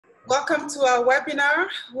Welcome to our webinar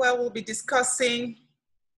where we'll be discussing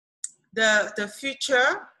the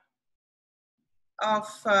future of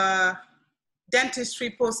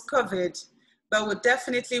dentistry post-COVID, but we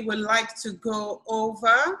definitely would like to go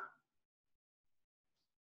over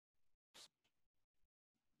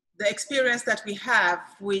the experience that we have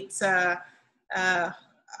with a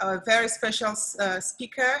very special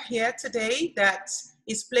speaker here today that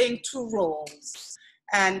is playing two roles.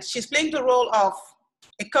 And she's playing the role of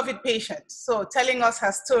a COVID patient, so telling us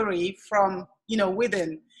her story from,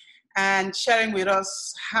 within, and sharing with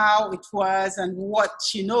us how it was and what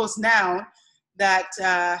she knows now that,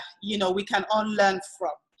 we can all learn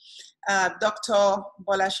from. Dr.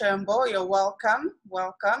 Bola Soyombo, you're welcome.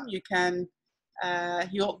 Welcome. You can,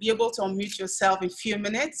 you'll be able to unmute yourself in a few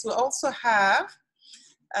minutes. We also have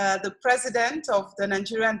the president of the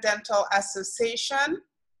Nigerian Dental Association,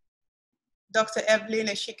 Dr. Evelyn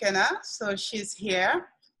Eshikena, so she's here.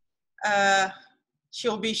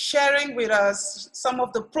 She'll be sharing with us some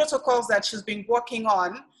of the protocols that she's been working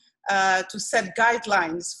on to set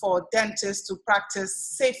guidelines for dentists to practice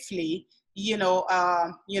safely,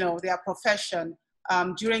 their profession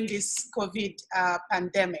during this COVID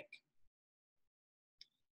pandemic.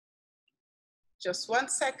 Just 1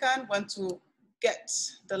 second, want to get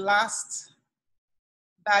the last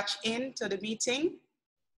batch into the meeting.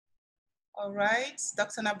 All right,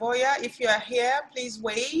 Dr. Naboya, if you are here, please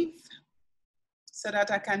wave so that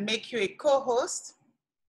I can make you a co-host.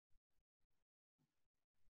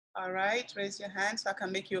 All right, raise your hand so I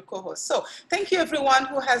can make you a co-host. So thank you everyone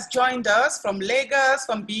who has joined us from Lagos,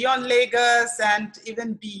 from beyond Lagos, and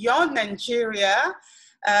even beyond Nigeria.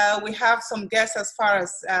 We have some guests as far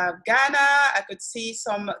as Ghana. I could see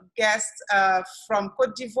some guests from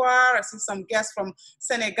Cote d'Ivoire. I see some guests from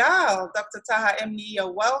Senegal. Dr. Taha Emni,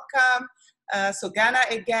 you're welcome. So Ghana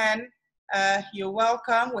again, you're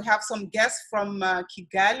welcome. We have some guests from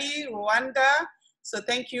Kigali, Rwanda. So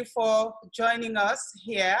thank you for joining us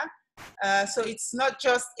here. So it's not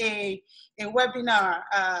just a webinar,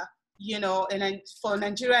 for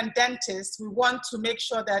Nigerian dentists. We want to make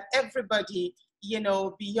sure that everybody,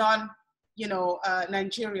 beyond,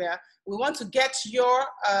 Nigeria, we want to get your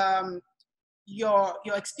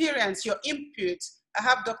experience, your input. I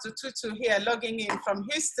have Dr. Tutu here logging in from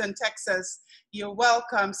Houston, Texas. You're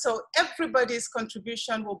welcome. So everybody's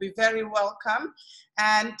contribution will be very welcome.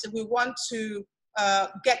 And we want to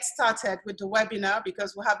get started with the webinar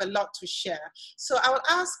because we have a lot to share. So I will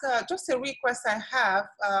ask, just a request I have,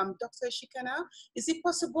 Dr. Eshikena, is it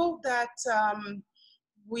possible that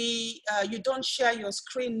you don't share your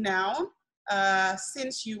screen now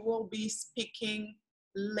since you will be speaking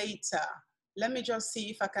later? Let me just see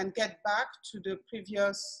if I can get back to the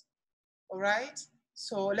previous, all right?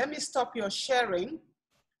 So let me stop your sharing.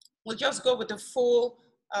 We'll just go with the full,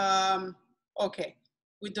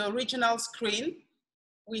 with the original screen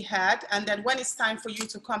we had, and then when it's time for you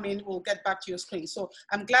to come in, we'll get back to your screen. So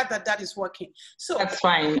I'm glad that that is working. So that's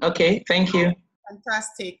fine, okay, thank you.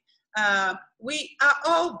 Fantastic. We are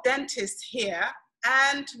all dentists here,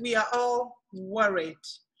 and we are all worried.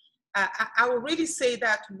 I will really say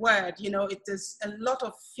that word, it is a lot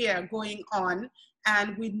of fear going on,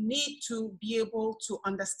 and we need to be able to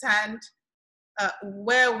understand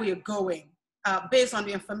where we're going based on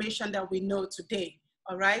the information that we know today,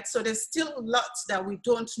 all right? So there's still lots that we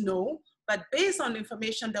don't know, but based on the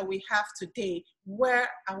information that we have today, where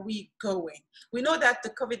are we going? We know that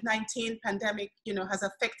the COVID-19 pandemic, has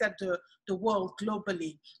affected the world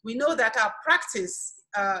globally. We know that our practice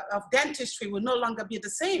of dentistry will no longer be the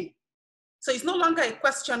same. So it's no longer a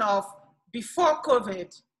question of before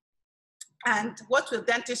COVID and what will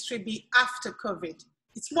dentistry be after COVID.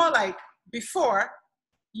 It's more like before,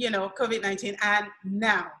 COVID-19 and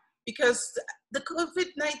now, because the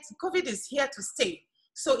COVID is here to stay.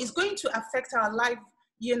 So it's going to affect our life,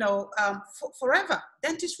 forever.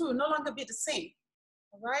 Dentistry will no longer be the same,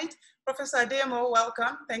 all right? Professor Ademo,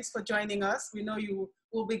 welcome. Thanks for joining us. We know you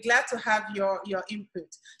will be glad to have your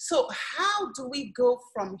input. So how do we go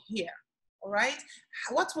from here? All right,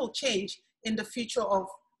 what will change in the future of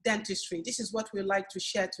dentistry? This is what we'd like to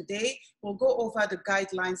share today. We'll go over the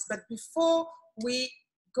guidelines, but before we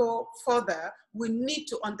go further, we need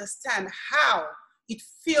to understand how it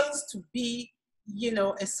feels to be,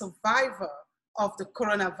 a survivor of the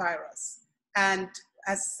coronavirus. And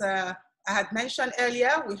as I had mentioned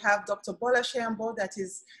earlier, we have Dr. Bola Soyombo that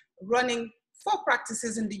is running 4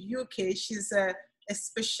 practices in the UK. She's a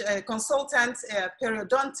consultant,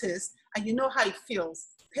 periodontist, and you know how it feels.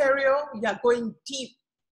 Perio, you are going deep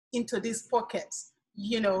into these pockets,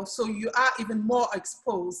 so you are even more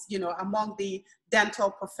exposed, among the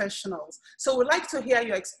dental professionals. So we'd like to hear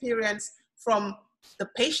your experience from the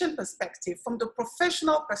patient perspective, from the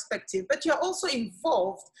professional perspective, but you're also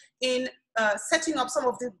involved in setting up some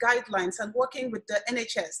of the guidelines and working with the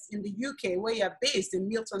NHS in the UK, where you're based in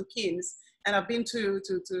Milton, Keynes, and I've been to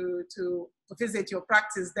visit your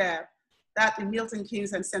practice there, that in Milton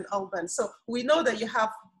Keynes and St. Albans. So we know that you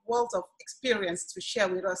have wealth of experience to share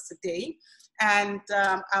with us today. And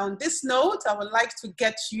on this note, I would like to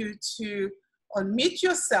get you to unmute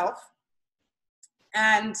yourself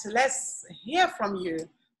and let's hear from you,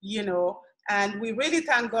 and we really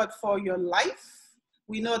thank God for your life.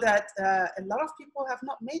 We know that a lot of people have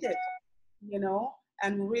not made it,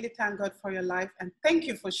 and we really thank God for your life. And thank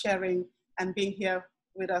you for sharing and being here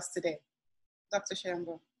with us today. Dr.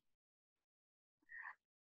 Soyombo.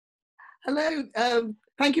 Hello,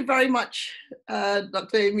 thank you very much,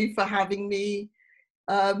 Dr. Amy, for having me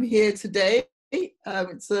here today.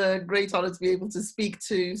 It's a great honor to be able to speak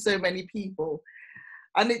to so many people.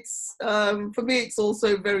 And it's, for me, it's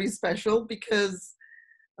also very special because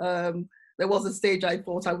there was a stage I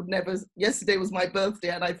thought I would never, yesterday was my birthday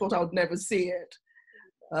and I thought I would never see it.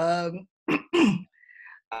 And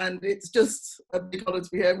it's just a big honor to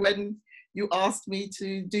be here. When you asked me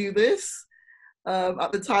to do this,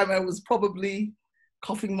 at the time I was probably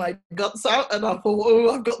coughing my guts out and I thought, oh,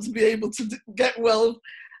 I've got to be able to get well,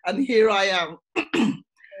 and here I am.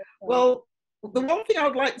 Well, the one thing I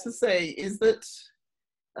would like to say is that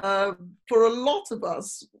for a lot of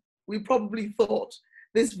us, we probably thought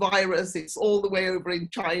this virus, it's all the way over in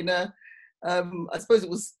China. I suppose it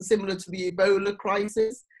was similar to the Ebola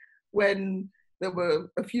crisis, when there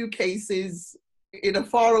were a few cases in a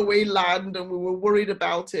faraway land and we were worried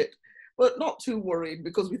about it, but not too worried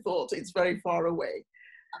because we thought it's very far away.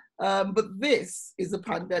 But this is a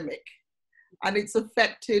pandemic and it's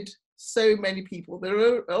affected so many people. There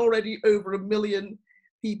are already over 1 million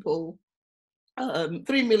people, 3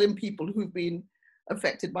 million people who've been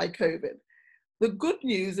affected by COVID. The good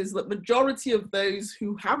news is that majority of those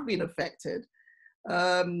who have been affected,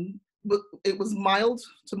 it was mild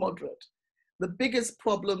to moderate. The biggest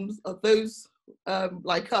problems are those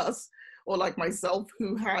like us, or like myself,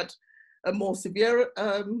 who had a more severe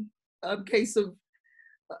case of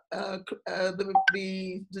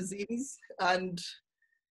the disease, and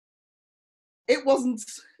it wasn't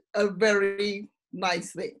a very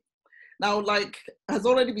nice thing. Now, like has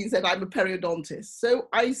already been said, I'm a periodontist, so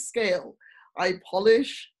I scale, I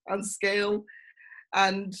polish and scale,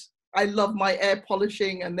 and I love my air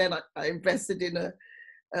polishing, and then I invested in a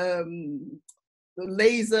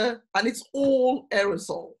laser, and it's all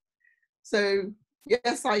aerosol. So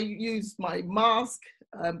yes, I used my mask,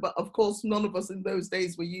 but of course none of us in those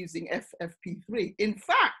days were using FFP3. In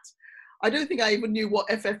fact, I don't think I even knew what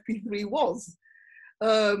FFP3 was.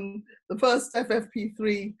 The first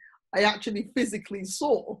FFP3 I actually physically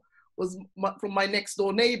saw was from my next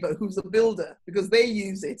door neighbor, who's a builder, because they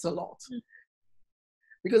use it a lot.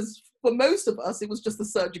 Because for most of us, it was just a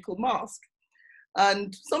surgical mask.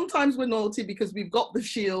 And sometimes we're naughty because we've got the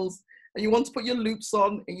shields and you want to put your loops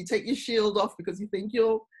on and you take your shield off because you think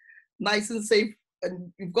you're nice and safe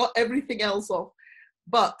and you've got everything else off.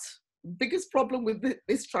 But the biggest problem with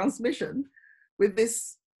this transmission, with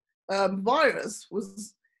this virus,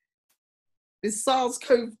 was this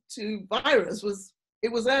SARS-CoV-2 virus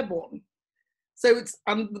it was airborne. So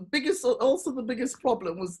and the biggest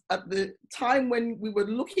problem was at the time when we were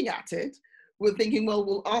looking at it, we were thinking, well,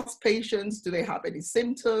 we'll ask patients, do they have any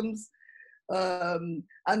symptoms? And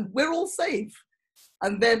we're all safe.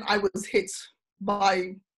 And then I was hit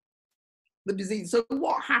by the disease. So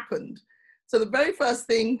what happened? So the very first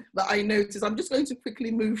thing that I noticed, I'm just going to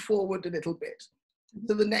quickly move forward a little bit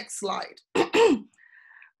to the next slide.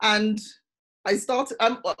 And I started,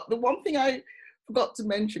 the one thing I forgot to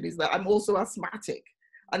mention is that I'm also asthmatic.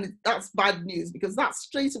 And that's bad news because that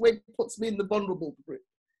straight away puts me in the vulnerable group.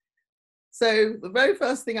 So the very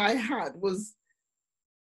first thing I had was,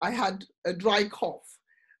 I had a dry cough.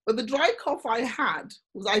 But the dry cough I had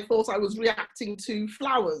was, I thought I was reacting to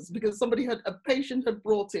flowers because a patient had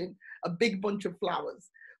brought in a big bunch of flowers.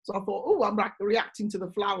 So I thought, oh, I'm reacting to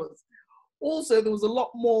the flowers. Also, there was a lot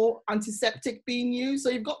more antiseptic being used. So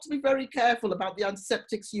you've got to be very careful about the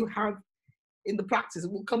antiseptics you have in the practice.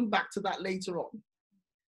 And we'll come back to that later on.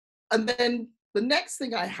 And then the next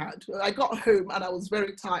thing I had, I got home and I was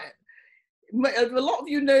very tired. A lot of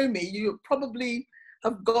you know me, you probably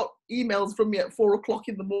have got emails from me at 4 o'clock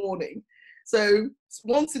in the morning. So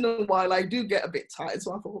once in a while I do get a bit tired.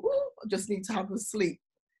 So I thought, oh, I just need to have a sleep.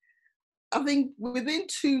 I think within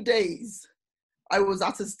 2 days, I was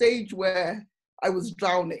at a stage where I was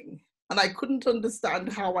drowning. And I couldn't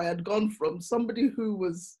understand how I had gone from somebody who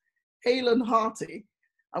was hale and hearty,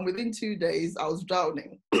 and within 2 days I was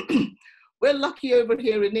drowning. We're lucky over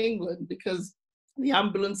here in England because the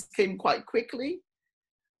ambulance came quite quickly,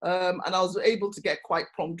 and I was able to get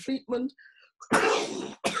quite prompt treatment.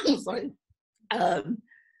 Sorry.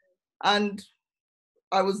 And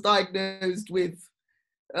I was diagnosed with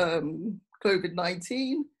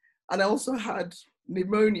COVID-19, and I also had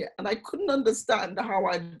pneumonia. And I couldn't understand how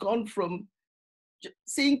I'd gone from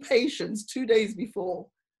seeing patients 2 days before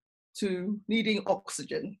to needing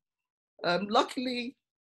oxygen. Luckily,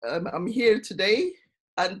 I'm here today,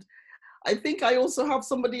 and I think I also have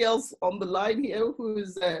somebody else on the line here who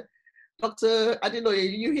is Dr. Adeloye.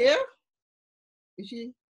 Are you here? Is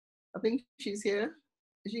she? I think she's here.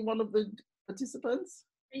 Is she one of the participants?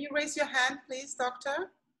 Can you raise your hand, please,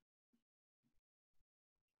 Doctor?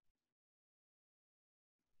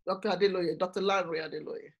 Dr. Adeloye, Dr. Larry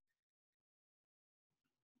Adeloye.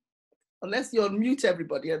 Unless you unmute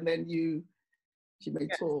everybody and then she may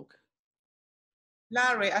talk.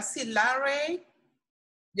 Larry, I see Larry.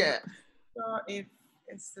 Yeah. Sure if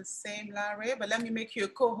it's the same Larry, but let me make you a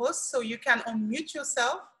co-host so you can unmute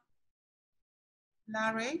yourself.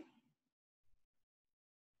 Larry.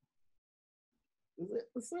 Is it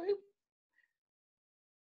the same?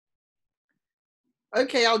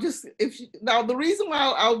 Okay, now the reason why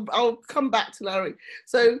I'll come back to Larry.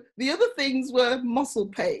 So the other things were muscle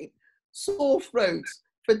pain, sore throat,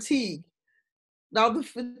 fatigue. Now the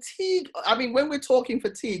fatigue, I mean, when we're talking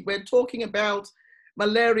fatigue, we're talking about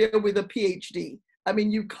malaria with a PhD. I mean,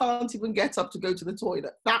 you can't even get up to go to the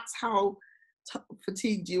toilet. That's how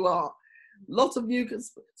fatigued you are. Lots of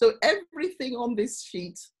mucus. So everything on this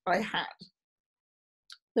sheet I had.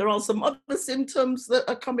 There are some other symptoms that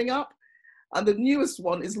are coming up. And the newest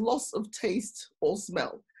one is loss of taste or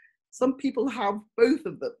smell. Some people have both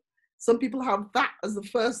of them. Some people have that as the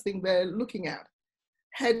first thing they're looking at.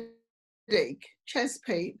 Headache, chest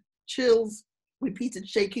pain, chills, repeated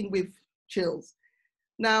shaking with chills.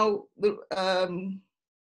 Now, that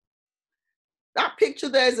picture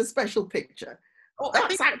there is a special picture. Oh,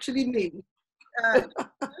 that's actually me.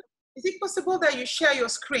 Is it possible that you share your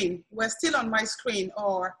screen? We're still on my screen,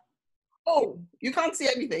 or? Oh, you can't see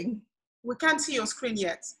anything? We can't see your screen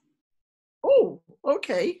yet. Oh,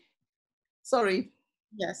 okay. Sorry.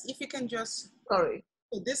 Yes, if you can just. Sorry.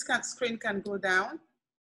 So this screen can go down.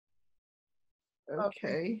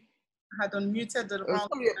 Okay. I had unmuted the wrong.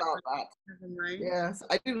 Sorry about that. Never mind. Yes,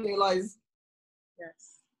 I didn't realize.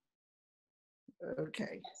 Yes.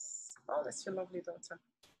 Okay. Yes. Oh, that's your lovely daughter.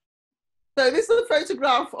 So this is a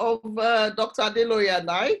photograph of Dr. Adeloye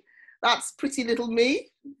and I. That's pretty little me,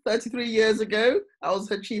 33 years ago. I was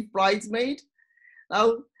her chief bridesmaid.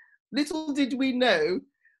 Now, little did we know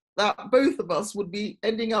that both of us would be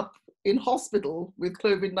ending up in hospital with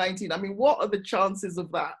COVID-19. I mean, what are the chances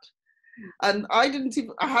of that? And I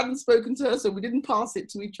hadn't spoken to her, so we didn't pass it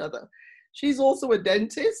to each other. She's also a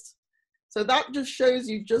dentist. So that just shows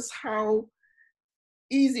you just how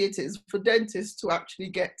easy it is for dentists to actually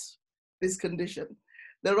get this condition.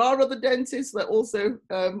 There are other dentists that also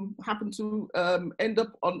happen to end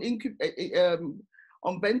up on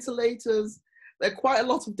ventilators. There are quite a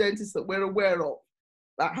lot of dentists that we're aware of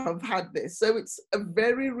that have had this. So it's a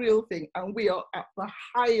very real thing, and we are at the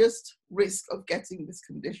highest risk of getting this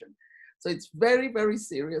condition. So it's very, very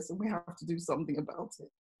serious, and we have to do something about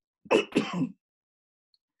it.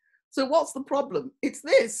 So what's the problem? It's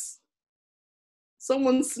this.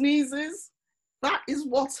 Someone sneezes, that is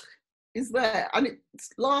what is there, and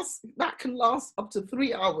that can last up to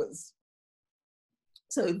 3 hours.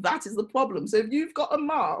 So that is the problem. So if you've got a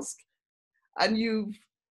mask and you've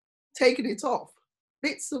taken it off,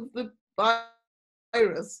 bits of the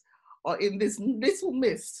virus are in this little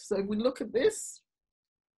mist. So if we look at this,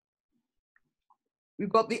 we've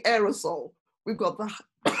got the aerosol, we've got the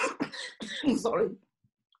sorry,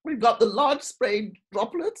 we've got the large sprayed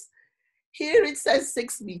droplets. Here it says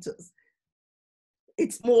 6 meters.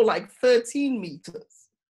 It's more like 13 meters.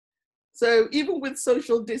 So even with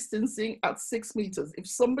social distancing at 6 meters, if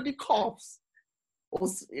somebody coughs or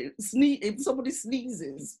if somebody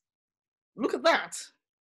sneezes, look at that.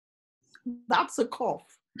 That's a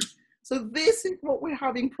cough. So this is what we're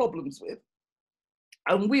having problems with.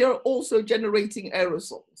 And we are also generating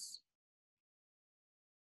aerosols.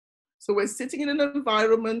 So we're sitting in an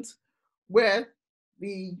environment where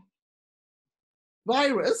the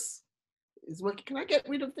virus is working. Can I get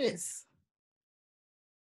rid of this?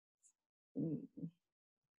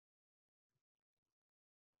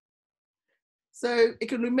 So it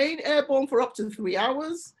can remain airborne for up to 3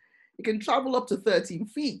 hours. It can travel up to 13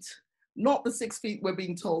 feet. not the 6 feet we're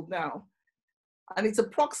being told now. And it's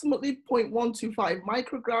approximately 0.125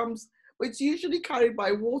 micrograms, but it's usually carried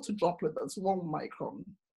by water droplet that's 1 micron.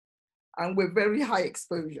 And we're very high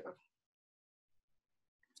exposure.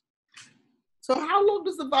 So how long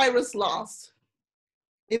does the virus last?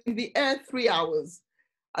 In the air, 3 hours.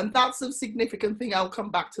 And that's a significant thing. I'll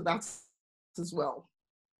come back to that as well.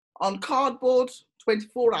 On cardboard,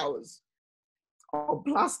 24 hours. On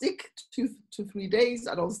plastic, 2 to 3 days,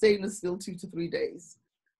 and on stainless steel, 2 to 3 days.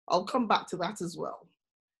 I'll come back to that as well.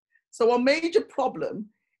 So our major problem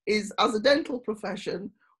is, as a dental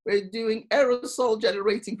profession, we're doing aerosol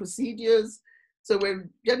generating procedures. So we're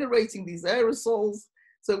generating these aerosols.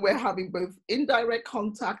 So we're having both indirect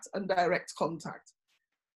contact and direct contact.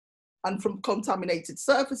 And from contaminated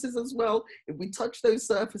surfaces as well. If we touch those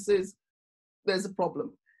surfaces, there's a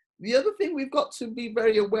problem. The other thing we've got to be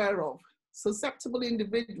very aware of, susceptible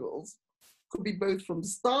individuals could be both from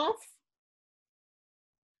staff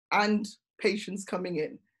and patients coming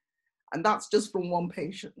in. And that's just from one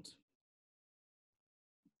patient.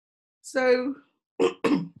 So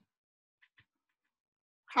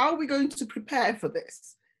how are we going to prepare for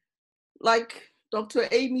this? Like Dr.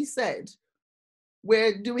 Amy said,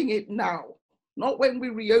 we're doing it now, not when we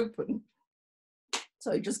reopen.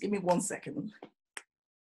 So just give me 1 second.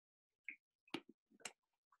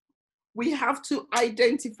 We have to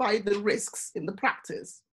identify the risks in the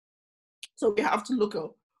practice. So we have to look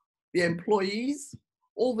at the employees,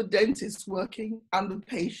 all the dentists working, and the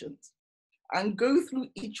patients, and go through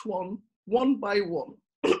each one by one.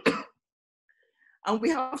 And we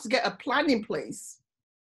have to get a plan in place.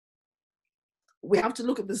 We have to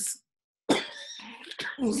look at this.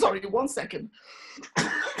 Sorry, 1 second.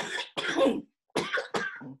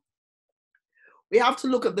 We have to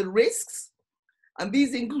look at the risks, and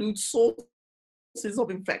these include sources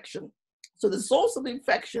of infection. So the source of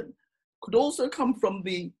infection could also come from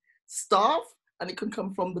the staff, and it could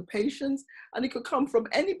come from the patients, and it could come from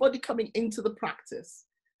anybody coming into the practice.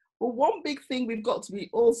 But one big thing we've got to be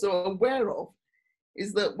also aware of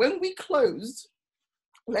is that when we closed,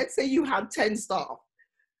 let's say you had 10 staff,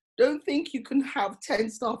 don't think you can have 10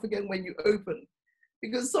 staff again when you open,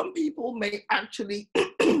 because some people may actually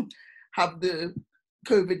have the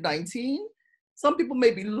COVID-19. Some people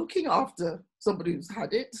may be looking after somebody who's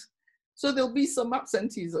had it. So there'll be some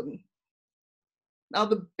absenteeism. Now,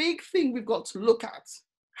 the big thing we've got to look at,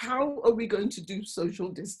 how are we going to do social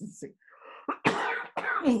distancing?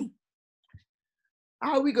 How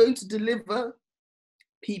are we going to deliver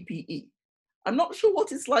PPE? I'm not sure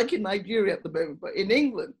what it's like in Nigeria at the moment, but in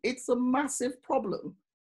England, it's a massive problem.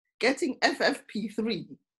 Getting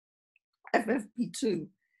FFP3, FFP2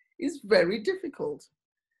 is very difficult.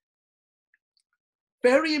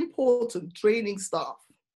 Very important, training staff.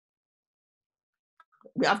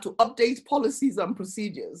 We have to update policies and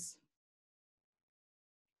procedures.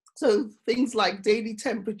 So things like daily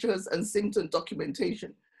temperatures and symptom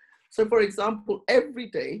documentation. So for example, every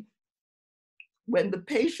day, when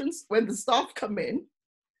the staff come in,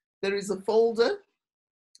 there is a folder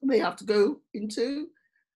they have to go into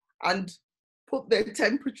and put their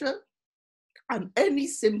temperature and any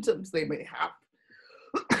symptoms they may have.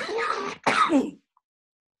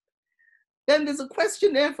 Then there's a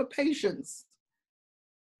questionnaire for patients,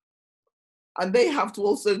 and they have to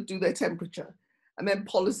also do their temperature, and then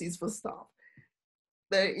policies for staff.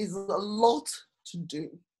 There is a lot to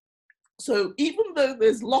do. So even though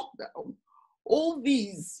there's lockdown, all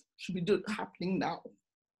these should be happening now.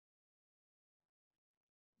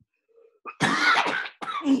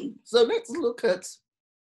 So let's look at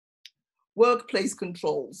workplace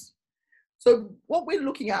controls. So what we're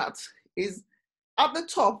looking at is, at the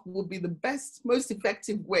top would be the best, most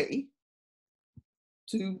effective way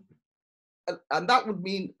to, and that would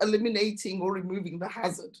mean eliminating or removing the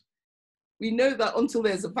hazard. We know that until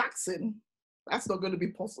there's a vaccine, that's not going to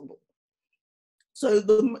be possible. So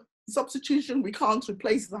the substitution, we can't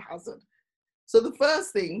replace the hazard. So the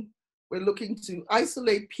first thing, we're looking to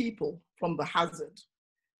isolate people from the hazard.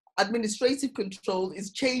 Administrative control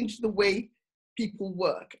is change the way people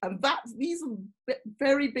work. And these are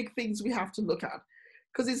very big things we have to look at,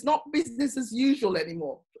 because it's not business as usual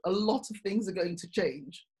anymore. A lot of things are going to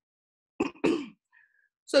change.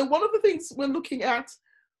 So one of the things we're looking at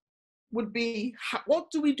would be,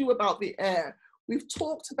 what do we do about the air? We've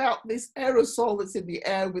talked about this aerosol that's in the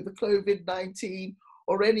air with the COVID-19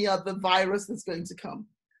 or any other virus that's going to come.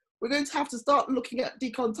 We're going to have to start looking at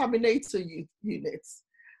decontaminator units.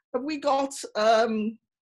 Have we got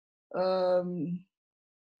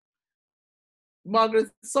Margaret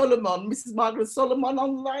Solomon, Mrs. Margaret Solomon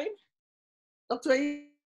online? Dr.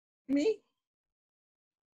 Amy?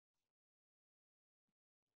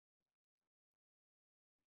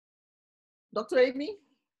 Dr. Amy?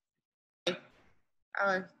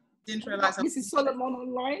 I didn't realize. Mrs. Solomon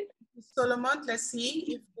online? Solomon, let's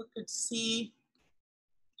see if we could see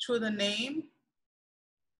through the name.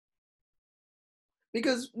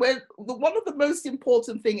 Because one of the most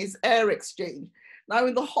important thing is air exchange. Now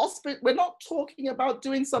in the hospital, we're not talking about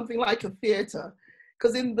doing something like a theater,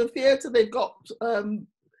 because in the theater they've got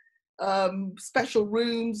special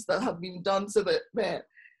rooms that have been done so that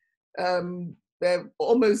they're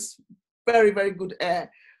almost very, very good air.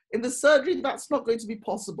 In the surgery, that's not going to be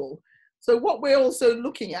possible. So what we're also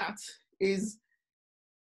looking at is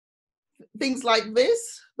things like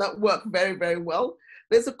this that work very, very well.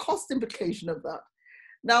 There's a cost implication of that.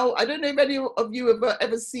 Now, I don't know if any of you have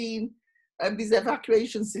ever seen these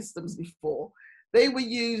evacuation systems before. They were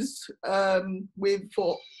used they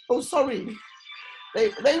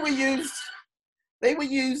were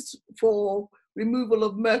used for removal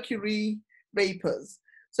of mercury vapors.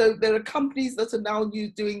 So there are companies that are now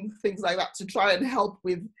doing things like that to try and help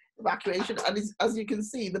with evacuation. And as you can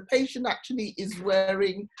see, the patient actually has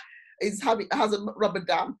a rubber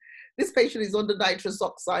dam. This patient is under nitrous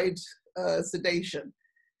oxide sedation.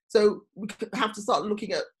 So we have to start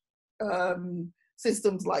looking at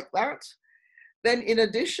systems like that. Then in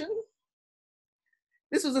addition,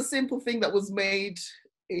 this was a simple thing that was made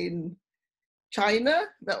in China.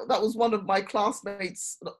 That was one of my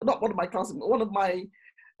classmates, not one of my classmates, one of my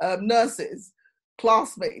nurses'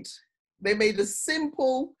 classmate. They made a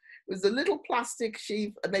simple, it was a little plastic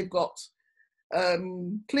sheath, and they've got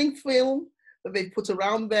cling film that they put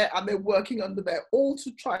around there, and they're working under there, all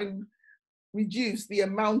to try and reduce the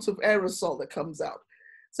amount of aerosol that comes out.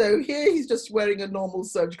 So here he's just wearing a normal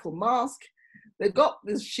surgical mask. They've got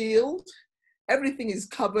this shield, everything is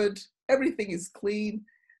covered, everything is clean,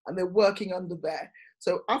 and they're working under there.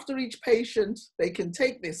 So after each patient, they can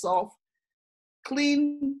take this off,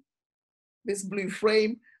 clean this blue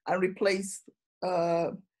frame, and replace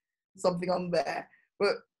something on there.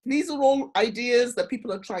 But these are all ideas that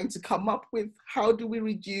people are trying to come up with. How do we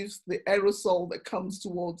reduce the aerosol that comes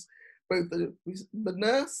towards both the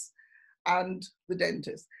nurse and the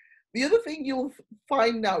dentist? The other thing you'll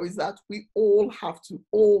find now is that we all have to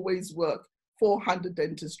always work four-handed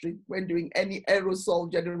dentistry when doing any aerosol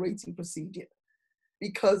generating procedure,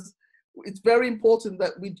 because it's very important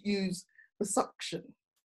that we use the suction.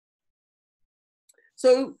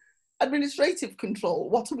 So administrative control,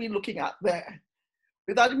 what are we looking at there?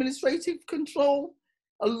 With administrative control,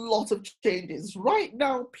 a lot of changes. Right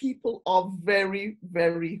now, people are very,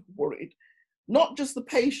 very worried. Not just the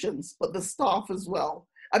patients, but the staff as well.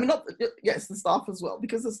 I mean, yes, the staff as well,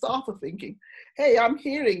 because the staff are thinking, hey, I'm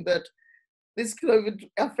hearing that this COVID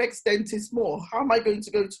affects dentists more. How am I going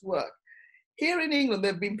to go to work? Here in England,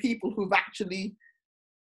 there have been people who've actually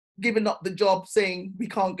given up the job saying we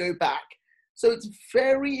can't go back. So it's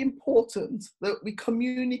very important that we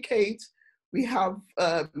communicate. We have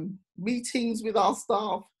meetings with our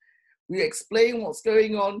staff. We explain what's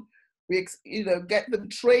going on. We get them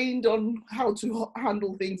trained on how to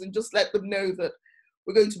handle things, and just let them know that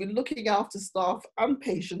we're going to be looking after staff and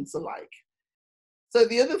patients alike. So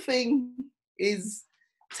the other thing is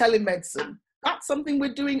telemedicine. That's something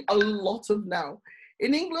we're doing a lot of now.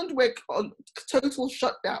 In England, we're on total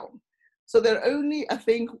shutdown. So there are only, I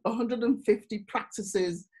think, 150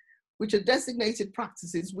 practices, which are designated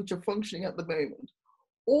practices, which are functioning at the moment.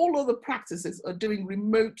 All other practices are doing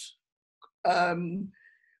remote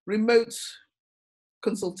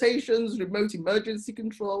consultations, remote emergency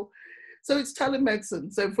control. So it's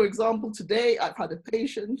telemedicine. So for example, today I've had a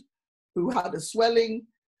patient who had a swelling.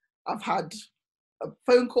 I've had a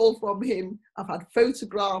phone call from him. I've had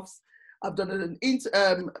photographs. I've done an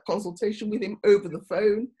consultation with him over the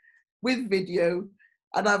phone with video,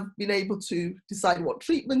 and I've been able to decide what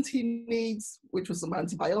treatment he needs, which was some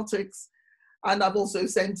antibiotics. And I've also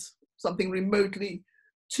sent something remotely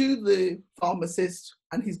to the pharmacist,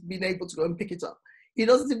 and he's been able to go and pick it up. He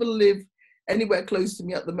doesn't even live anywhere close to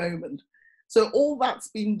me at the moment. So all that's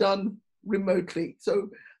been done remotely. So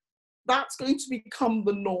that's going to become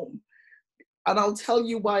the norm. And I'll tell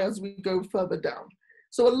you why as we go further down.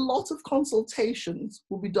 So a lot of consultations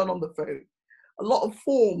will be done on the phone. A lot of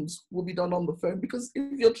forms will be done on the phone, because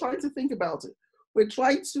if you're trying to think about it, we're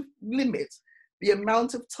trying to limit the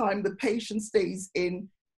amount of time the patient stays in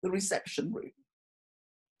the reception room.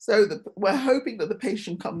 So we're hoping that the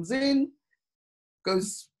patient comes in,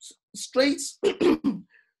 goes straight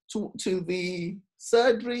to the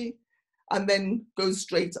surgery, and then goes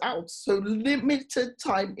straight out. So limited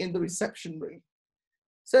time in the reception room.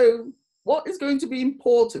 So what is going to be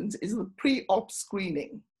important is the pre-op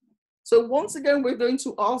screening. So once again, we're going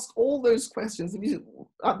to ask all those questions.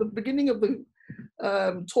 At the beginning of the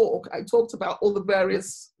talk, I talked about all the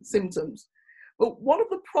various symptoms. But one of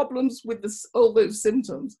the problems with all those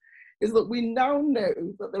symptoms is that we now know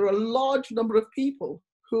that there are a large number of people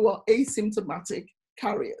who are asymptomatic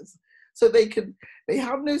carriers. So they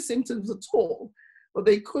have no symptoms at all, but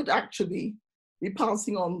they could actually be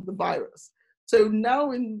passing on the virus. So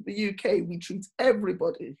now in the UK, we treat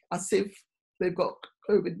everybody as if they've got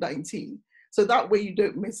COVID-19. So that way you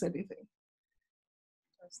don't miss anything.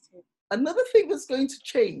 Another thing that's going to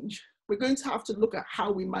change, we're going to have to look at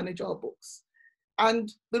how we manage our books.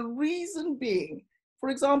 And the reason being, for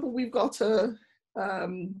example, we've got a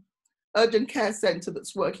urgent care center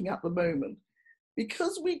that's working at the moment.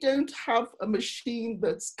 Because we don't have a machine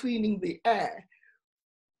that's cleaning the air,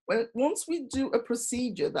 once we do a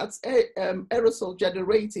procedure that's aerosol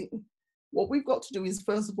generating, what we've got to do is,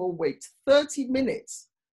 first of all, wait 30 minutes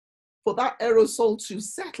for that aerosol to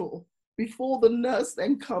settle before the nurse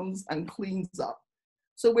then comes and cleans up.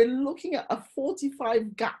 So we're looking at a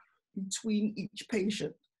 45 gap between each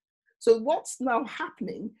patient. So what's now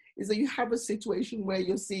happening is that you have a situation where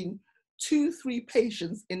you're seeing 2-3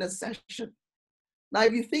 patients in a session. Now,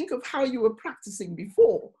 if you think of how you were practicing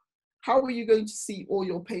before, how are you going to see all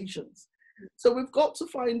your patients? So we've got to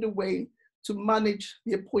find a way to manage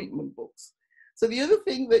the appointment books. So the other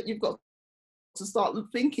thing that you've got to start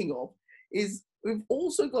thinking of is we've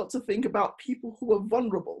also got to think about people who are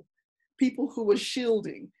vulnerable, people who are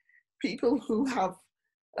shielding, people who have,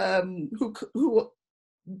 who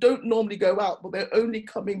don't normally go out, but they're only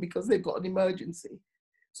coming because they've got an emergency.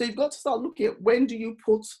 So you've got to start looking at when do you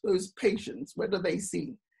put those patients, when are they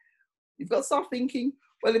seen? You've got to start thinking,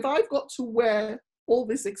 well, if I've got to wear all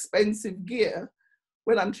this expensive gear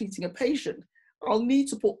when I'm treating a patient, I'll need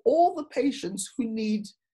to put all the patients who need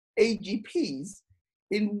AGPs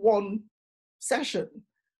in one session.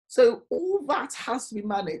 So all that has to be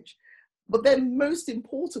managed. But then most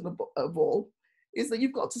important of all is that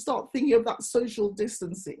you've got to start thinking of that social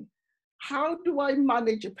distancing. How do I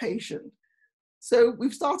manage a patient? So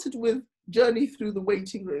we've started with journey through the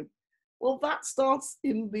waiting room. Well, that starts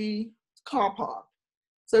in the car park.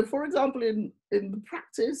 So for example, in the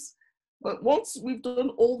practice, once we've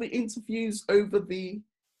done all the interviews over the,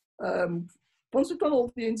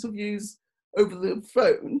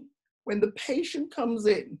 phone, when the patient comes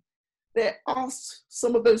in, they're asked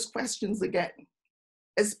some of those questions again,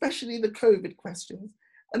 especially the COVID questions,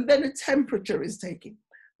 and then a temperature is taken.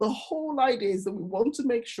 The whole idea is that we want to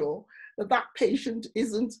make sure that that patient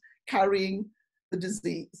isn't carrying the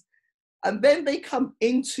disease. And then they come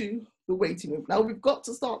into the waiting room. Now we've got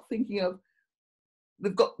to start thinking of,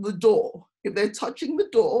 they've got the door. If they're touching the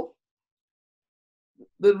door,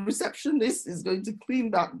 the receptionist is going to clean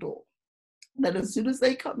that door. Then as soon as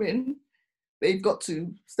they come in, they've got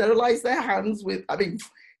to sterilize their hands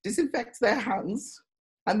disinfect their hands,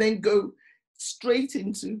 and then go straight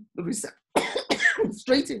into the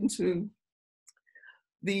straight into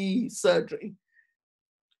the surgery.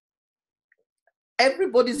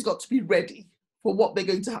 Everybody's got to be ready for what they're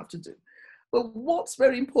going to have to do. But what's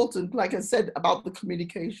very important, like I said, about the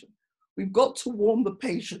communication, we've got to warn the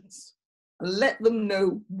patients and let them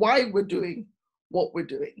know why we're doing what we're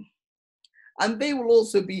doing. And they will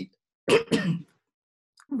also be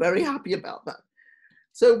very happy about that.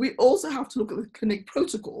 So we also have to look at the clinic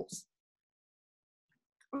protocols.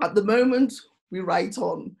 At the moment, we write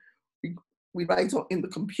on in the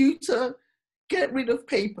computer, get rid of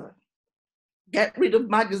paper, get rid of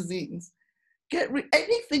magazines, get rid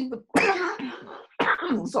anything that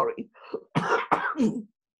sorry.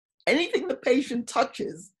 Anything the patient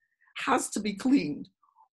touches has to be cleaned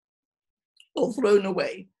or thrown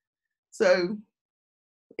away. So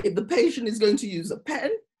if the patient is going to use a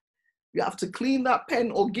pen, you have to clean that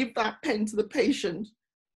pen or give that pen to the patient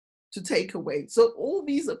to take away. So all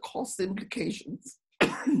these are cost implications.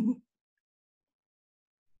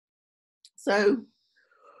 So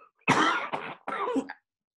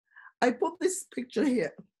I put this picture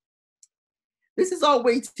here. This is our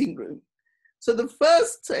waiting room. So the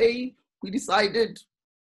first day we decided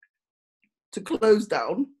to close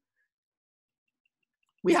down,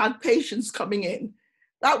 we had patients coming in.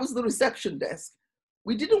 That was the reception desk.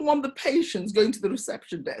 We didn't want the patients going to the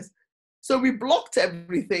reception desk. So we blocked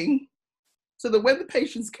everything so that when the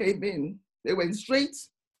patients came in, they went straight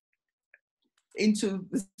into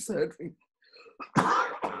the surgery.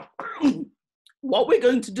 What we're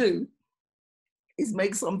going to do is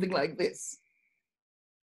make something like this,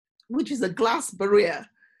 which is a glass barrier,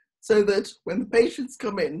 so that when the patients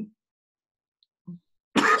come in,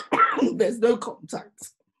 there's no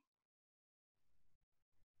contact.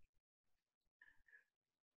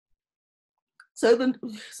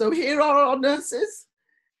 So here are our nurses.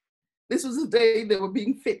 This was the day they were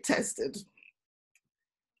being fit tested.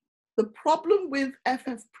 The problem with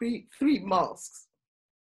FFP3 masks,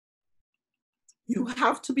 you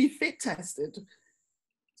have to be fit tested.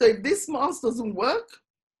 So if this mask doesn't work,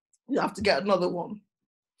 you have to get another one.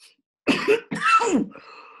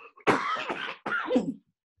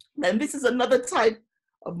 And this is another type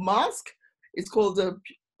of mask. It's called a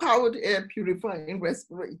powered air purifying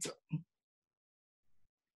respirator.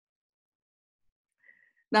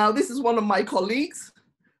 Now, this is one of my colleagues.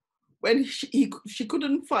 When she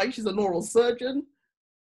couldn't find, she's an oral surgeon.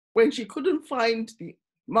 When she couldn't find the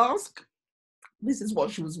mask, this is what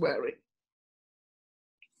she was wearing.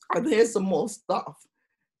 And here's some more stuff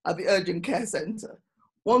at the urgent care center.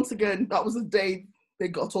 Once again, that was the day they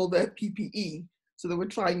got all their PPE. So they were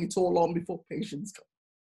trying it all on before patients come.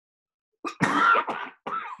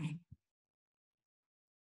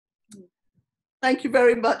 Thank you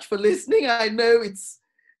very much for listening. I know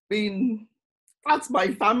that's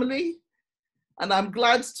my family, and I'm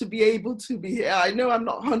glad to be able to be here. I know I'm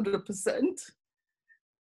not 100%.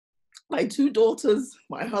 My two daughters,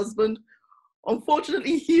 my husband,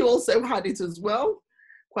 unfortunately, he also had it as well,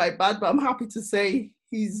 quite bad, but I'm happy to say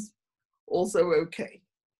he's also okay.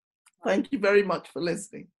 Thank you very much for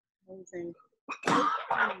listening. Amazing.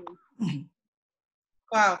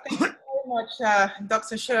 Wow, thank you very much,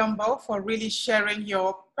 Dr. Soyombo, for really sharing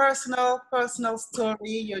your personal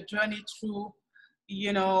story, your journey through,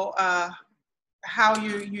 how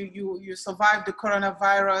you survived the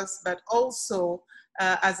coronavirus, but also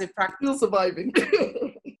as a practice. Still surviving.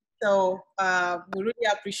 So we really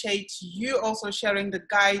appreciate you also sharing the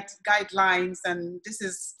guidelines, and this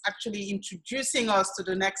is actually introducing us to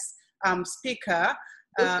the next speaker,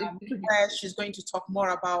 where she's going to talk more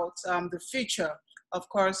about the future, of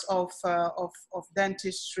course, of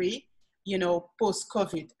dentistry,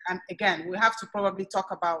 post-COVID. And again, we have to probably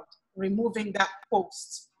talk about removing that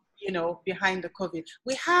post, behind the COVID.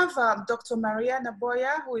 We have Dr. Maria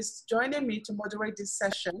Naboya, who is joining me to moderate this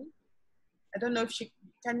session. I don't know if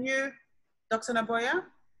can you, Dr. Naboya?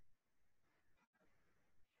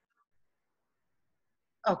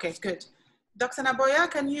 Okay, good. Dr. Naboya,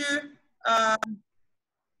 can you?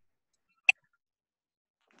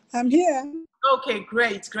 I'm here. Okay,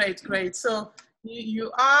 great. So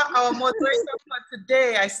you are our moderator for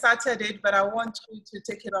today. I started it, but I want you to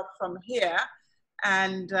take it up from here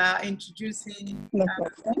and introducing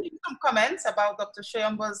some comments about Dr.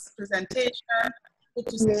 Soyombo's presentation,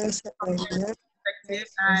 which is perspective,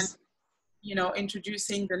 and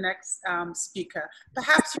introducing the next speaker.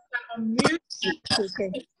 Perhaps you can unmute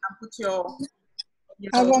and put your.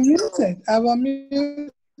 I've unmuted. I've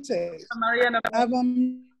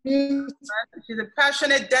unmuted. She's a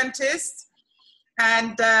passionate dentist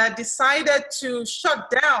and decided to shut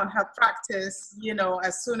down her practice,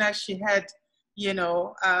 as soon as she had,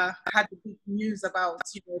 had the big news about,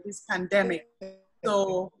 this pandemic.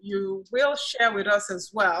 So you will share with us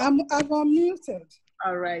as well. I've unmuted.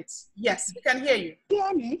 All right. Yes, we can hear you. Can you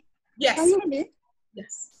hear me? Yes. Can you hear me?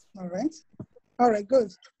 Yes. All right. All right,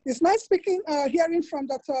 good. It's nice hearing from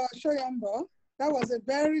Dr. Soyombo. That was a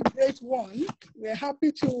very great one. We're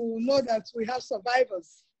happy to know that we have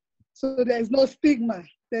survivors. So there's no stigma.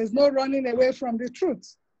 There's no running away from the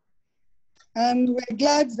truth. And we're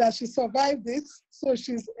glad that she survived this, so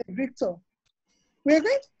she's a victor. We're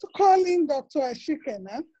going to call in Dr.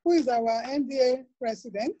 Eshikena, who is our NDA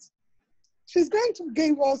president. She's going to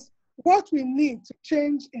give us what we need to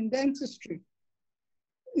change in dentistry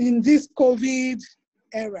in this COVID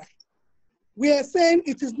era. We are saying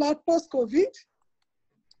it is not post-COVID.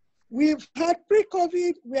 We've had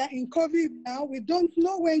pre-COVID, we are in COVID now. We don't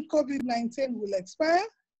know when COVID-19 will expire,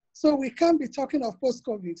 so we can't be talking of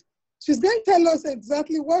post-COVID. She's going to tell us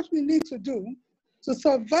exactly what we need to do to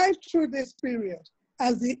survive through this period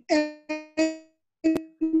as the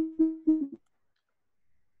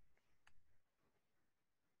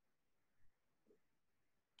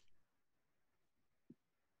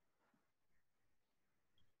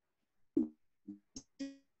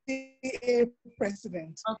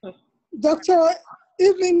president. Okay. Dr.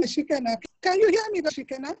 Evelyn Eshikena, can you hear me, Dr.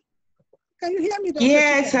 Eshikena? Can you hear me, Dr.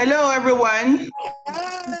 Yes, Eshikena? hello everyone.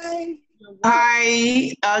 Hi.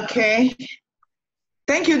 Hi, okay.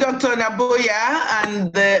 Thank you, Dr. Naboya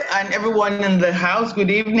and everyone in the house.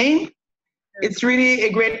 Good evening. It's really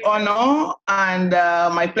a great honor and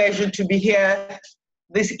my pleasure to be here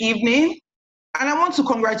this evening. And I want to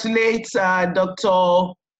congratulate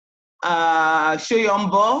Dr.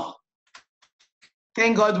 Soyombo.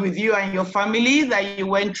 Thank God with you and your family that you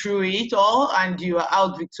went through it all and you are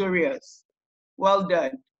out victorious. Well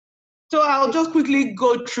done. So I'll just quickly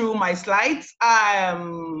go through my slides.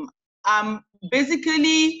 I'm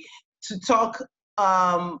basically to talk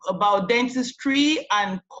about dentistry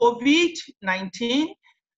and COVID-19,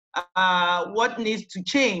 what needs to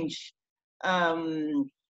change.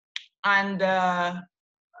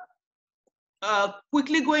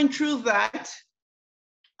 Quickly going through that,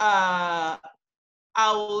 I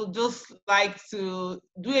would just like to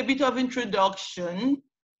do a bit of introduction.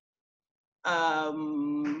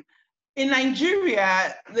 In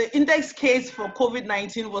Nigeria, the index case for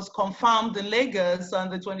COVID-19 was confirmed in Lagos on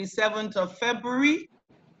the 27th of February.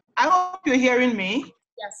 I hope you're hearing me.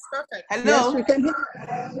 Yes, perfect. Hello? Yes, we can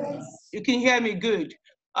hear. You can hear me, good.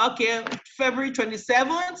 Okay, February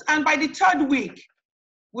 27th, and by the third week,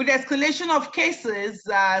 with escalation of cases,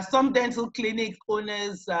 some dental clinic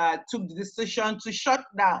owners took the decision to shut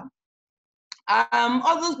down.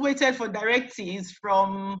 Others waited for directives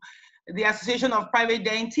from the Association of Private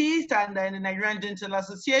Dentists and then the Nigerian Dental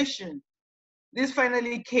Association. This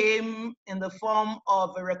finally came in the form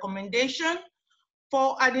of a recommendation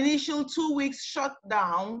for an initial 2 weeks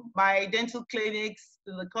shutdown by dental clinics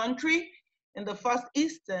in the country in the first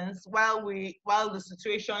instance while the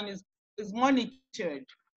situation is monitored.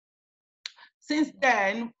 Since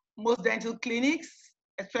then, most dental clinics,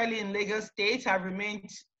 especially in Lagos State, have remained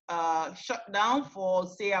shut down for,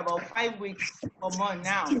 say, about 5 weeks or more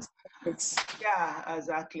now. Yeah,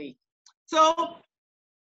 exactly. So,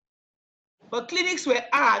 but clinics were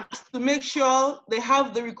asked to make sure they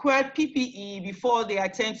have the required PPE before they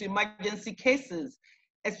attend to emergency cases,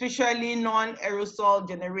 especially non-aerosol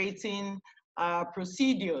generating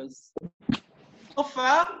procedures. So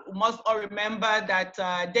far, we must all remember that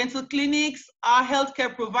dental clinics are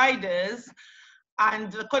healthcare providers,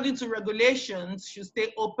 and according to regulations, should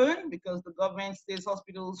stay open because the government says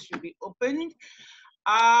hospitals should be opened.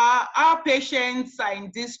 Our patients are in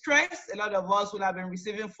distress. A lot of us will have been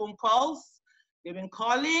receiving phone calls. They've been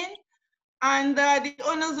calling. And the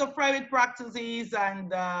owners of private practices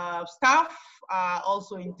and staff are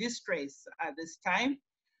also in distress at this time.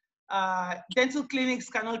 Dental clinics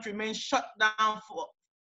cannot remain shut down for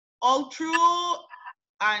all through.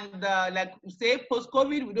 And like we say,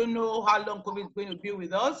 post-COVID, we don't know how long COVID is going to be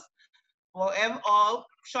with us, forever or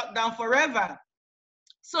shut down forever.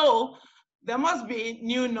 So there must be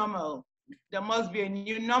new normal. There must be a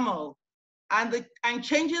new normal. And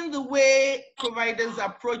changing the way providers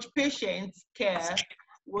approach patients' care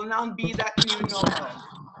will now be that new normal.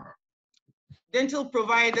 Dental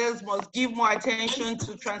providers must give more attention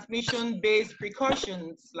to transmission-based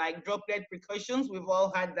precautions, like droplet precautions. We've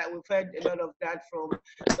all had that. We've heard a lot of that from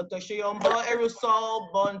Dr. Soyombo.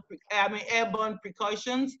 Airborne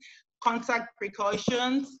precautions, contact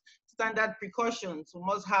precautions, standard precautions. We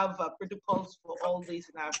must have protocols for all these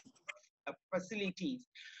in our facilities.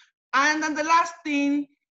 And then the last thing,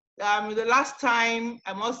 the last time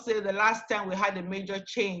we had a major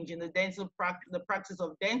change in the practice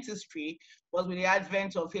of dentistry was with the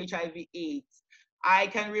advent of HIV/AIDS. I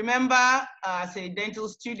can remember as a dental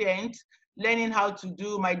student learning how to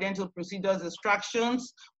do my dental procedures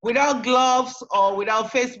extractions without gloves or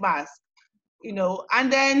without face mask,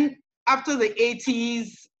 and then after the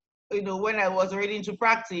 80s, when I was already into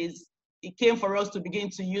practice, it came for us to begin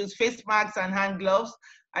to use face masks and hand gloves.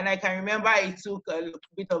 And I can remember it took a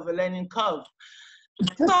bit of a learning curve.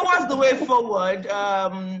 So what's the way forward?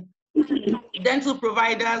 Dental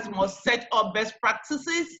providers must set up best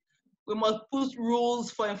practices. We must put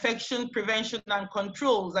rules for infection prevention and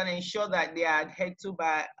controls and ensure that they are adhered to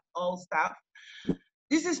by all staff.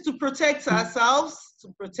 This is to protect ourselves,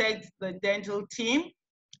 to protect the dental team,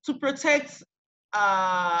 to protect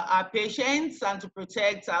our patients, and to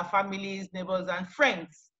protect our families, neighbors, and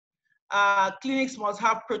friends. Clinics must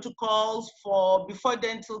have protocols for before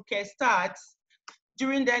dental care starts,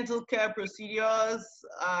 during dental care procedures,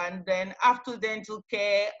 and then after dental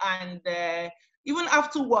care, and even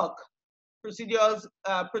after work, procedures,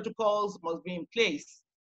 protocols must be in place.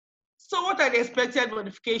 So what are the expected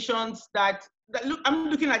modifications I'm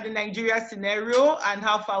looking at the Nigeria scenario and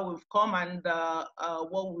how far we've come and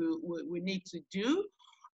what we need to do.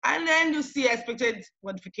 And then you see expected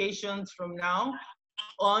modifications from now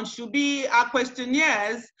on should be our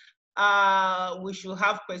questionnaires. We should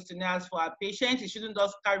have questionnaires for our patients. It shouldn't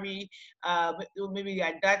just carry maybe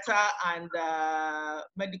their data and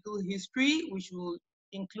medical history. We should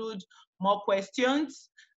include more questions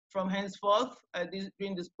from henceforth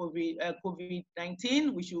during this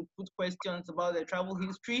COVID-19. We should put questions about their travel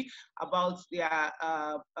history, about their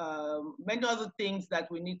many other things that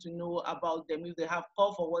we need to know about them if they have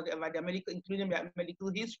cough or whatever, their medical, including their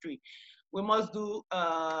medical history. We must do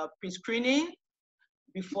pre-screening.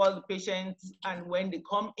 before the patients and when they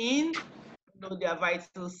come in, know their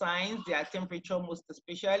vital signs, their temperature most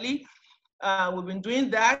especially. We've been doing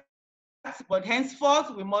that, but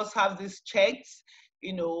henceforth we must have these checks,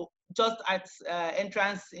 you know, just at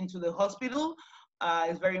entrance into the hospital.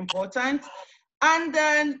 Is very important. And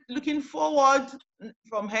then looking forward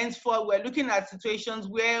from henceforth, we're looking at situations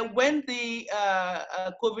where when the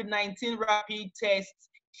COVID-19 rapid test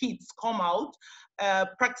kits come out,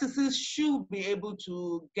 practices should be able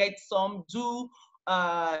to get some, do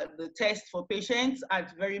the test for patients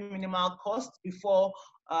at very minimal cost before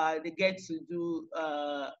they get to do,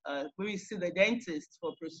 we see the dentist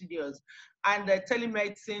for procedures. And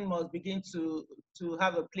telemedicine must begin to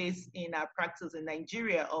have a place in our practice in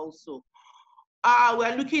Nigeria also.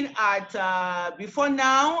 We're looking at, before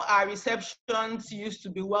now, our receptions used to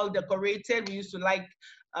be well decorated. We used to like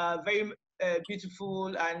very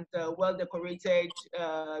beautiful and well decorated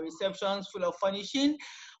receptions full of furnishing.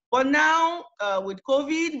 But now with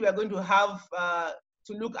COVID, we are going to have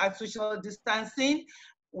to look at social distancing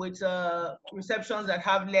with receptions that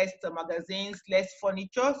have less magazines, less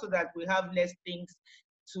furniture, so that we have less things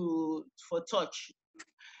for touch.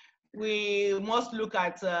 We must look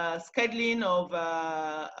at scheduling of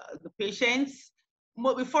the patients.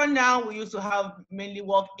 Before now, we used to have mainly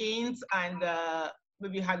walk-ins and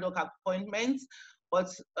maybe ad-hoc appointments, but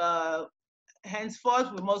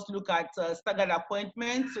henceforth, we must look at staggered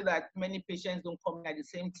appointments so that many patients don't come in at the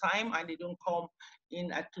same time and they don't come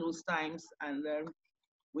in at close times, and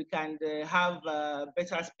we can have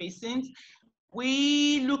better spacing.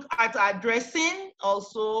 We look at our dressing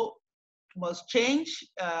also must change.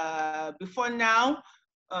 Before now,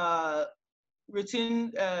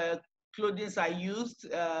 routine clothing are used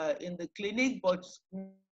in the clinic, but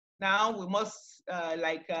now we must,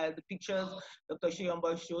 like the pictures Dr.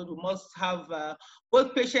 Soyombo showed, we must have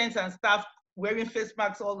both patients and staff wearing face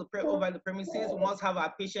masks all over the premises. We must have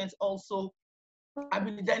our patients also, I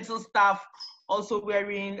mean the dental staff also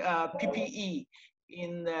wearing PPE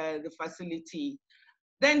in the facility.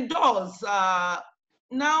 Then doors.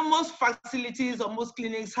 Now most facilities or most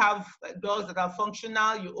clinics have doors that are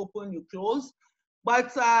functional. You open, you close.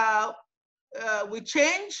 But with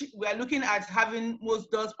change, we are looking at having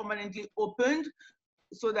most doors permanently opened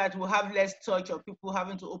so that we'll have less touch of people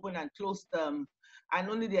having to open and close them. And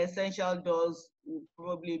only the essential doors will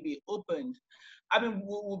probably be opened. I mean,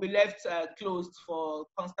 will be left closed for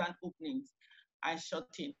constant openings and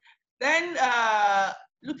shutting. Then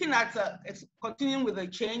looking at continuing with the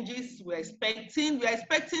changes we are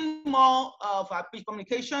expecting more of our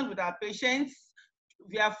communication with our patients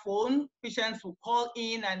via phone. Patients will call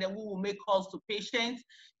in and then we will make calls to patients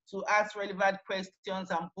to ask relevant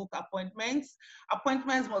questions and book appointments.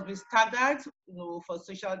 Appointments must be staggered, you know, for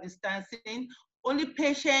social distancing. Only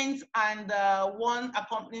patients and one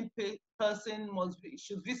accompanying person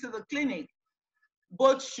should visit the clinic.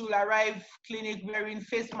 Both should arrive clinic wearing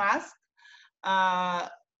face masks.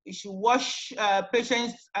 You should wash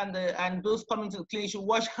patients and those coming to the clinic should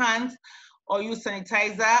wash hands or use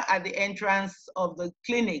sanitizer at the entrance of the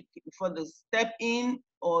clinic before they step in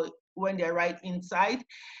or when they're right inside.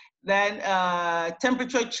 Then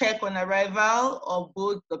temperature check on arrival of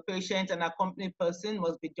both the patient and accompanied person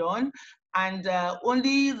must be done. And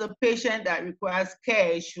only the patient that requires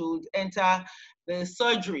care should enter the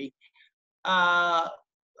surgery. I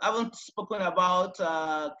haven't spoken about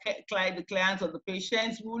the clients or the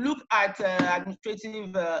patients. We'll look at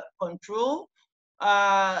administrative control.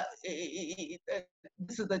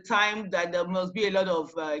 This is the time that there must be a lot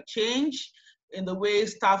of change in the way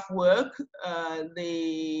staff work.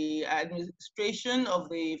 The administration of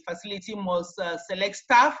the facility must select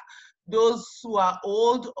staff. Those who are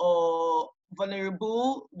old or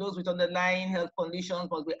vulnerable, those with underlying health conditions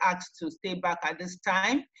must be asked to stay back at this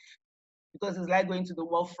time, because it's like going to the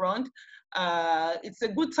war front. It's a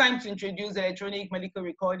good time to introduce electronic medical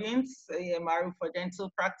recordings, EMR for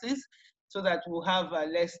dental practice, so that we'll have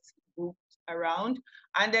less groups around.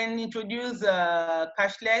 And then introduce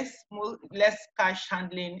cashless, less cash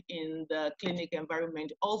handling in the clinic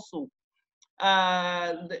environment also.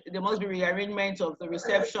 There must be rearrangement of the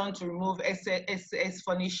reception to remove excess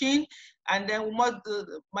furnishing. And then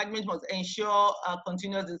the management must ensure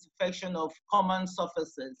continuous disinfection of common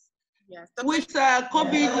surfaces. Yes. With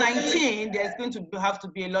COVID-19, there's going to have to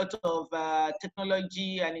be a lot of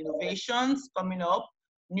technology and innovations coming up.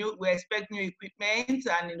 We expect new equipment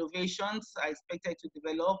and innovations are expected to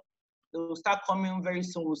develop. They will start coming very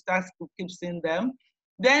soon. We'll start to keep seeing them.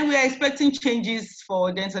 Then we are expecting changes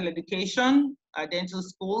for dental education, dental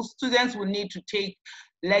schools. Students will need to take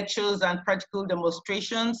lectures and practical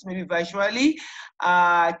demonstrations, maybe virtually.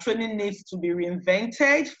 Training needs to be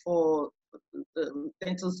reinvented for the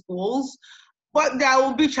dental schools, but there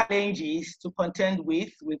will be challenges to contend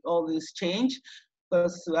with all this change,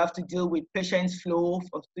 because we have to deal with patient flow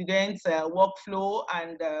of students, workflow,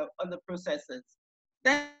 and other processes.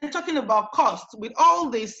 Then talking about cost, with all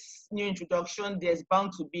this new introduction, there's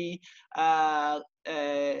bound to be an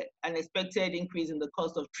expected increase in the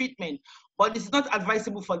cost of treatment. But it's not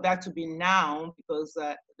advisable for that to be now, because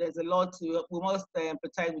there's a lot we must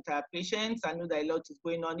empathize with our patients. I know that a lot is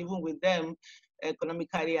going on, even with them,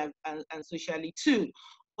 economically and socially too.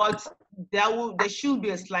 But there should be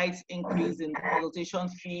a slight increase in the consultation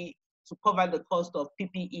fee to cover the cost of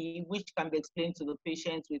PPE, which can be explained to the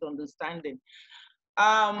patients with understanding.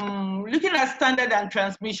 Looking at standard and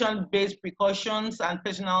transmission-based precautions and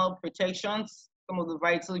personal protections, some of the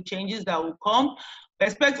vital changes that will come. We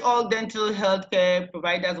expect all dental healthcare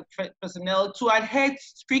providers and personnel to adhere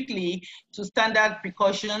strictly to standard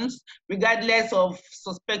precautions, regardless of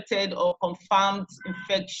suspected or confirmed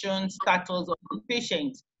infection status of the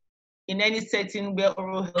patient, in any setting where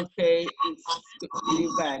oral healthcare is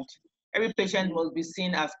delivered. Every patient must be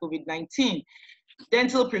seen as COVID-19.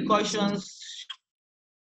 Dental precautions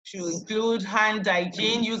should include hand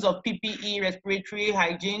hygiene, use of PPE, respiratory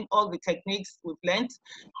hygiene, all the techniques we've learned,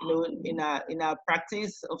 in our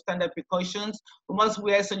practice of standard precautions. We must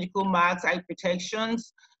wear surgical masks, eye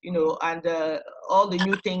protections, and all the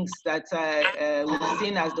new things that we've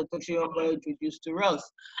seen as Dr. Soyombo introduced to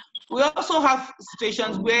us. We also have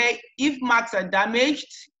situations where if masks are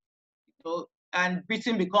damaged, and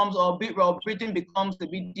breathing becomes a bit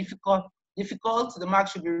difficult, the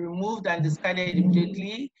mask should be removed and discarded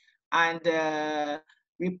immediately and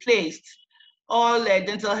replaced. All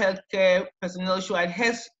dental healthcare personnel should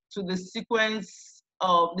adhere to the standard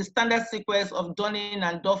sequence of donning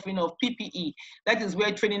and doffing of PPE. That is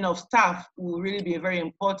where training of staff will really be very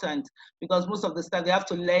important, because most of the staff, they have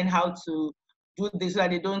to learn how to do this so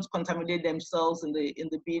that they don't contaminate themselves in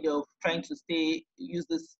the bid of trying to use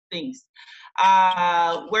these things.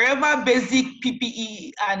 Wherever basic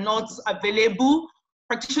PPE are not available,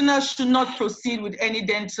 practitioners should not proceed with any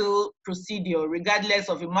dental procedure, regardless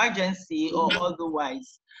of emergency or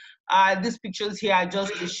otherwise. These pictures here are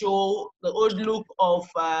just to show the old look of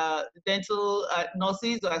the dental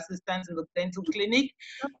nurses or assistants in the dental clinic.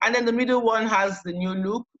 And then the middle one has the new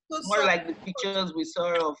look, more like the pictures we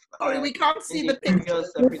saw of we can't see the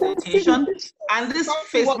previous presentation. And this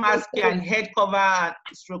face mask and head cover and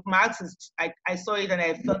stroke masks, I saw it and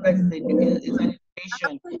I felt that it's an invitation.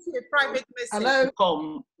 Hello.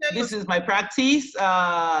 This is my practice.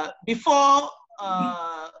 Before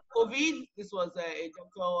COVID, this was a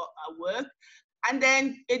doctor at work. And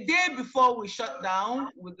then a day before we shut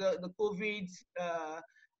down with the COVID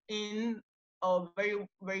very,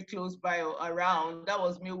 very close by or around, that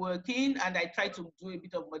was me working, and I tried to do a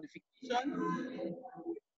bit of modification.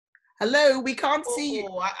 Hello, we can't see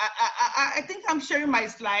you. I think I'm sharing my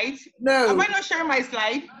slide. No. Am I not sharing my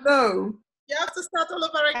slide? No. You have to start all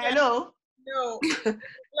over again. Hello? No.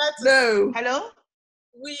 No. Hello?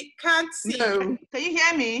 We can't see. No. Can you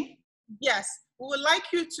hear me? Yes. We would like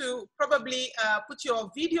you to probably put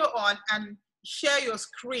your video on and share your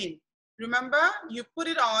screen. Remember, you put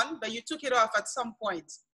it on, but you took it off at some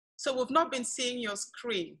point. So we've not been seeing your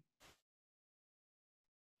screen.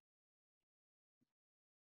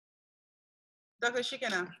 Dr.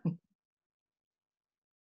 Eshikena,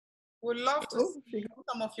 we'd love to see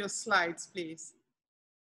some of your slides, please.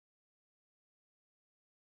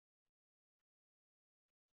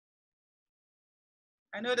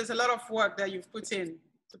 I know there's a lot of work that you've put in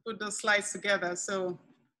to put those slides together, so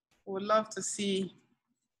we'd love to see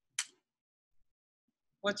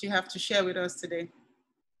what you have to share with us today.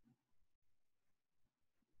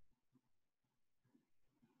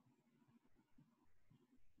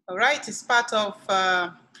 All right, it's part of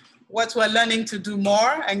what we're learning to do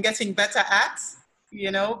more and getting better at,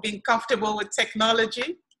 being comfortable with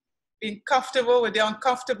technology, being comfortable with the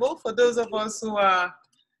uncomfortable for those of us who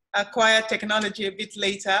acquire technology a bit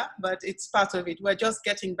later, but it's part of it. We're just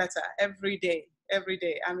getting better every day, every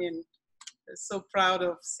day. I mean, so proud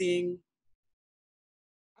of seeing.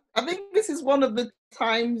 I think this is one of the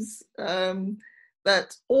times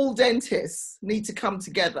that all dentists need to come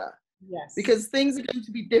together. Yes. Because things are going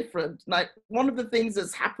to be different. Like one of the things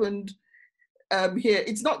that's happened here,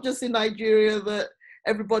 it's not just in Nigeria that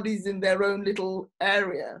everybody's in their own little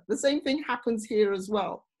area. The same thing happens here as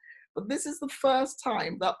well. But this is the first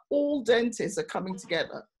time that all dentists are coming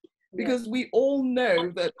together, because we all know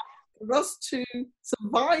that for us to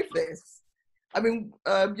survive this, I mean,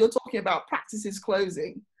 you're talking about practices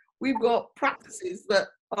closing. We've got practices that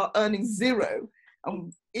are earning zero.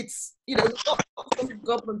 It's, you know, got some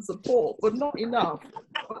government support, but not enough.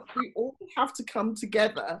 But we all have to come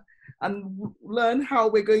together and learn how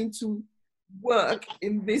we're going to work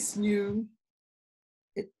in this new,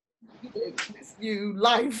 this new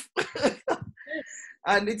life.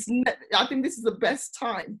 And I think this is the best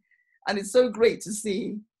time. And it's so great to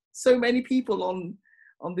see so many people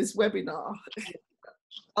on this webinar.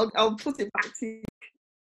 I'll put it back to you.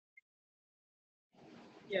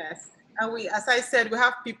 Yes, and we, as I said, we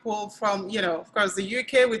have people from, you know, of course, the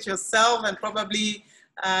UK with yourself, and probably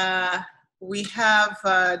we have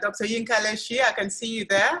Dr. Yinka Leshi. I can see you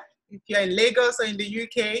there. If you're in Lagos or in the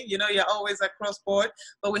UK, you know, you're always across board.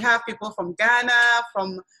 But we have people from Ghana,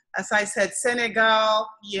 from, as I said, Senegal,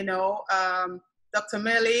 you know, Dr.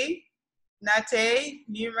 Meli, Nate,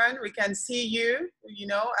 Newman, we can see you, you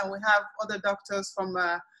know, and we have other doctors from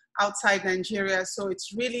outside Nigeria. So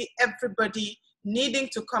it's really everybody needing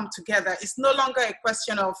to come together. It's no longer a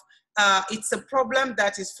question of, it's a problem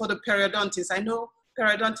that is for the periodontists. I know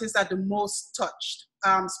periodontists are the most touched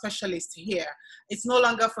specialists here. It's no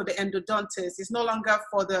longer for the endodontist. It's no longer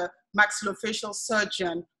for the maxillofacial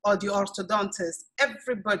surgeon or the orthodontist.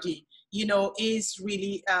 Everybody, you know, is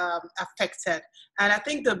really affected. And I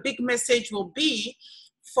think the big message will be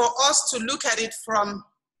for us to look at it from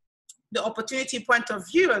the opportunity point of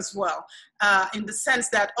view as well, in the sense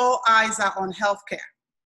that all eyes are on healthcare.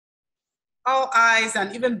 All eyes,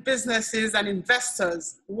 and even businesses and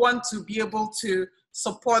investors, want to be able to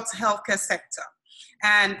support healthcare sector.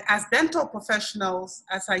 And as dental professionals,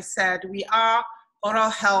 as I said, we are oral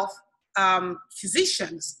health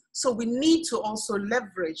physicians. So we need to also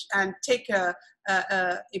leverage and take a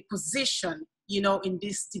position, you know, in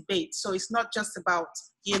this debate. So it's not just about,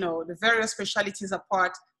 you know, the various specialties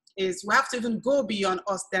apart. Is we have to even go beyond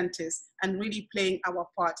us dentists and really playing our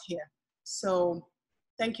part here. So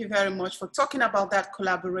thank you very much for talking about that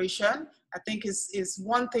collaboration. I think is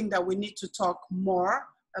one thing that we need to talk more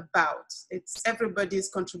about. It's everybody's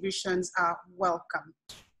contributions are welcome.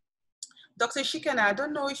 Dr. Eshikena, I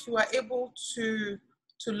don't know if you are able to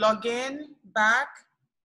log in back.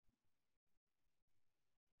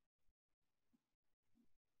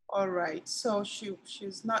 All right, so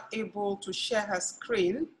she's not able to share her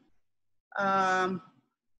screen.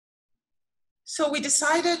 So we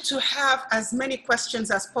decided to have as many questions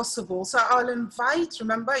as possible. So I'll invite,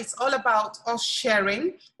 remember, it's all about us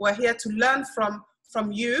sharing. We're here to learn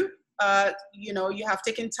from you. You know, you have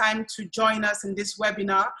taken time to join us in this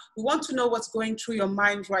webinar. We want to know what's going through your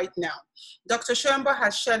mind right now. Dr. Soyombo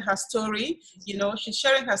has shared her story. You know, she's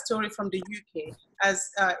sharing her story from the UK as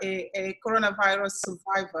a coronavirus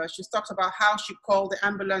survivor. She's talked about how she called, the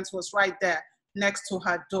ambulance was right there next to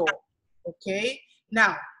her door. Okay,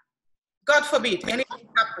 now, God forbid anything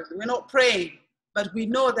happens. We're not praying, but we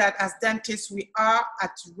know that as dentists, we are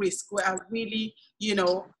at risk. We are really, you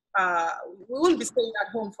know, we won't be staying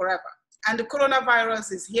at home forever. And the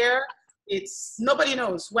coronavirus is here. It's, nobody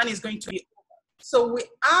knows when it's going to be over. So we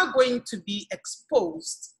are going to be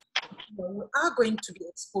exposed. You know, we are going to be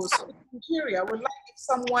exposed. So in Nigeria, we'd like if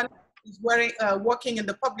someone is working in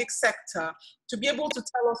the public sector to be able to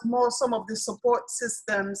tell us more some of the support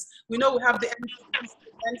systems. We know we have the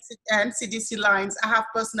NCDC lines. I have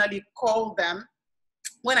personally called them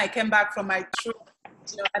when I came back from my trip,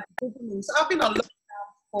 you know, at the beginning. So I've been on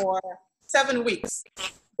lockdown for 7 weeks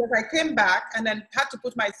because I came back and then had to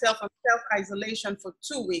put myself on self-isolation for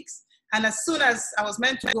 2 weeks. And as soon as I was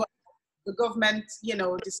meant to go, the government, you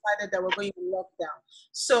know, decided that we're going in lockdown.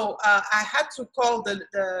 So I had to call the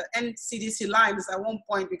NCDC lines at one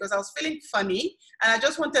point because I was feeling funny and I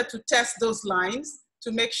just wanted to test those lines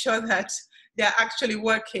to make sure that they're actually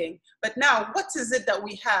working. But now, what is it that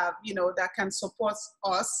we have, you know, that can support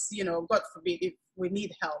us, you know, God forbid, if we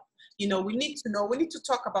need help? You know, we need to know, we need to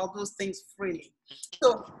talk about those things freely.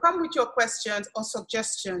 So come with your questions or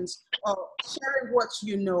suggestions or sharing what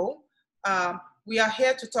you know. We are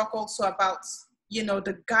here to talk also about, you know,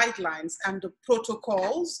 the guidelines and the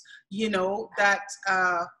protocols, you know, that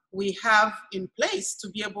we have in place to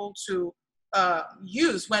be able to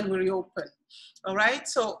use when we reopen. All right.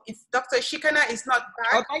 So if Dr. Eshikena is not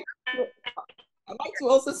back. I'd like to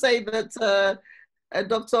also say that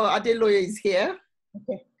Dr. Adeloye is here.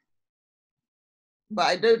 Okay. But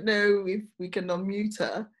I don't know if we can unmute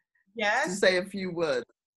her. Yes. To say a few words.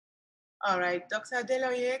 All right. Dr.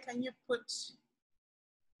 Adeloye, can you put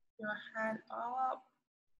your hand up?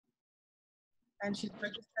 And she's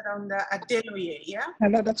registered on the Adeloye, yeah?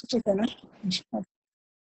 Hello, Dr. Eshikena.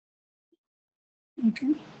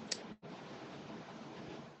 Okay.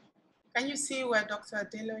 Can you see where Dr.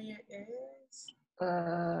 Adeloye is?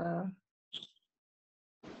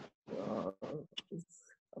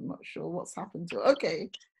 I'm not sure what's happened to her. Okay.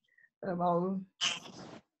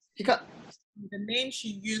 You got the name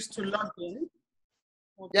she used to log in.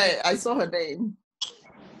 Yeah, I saw her name.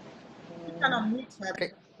 You can unmute her,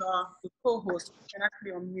 okay. The co-host. You can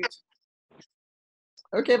actually unmute.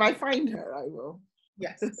 Okay, if I find her, I will.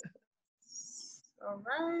 Yes. All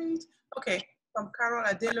right. Okay, from Carol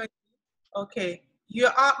Adeloye. Okay, you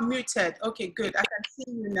are muted. Okay, good. I can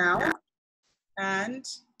see you now. And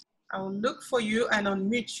I'll look for you and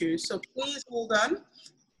unmute you. So please hold on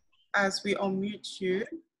as we unmute you.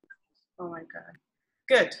 Oh my God.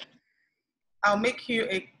 Good. I'll make you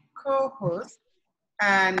a co-host.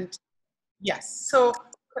 And yes, so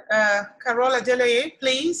Carol Adeloye,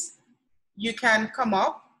 please, you can come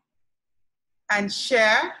up and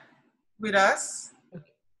share with us.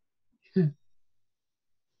 Okay.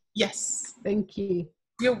 Yes. Thank you.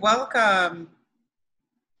 You're welcome.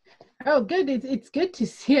 Oh, good. It's good to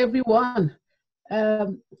see everyone.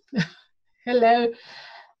 Hello.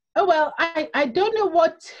 Oh, well, I don't know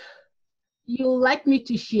what you'd like me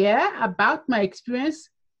to share about my experience.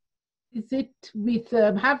 Is it with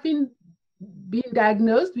having been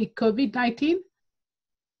diagnosed with COVID-19?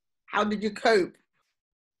 How did you cope?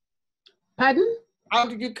 Pardon? How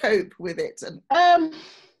did you cope with it?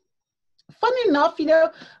 Funny enough, you know,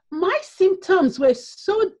 my symptoms were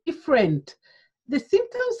so different. The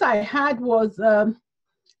symptoms I had was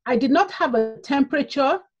I did not have a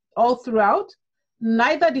temperature all throughout,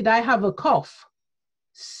 neither did I have a cough.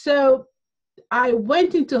 So I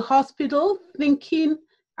went into hospital thinking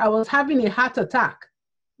I was having a heart attack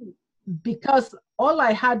because all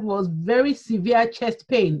I had was very severe chest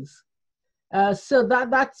pains. So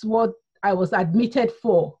that's what I was admitted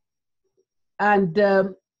for. And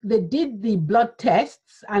they did the blood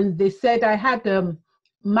tests and they said I had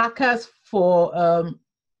markers for,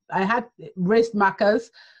 I had raised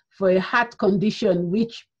markers for a heart condition,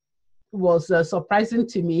 which was surprising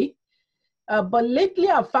to me. But lately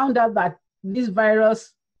I found out that this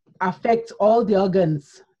virus affects all the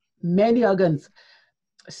organs, many organs.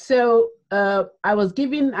 So I was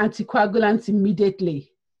given anticoagulants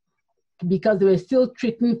immediately because they were still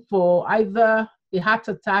treating for either a heart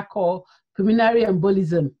attack or pulmonary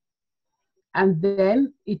embolism. And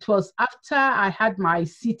then it was after I had my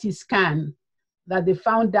CT scan that they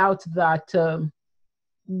found out that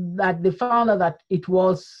it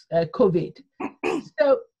was COVID.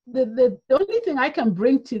 So the only thing I can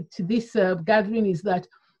bring to this gathering is that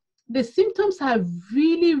the symptoms have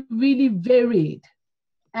really, really varied.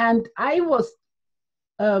 And I was,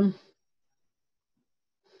 oh,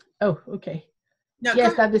 okay. No,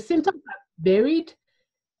 yes, that the symptoms have varied.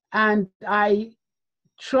 And I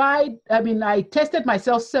tested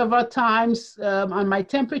myself several times and my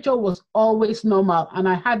temperature was always normal and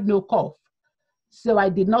I had no cough. So I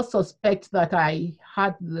did not suspect that I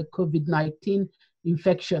had the COVID-19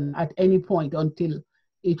 infection at any point until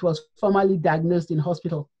it was formally diagnosed in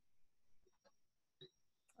hospital.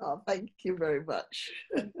 Oh, thank you very much.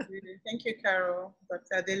 Thank you, Carol,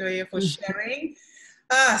 Dr. Adeloye, for sharing.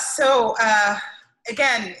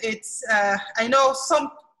 Again, it's, I know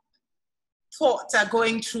some thoughts are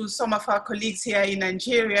going through some of our colleagues here in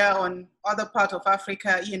Nigeria, on other part of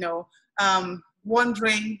Africa, you know,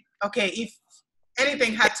 wondering, okay, if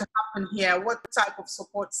anything had to happen here, what type of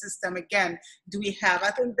support system, again, do we have? I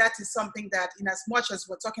think that is something that, in as much as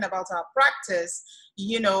we're talking about our practice,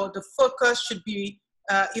 you know, the focus should be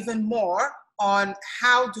even more on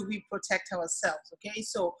how do we protect ourselves, okay?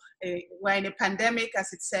 So we're in a pandemic,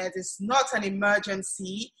 as it said, it's not an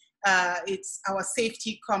emergency. It's our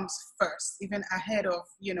safety comes first, even ahead of,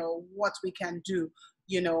 you know, what we can do,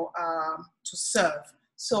 you know, to serve.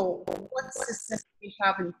 So what systems do we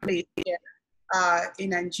have in place here in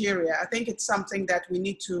Nigeria? I think it's something that we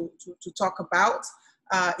need to talk about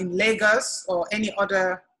in Lagos or any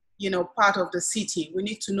other, you know, part of the city. We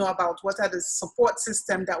need to know about what are the support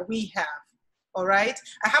system that we have, all right?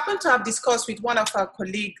 I happen to have discussed with one of our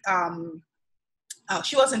colleagues,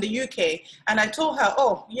 she was in the UK, and I told her,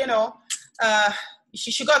 oh, you know,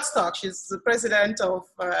 she got stuck. She's the president of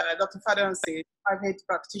Dr. Fadon's private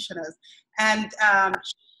practitioners. And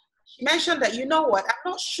she mentioned that, you know what,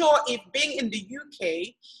 I'm not sure if being in the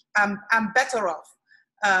UK, I'm better off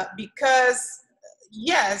because,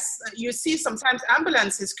 yes, you see sometimes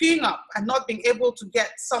ambulances queuing up and not being able to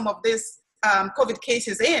get some of these COVID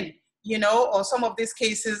cases in, you know, or some of these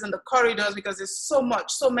cases in the corridors because there's so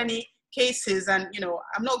many cases. And, you know,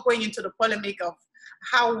 I'm not going into the polemic of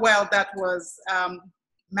how well that was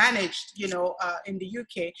managed, you know, in the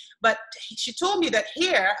UK. But she told me that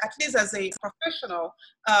here, at least as a professional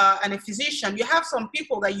and a physician, you have some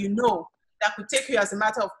people that you know that could take you as a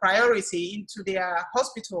matter of priority into their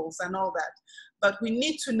hospitals and all that. But we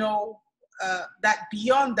need to know that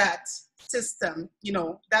beyond that system, you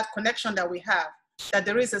know, that connection that we have, that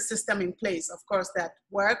there is a system in place, of course, that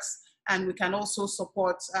works, and we can also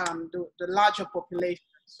support the larger population.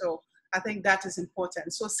 So I think that is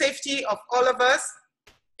important. So safety of all of us,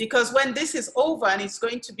 because when this is over, and it's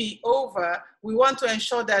going to be over, we want to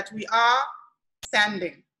ensure that we are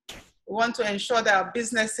standing. We want to ensure that our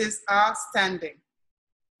businesses are standing.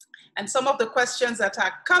 And some of the questions that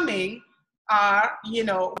are coming are, you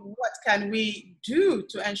know, what can we do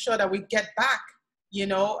to ensure that we get back, you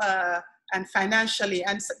know, and financially.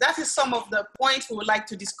 And so that is some of the points we would like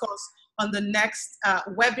to discuss on the next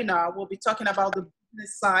webinar. We'll be talking about the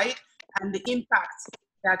business side and the impact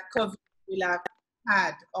that COVID will have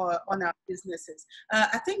had on our businesses.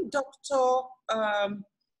 I think Dr.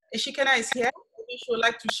 Eshikena is here. Maybe she would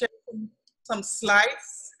like to share some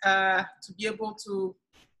slides to be able to.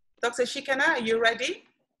 Dr. Eshikena, are you ready?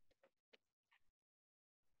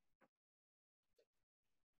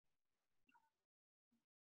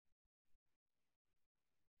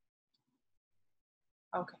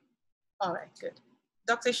 Okay, all right, good.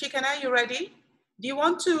 Dr. Eshikena, are you ready? Do you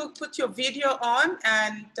want to put your video on?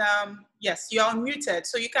 And yes, you're unmuted,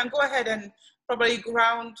 so you can go ahead and probably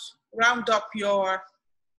round up your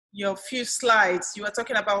few slides. You were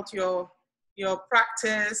talking about your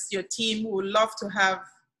practice, your team would love to have.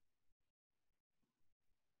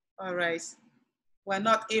 All right, we're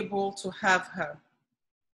not able to have her.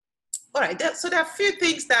 All right, so there are a few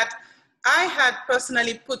things that I had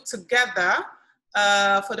personally put together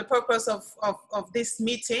for the purpose of this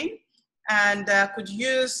meeting, and could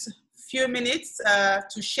use a few minutes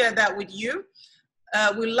to share that with you.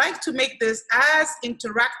 We like to make this as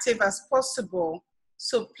interactive as possible.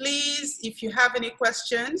 So please, if you have any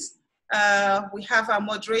questions, we have our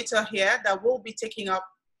moderator here that will be taking up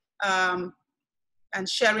and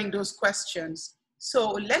sharing those questions.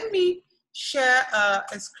 So let me share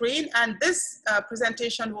a screen, and this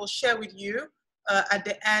presentation will share with you at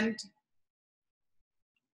the end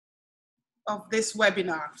of this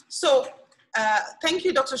webinar. So thank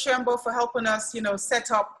you, Dr. Soyombo, for helping us, you know, set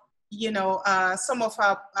up, you know, some of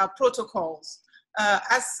our protocols.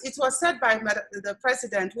 As it was said by the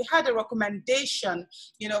president, we had a recommendation,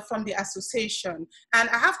 you know, from the association, and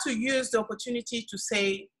I have to use the opportunity to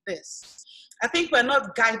say this. I think we're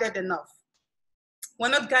not guided enough. We're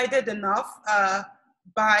not guided enough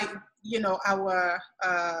by, you know, our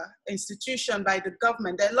institution, by the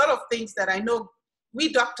government. There are a lot of things that I know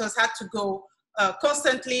we doctors had to go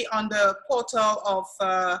constantly on the portal of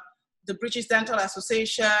the British Dental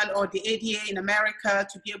Association or the ADA in America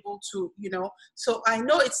to be able to, you know, so I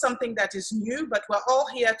know it's something that is new, but we're all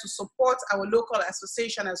here to support our local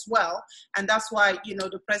association as well. And that's why, you know,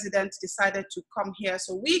 the president decided to come here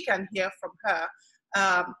so we can hear from her.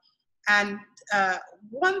 And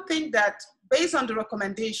one thing that, based on the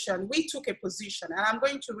recommendation, we took a position, and I'm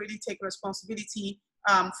going to really take responsibility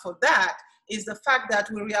for that, is the fact that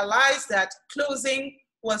we realized that closing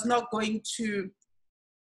was not going to,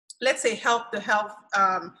 let's say, help the health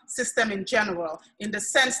system in general, in the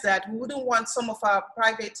sense that we wouldn't want some of our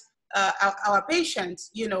private, our patients,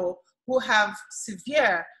 you know, who have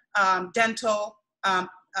severe dental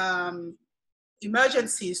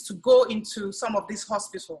emergencies to go into some of these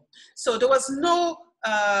hospitals. So there was no,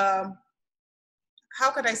 how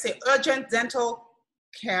can I say, urgent dental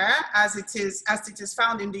care as it is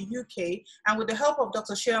found in the UK. And with the help of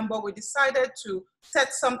Dr. Soyombo, we decided to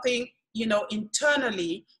set something, you know,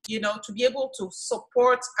 internally, you know, to be able to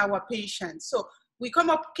support our patients. So we came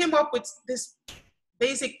up with this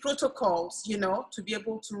basic protocols, you know, to be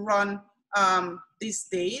able to run these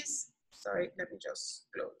days. Sorry, let me just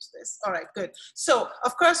close this. All right, good. So,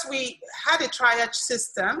 of course, we had a triage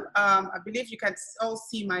system. I believe you can all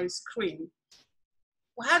see my screen.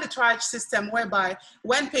 We had a triage system whereby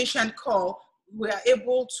when patient call, we are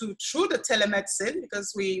able to, through the telemedicine,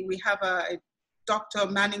 because we have a doctor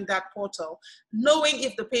manning that portal, knowing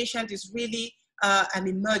if the patient is really an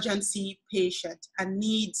emergency patient and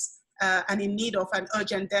needs and in need of an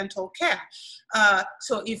urgent dental care.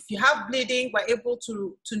 So if you have bleeding, we're able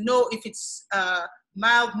to know if it's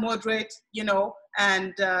mild, moderate, you know,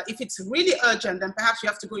 and if it's really urgent, then perhaps you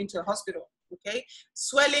have to go into a hospital, okay?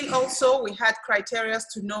 Swelling also, we had criteria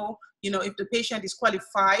to know, you know, if the patient is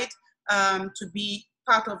qualified to be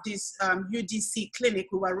part of this UDC clinic.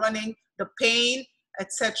 We were running the pain,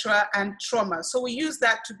 etc., and trauma. So we use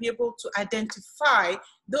that to be able to identify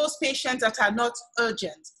those patients that are not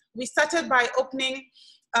urgent. We started by opening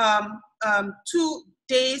 2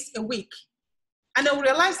 days a week. And then we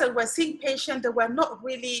realized that we're seeing patients that were not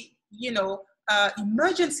really,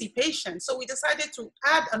 emergency patients. So we decided to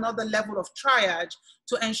add another level of triage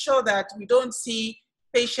to ensure that we don't see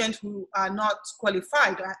patients who are not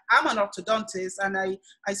qualified. I'm an orthodontist, and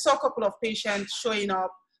I saw a couple of patients showing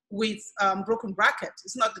up with broken brackets.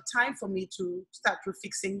 It's not the time for me to start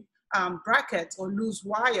refixing brackets or loose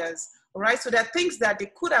wires, all right? So there are things that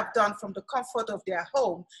they could have done from the comfort of their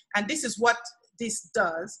home. And this is what this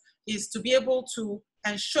does, is to be able to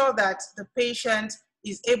ensure that the patient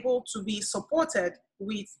is able to be supported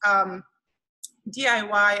with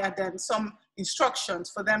DIY and then some instructions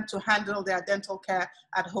for them to handle their dental care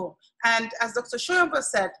at home. And as Dr. Soyombo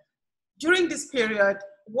said, during this period,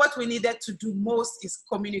 what we needed to do most is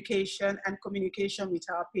communication and communication with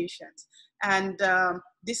our patients. And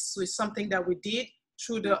this was something that we did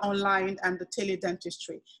through the online and the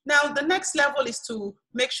tele-dentistry. Now, the next level is to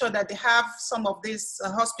make sure that they have some of these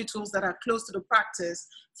hospitals that are close to the practice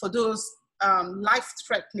for those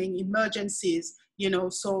life-threatening emergencies,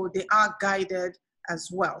 so they are guided as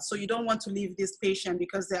well. So you don't want to leave this patient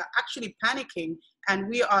because they're actually panicking, and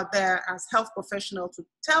we are there as health professionals to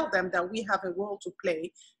tell them that we have a role to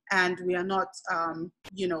play, and we are not,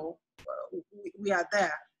 we are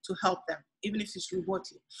there to help them, even if it's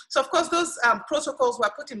remotely. So of course, those protocols were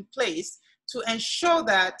put in place to ensure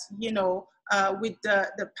that, with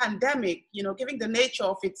the pandemic, given the nature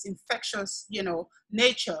of its infectious,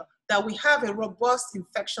 nature, that we have a robust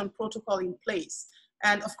infection protocol in place.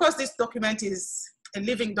 And of course, this document is a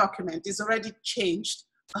living document. It's already changed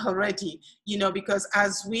already, because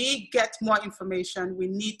as we get more information, we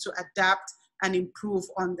need to adapt and improve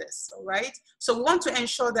on this, all right? So we want to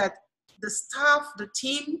ensure that the staff, the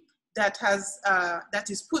team that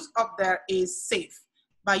is put up there is safe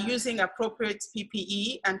by using appropriate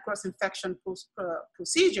PPE and cross-infection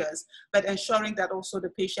procedures, but ensuring that also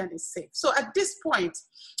the patient is safe. So at this point,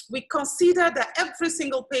 we consider that every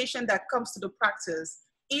single patient that comes to the practice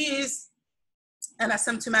is an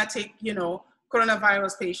asymptomatic,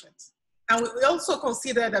 coronavirus patient. And we also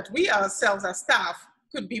consider that we ourselves as staff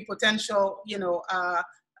could be potential,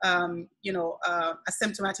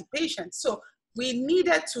 asymptomatic patients. So we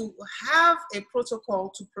needed to have a protocol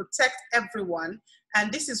to protect everyone. And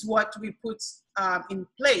this is what we put in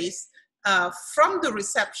place from the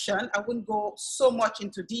reception. I wouldn't go so much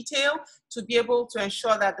into detail, to be able to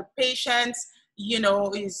ensure that the patient,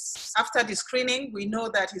 is after the screening, we know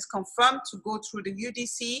that he's confirmed to go through the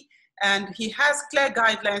UDC, and he has clear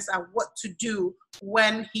guidelines on what to do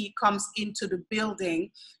when he comes into the building,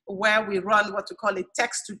 where we run what we call a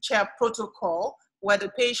text-to-chair protocol, where the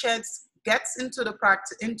patient gets into the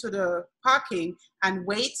parking and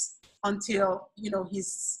waits until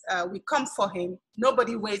we come for him.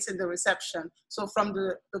 Nobody waits in the reception. So from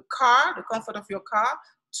the car, the comfort of your car,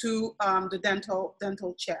 to the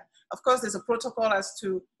dental chair. Of course, there's a protocol as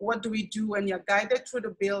to what do we do when you're guided through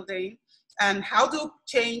the building, and how to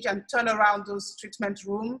change and turn around those treatment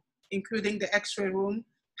rooms, including the X-ray room.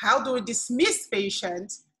 How do we dismiss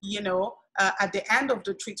patients, at the end of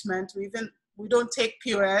the treatment? We don't take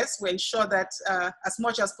POS. We ensure that as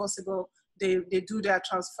much as possible, they do their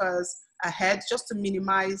transfers ahead, just to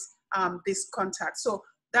minimize this contact. So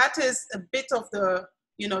that is a bit of the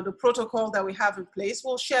protocol that we have in place.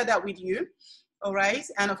 We'll share that with you, all right?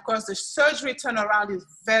 And of course, the surgery turnaround is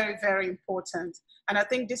very, very important. And I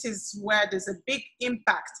think this is where there's a big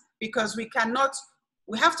impact, because we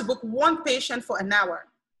have to book one patient for an hour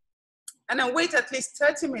and then wait at least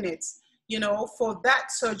 30 minutes, for that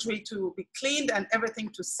surgery to be cleaned and everything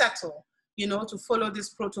to settle, to follow this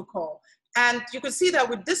protocol. And you can see that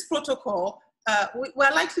with this protocol,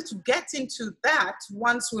 we're likely to get into that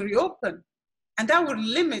once we reopen. And that will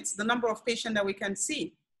limit the number of patients that we can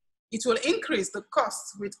see. It will increase the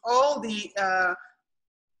cost with all the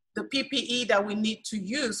PPE that we need to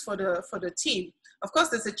use for the team. Of course,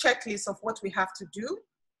 there's a checklist of what we have to do.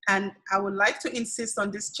 And I would like to insist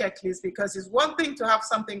on this checklist, because it's one thing to have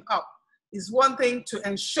something up. It's one thing to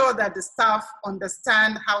ensure that the staff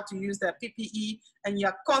understand how to use their PPE, and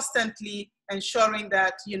you're constantly ensuring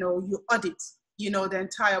that, you audit, the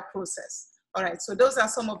entire process. All right, so those are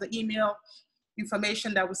some of the email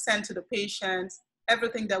information that we send to the patients,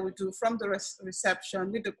 everything that we do from the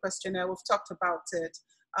reception with the questionnaire. We've talked about it.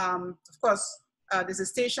 Of course, there's a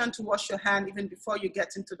station to wash your hand even before you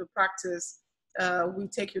get into the practice. We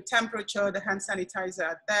take your temperature, the hand sanitizer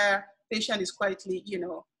are there. Patient is quietly,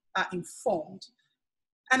 informed.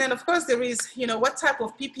 And then of course there is, what type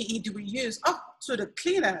of PPE do we use? Oh, to the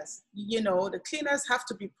cleaners, the cleaners have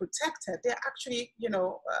to be protected. They're actually,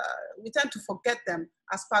 we tend to forget them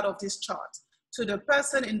as part of this chart. To the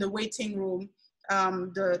person in the waiting room,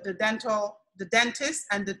 the dentist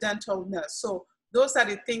and the dental nurse. So those are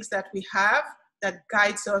the things that we have that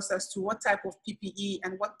guides us as to what type of PPE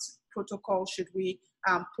and what protocol should we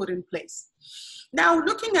put in place. Now,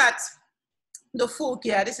 looking at the full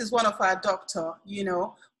gear, this is one of our doctor,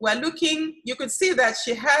 we're looking, you could see that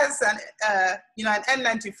she has an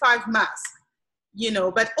N95 mask,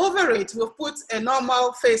 but over it, we'll put a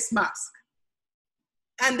normal face mask.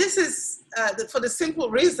 And this is for the simple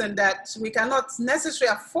reason that we cannot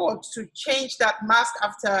necessarily afford to change that mask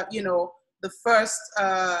after, the first,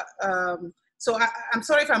 so I'm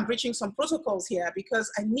sorry if I'm breaching some protocols here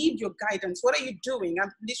because I need your guidance. What are you doing?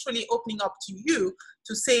 I'm literally opening up to you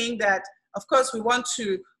to saying that, of course, we want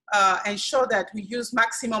to ensure that we use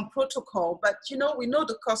maximum protocol, but we know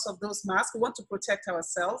the cost of those masks. We want to protect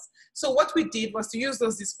ourselves. So what we did was to use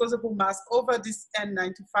those disposable masks over this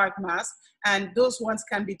N95 mask, and those ones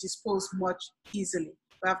can be disposed much easily.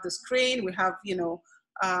 We have the screen, we have,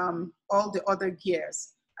 all the other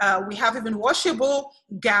gears. We have even washable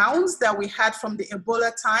gowns that we had from the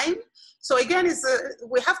Ebola time. So again,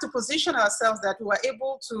 we have to position ourselves that we were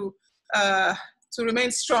able to remain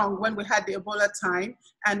strong when we had the Ebola time.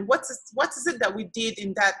 And what is it that we did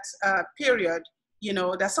in that period?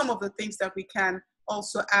 There's some of the things that we can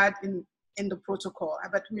also add in the protocol.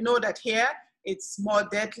 But we know that here it's more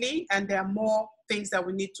deadly and there are more things that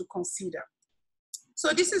we need to consider. So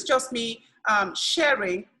this is just me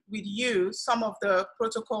sharing with you some of the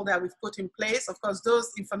protocol that we've put in place. Of course,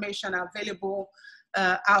 those information are available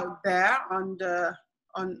out there on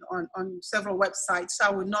several websites. So I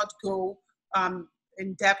will not go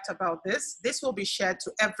in depth about this. This will be shared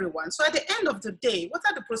to everyone. So at the end of the day, what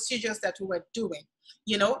are the procedures that we were doing?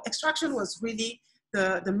 Extraction was really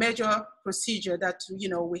the major procedure that,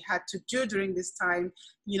 we had to do during this time,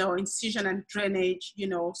 incision and drainage,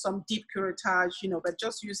 some deep curettage, but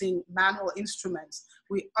just using manual instruments.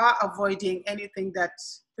 We are avoiding anything that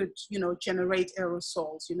could, generate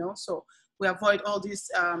aerosols, so we avoid all these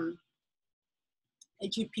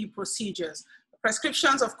AGP procedures.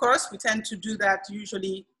 Prescriptions, of course, we tend to do that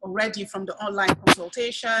usually already from the online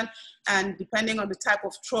consultation, and depending on the type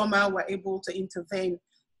of trauma, we're able to intervene.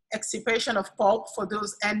 Extirpation of pulp for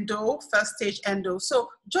those first stage endo. So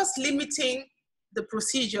just limiting the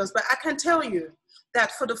procedures, but I can tell you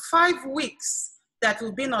that for the 5 weeks that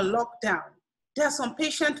we've been on lockdown, there are some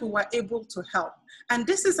patients who were able to help. And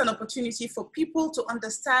this is an opportunity for people to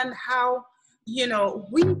understand how, we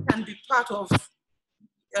can be part of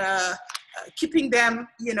keeping them,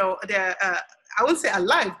 I won't say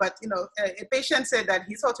alive, but, a patient said that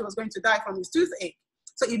he thought he was going to die from his toothache.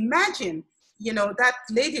 So imagine, that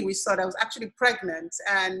lady we saw that was actually pregnant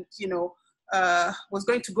and, was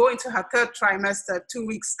going to go into her 3rd trimester 2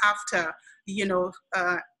 weeks after,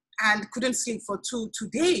 and couldn't sleep for two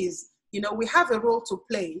days. We have a role to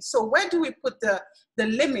play. So where do we put the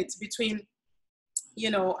limit between,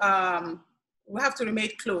 we have to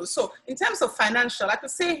remain close. So in terms of financial, I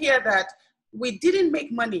could say here that we didn't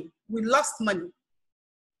make money. We lost money,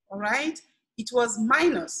 all right? It was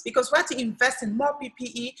minus because we had to invest in more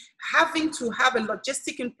PPE, having to have a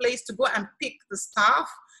logistic in place to go and pick the staff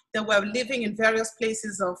that were living in various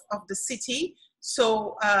places of the city.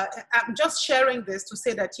 So I'm just sharing this to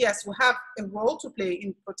say that, yes, we have a role to play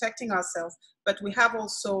in protecting ourselves, but we have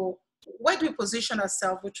also, where do we position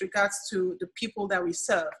ourselves with regards to the people that we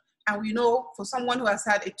serve? And we know for someone who has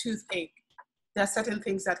had a toothache, there are certain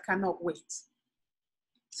things that cannot wait.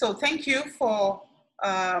 So thank you for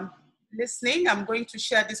listening. I'm going to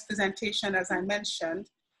share this presentation as I mentioned,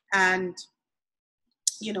 and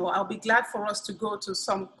I'll be glad for us to go to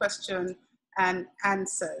some question and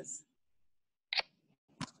answers.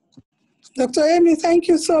 Dr. Amy, thank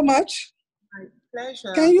you so much. My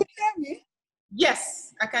pleasure. Can you hear me?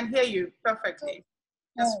 Yes, I can hear you perfectly.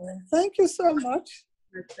 Yes. Thank you so much.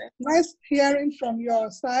 Okay. Nice hearing from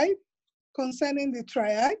your side concerning the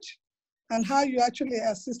triage and how you actually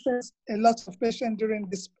assisted a lot of patients during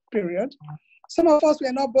this period. Some of us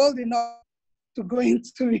were not bold enough to go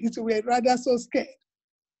into it. We were rather so scared.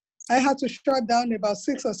 I had to shut down about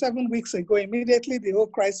 6 or 7 weeks ago. Immediately the whole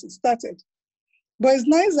crisis started. But it's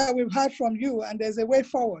nice that we've heard from you and there's a way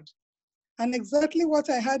forward. And exactly what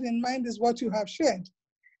I had in mind is what you have shared.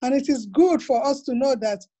 And it is good for us to know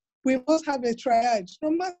that we must have a triage,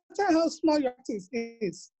 no matter how small your practice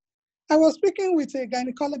is. I was speaking with a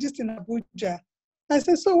gynecologist in Abuja. I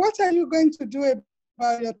said, so what are you going to do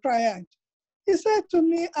about your triage? He said to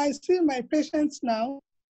me, I see my patients now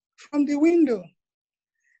from the window.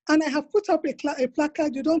 And I have put up a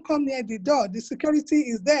placard, you don't come near the door. The security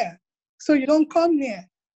is there, so you don't come near.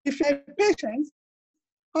 If you're a patient,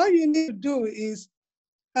 all you need to do is,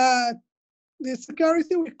 the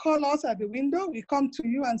security will call us at the window. We come to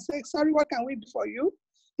you and say, sorry, what can we do for you?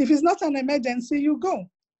 If it's not an emergency, you go.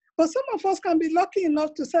 But some of us can be lucky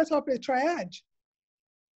enough to set up a triage.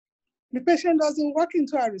 The patient doesn't walk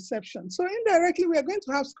into our reception. So indirectly, we are going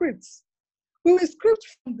to have scripts. We will script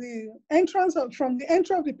from the entry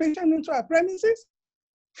of the patient into our premises,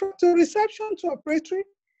 to reception to operatory.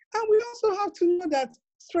 And we also have to know that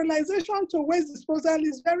sterilization to waste disposal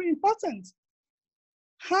is very important.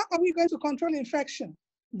 How are we going to control infection?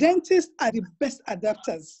 Dentists are the best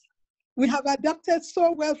adapters. We have adapted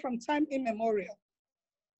so well from time immemorial.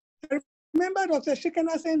 I remember Dr.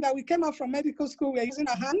 Eshikena saying that we came out from medical school, we are using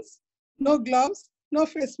our hands, no gloves, no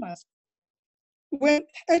face mask. When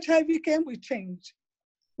HIV came, we changed.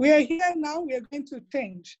 We are here now, we are going to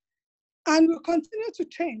change. And we'll continue to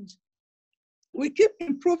change. We keep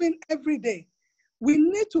improving every day. We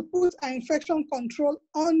need to put our infection control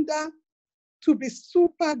under to be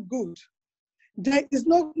super good. There's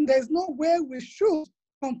no way we should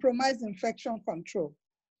compromise infection control.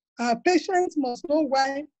 Our patients must know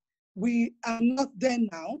why we are not there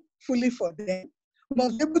now, fully for them. We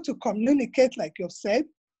must be able to communicate, like you've said,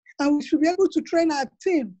 and we should be able to train our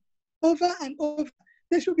team over and over.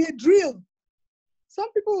 There should be a drill.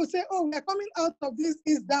 Some people will say, oh, we are coming out of this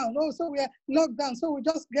is down. Oh, so we are locked down, so we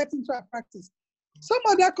just get into our practice. Some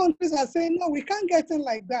other countries are saying, no, we can't get in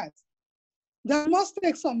like that. They must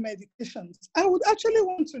take some medications. I would actually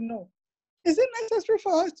want to know, is it necessary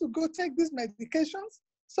for us to go take these medications?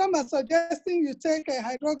 Some are suggesting you take a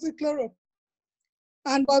hydroxychloroquine.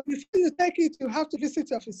 But before you take it, you have to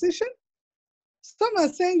visit your physician. Some are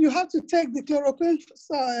saying you have to take the chloroquine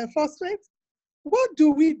phosphate. What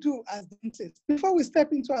do we do as dentists before we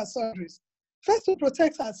step into our surgeries? First, to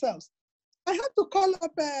protect ourselves. I had to call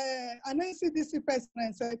up an NCDC person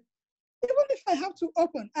and said, even if I have to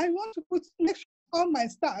open, I want to make sure all my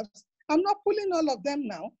staffs, I'm not pulling all of them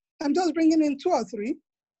now, I'm just bringing in 2 or 3.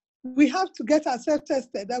 We have to get ourselves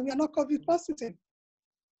tested that we are not COVID positive,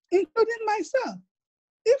 including myself.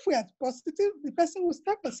 If we are positive, the person will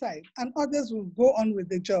step aside and others will go on with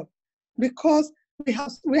the job because we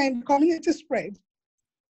are in community spread.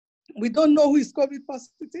 We don't know who is COVID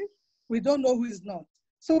positive. We don't know who is not.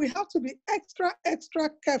 So we have to be extra,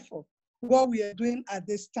 extra careful what we are doing at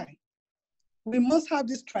this time. We must have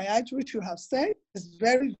this triage, which you have said is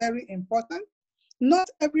very, very important. Not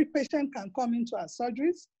every patient can come into our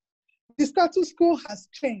surgeries. The status quo has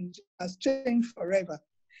changed forever.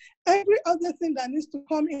 Every other thing that needs to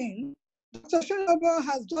come in, Dr. Soyombo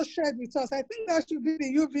has just shared with us. I think that should be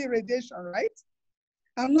the UV radiation, right?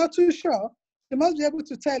 I'm not too sure. They must be able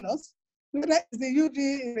to tell us whether it's the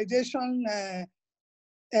UV radiation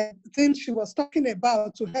thing she was talking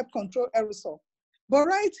about to help control aerosol. But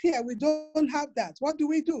right here, we don't have that. What do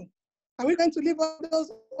we do? Are we going to leave all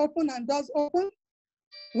those open and doors open?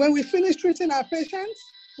 When we finish treating our patients,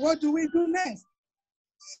 what do we do next?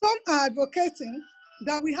 Some are advocating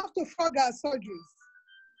that we have to fog our surgeries.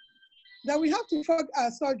 That we have to fog our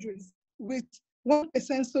surgeries with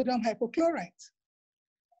 1% sodium hypochlorite.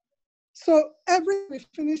 So every we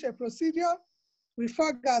finish a procedure, we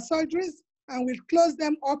fog our surgeries and we close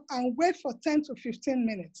them up and wait for 10 to 15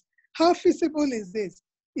 minutes. How feasible is this?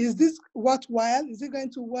 Is this worthwhile? Is it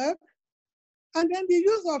going to work? And then the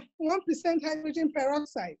use of 1% hydrogen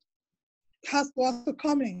peroxide has to also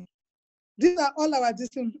come in. These are all our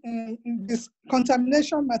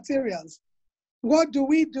contamination materials. What do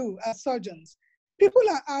we do as surgeons? People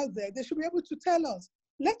are out there, they should be able to tell us.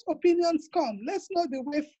 Let opinions come, let's know the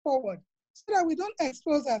way forward so that we don't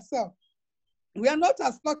expose ourselves. We are not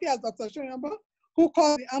as lucky as Dr. Soyombo, who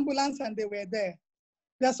called the ambulance and they were there.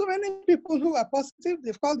 There are so many people who are positive,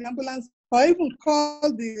 they've called the ambulance or even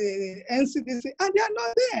called the NCDC and they are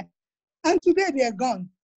not there. And today they are gone.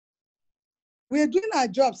 We are doing our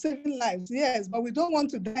job, saving lives, yes, but we don't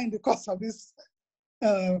want to die in the course of these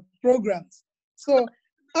programs. So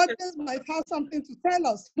others might have something to tell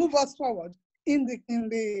us, move us forward Thank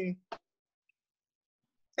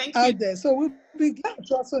out you. there. So we'll be glad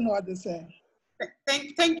to also know what they say.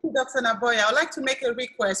 Thank you, Dr. Naboya. I would like to make a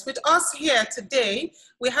request. With us here today,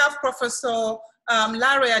 we have Professor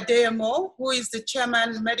Larry Adeyemo, who is the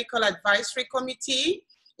Chairman Medical Advisory Committee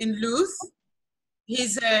in Luth.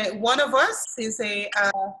 He's one of us. He's a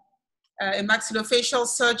maxillofacial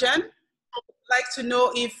surgeon. I'd like to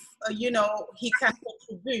know if he can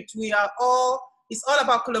contribute. It's all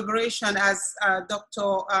about collaboration, as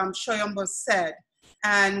Dr. Soyombo said.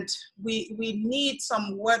 And we need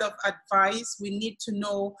some word of advice. We need to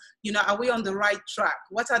know, are we on the right track?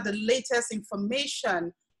 What are the latest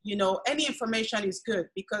information? Any information is good,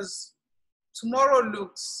 because tomorrow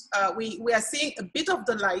looks, we are seeing a bit of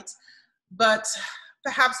the light, but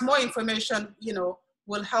perhaps more information,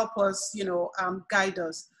 will help us, guide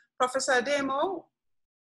us. Professor Ademo,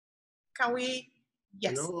 can we?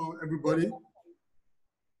 Yes. Hello, everybody.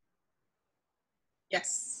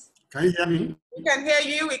 Yes. Can you hear me? We can hear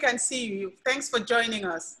you, we can see you. Thanks for joining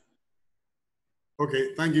us.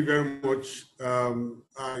 Okay, thank you very much.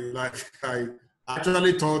 I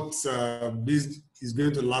actually thought this is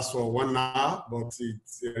going to last for 1 hour, but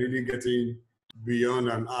it's really getting beyond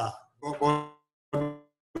an hour. But no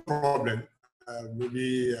problem.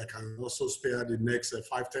 Maybe I can also spare the next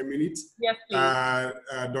 5-10 minutes. Yes, please.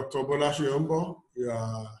 Dr. Bola Soyombo, you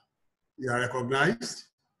are recognized.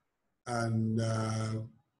 And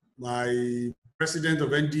my president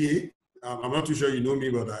of NDA, I'm not too sure you know me,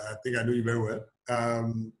 but I think I know you very well.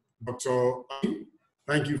 Dr.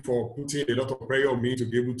 Thank you for putting a lot of pressure on me to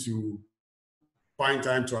be able to find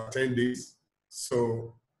time to attend this.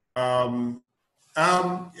 So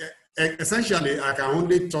essentially, I can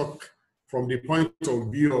only talk from the point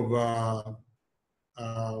of view of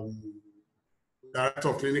Director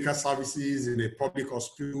of Clinical Services in a public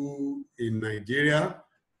hospital in Nigeria,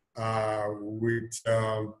 with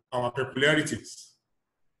our peculiarities.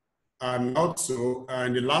 And also,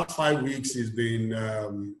 in the last 5 weeks, it's been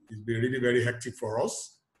really very hectic for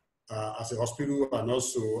us as a hospital, and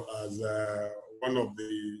also as one of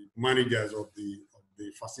the managers of the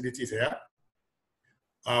facilities here.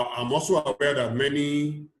 I'm also aware that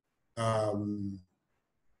many of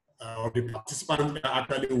the participants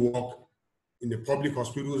actually work in the public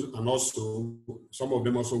hospitals, and also some of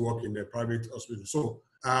them also work in the private hospitals. So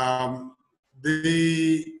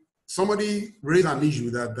somebody raised an issue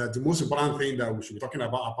that the most important thing that we should be talking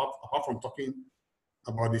about, apart from talking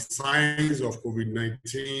about the signs of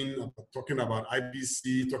COVID-19, talking about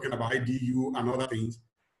IBC, talking about IDU and other things,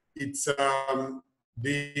 it's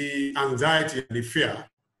the anxiety and the fear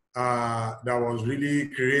that was really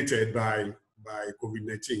created by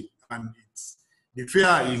COVID-19. And the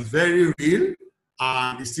fear is very real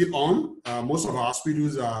and it's still on. Most of our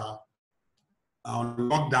hospitals are on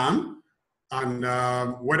lockdown. And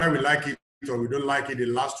whether we like it or we don't like it, the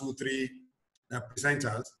last 2-3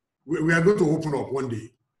 presenters, we are going to open up one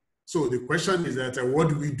day. So the question is that what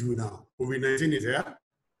do we do now? COVID-19 is here.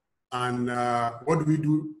 And what do we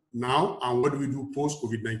do now? And what do we do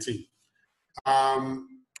post-COVID-19?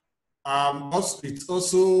 It's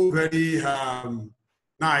also very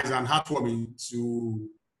nice and heartwarming to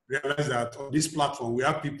realize that on this platform, we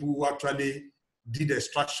have people who actually did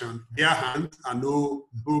extraction, bare hand and no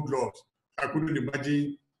gloves. I couldn't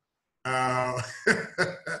imagine.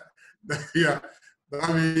 Yeah,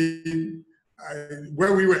 I mean,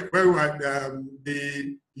 where we were,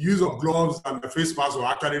 the use of gloves and the face masks were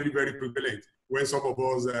actually very prevalent when some of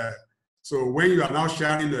us. So when you are now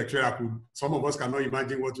sharing the lecture, some of us cannot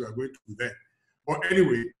imagine what we are going to do then. But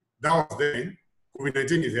anyway, that was then.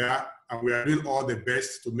 COVID-19 is here, and we are doing all the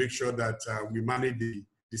best to make sure that we manage the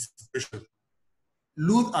situation.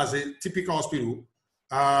 Luth, as a typical hospital,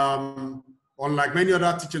 unlike many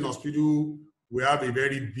other teaching hospitals, we have a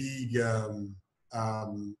very big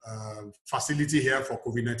facility here for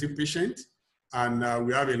COVID-19 patients. And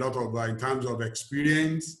we have a lot of, in terms of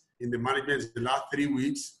experience in the management in the last 3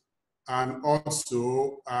 weeks. And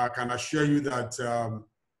also, I can assure you that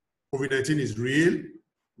COVID-19 is real.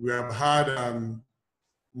 We have had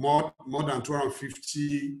more than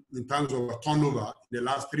 250 in terms of turnover in the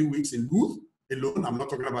last 3 weeks in Luth alone. I'm not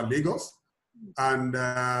talking about Lagos. And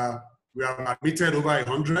we have admitted over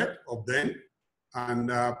 100 of them.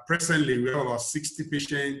 And presently, we have about 60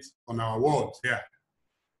 patients on our wards here.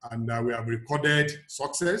 And we have recorded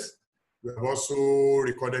success. We have also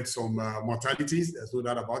recorded some mortalities, there's no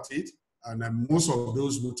doubt about it. And most of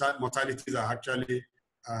those mortalities are actually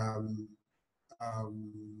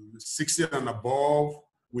 60 and above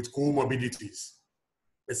with comorbidities,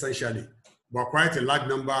 essentially. But quite a large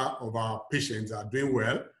number of our patients are doing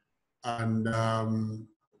well. And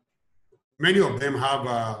many of them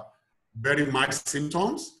have very mild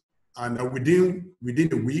symptoms. And within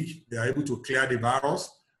a week, they are able to clear the virus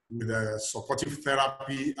with a supportive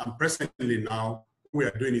therapy. And presently now, what we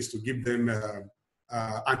are doing is to give them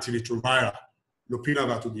antiretroviral,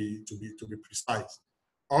 lopinavir to be precise.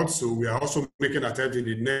 Also, we are also making attempts in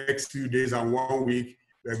the next few days and 1 week.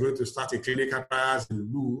 We are going to start a clinical trials in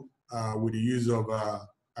Luth with the use of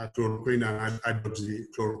chloroquine and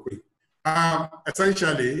hydroxychloroquine.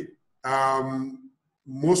 Essentially,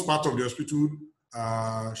 most parts of the hospital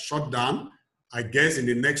shut down. I guess in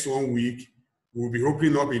the next 1 week, we'll be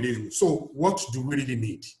opening up a little. So what do we really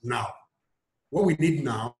need now? What we need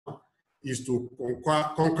now is to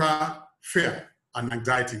conquer fear and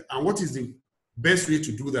anxiety. And what is the best way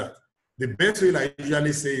to do that? The best way I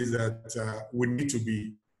usually say is that we need to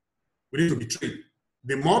be trained.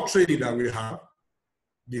 The more training that we have,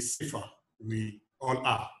 the safer we all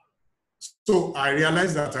are. So I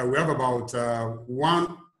realized that we have about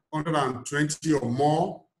 120 or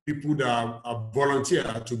more people that are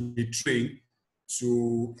volunteered to be trained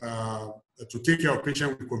to take care of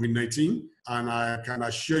patients with COVID-19. And I can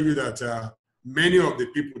assure you that many of the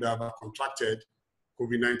people that have contracted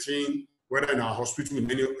COVID-19, whether in our hospital, in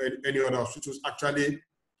any other hospitals, actually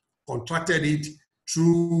contracted it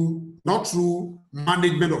not through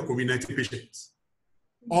management of COVID-19 patients.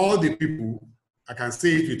 All the people, I can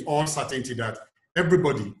say it with all certainty that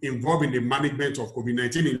everybody involved in the management of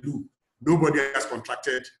COVID-19 in Lu, nobody has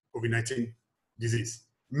contracted COVID-19 disease.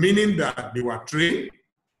 Meaning that they were trained,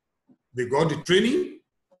 they got the training,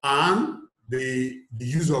 and the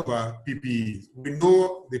use of PPE. We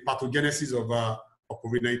know the pathogenesis of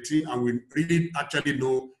COVID-19, and we really actually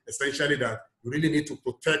know essentially that we really need to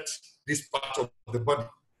protect this part of the body.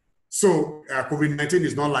 So COVID-19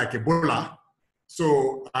 is not like Ebola.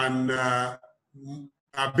 So, and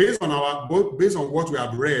based on what we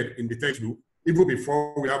have read in the textbook, even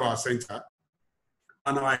before we have our center,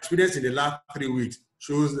 and our experience in the last 3 weeks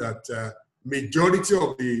shows that majority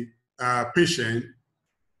of the patients,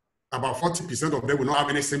 about 40% of them will not have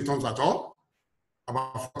any symptoms at all.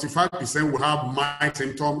 About 45% will have mild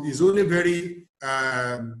symptoms. It's only very,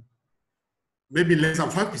 maybe less than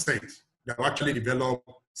 5% that will actually develop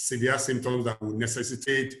severe symptoms that will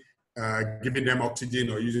necessitate giving them oxygen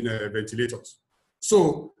or using ventilators.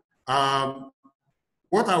 So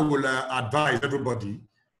what I will advise everybody,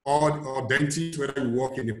 or dentists, whether you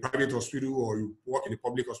work in a private hospital or you work in a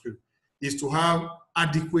public hospital, is to have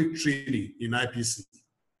adequate training in IPC.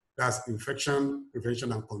 That's infection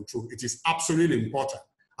prevention and control. It is absolutely important.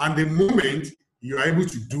 And the moment you are able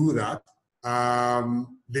to do that,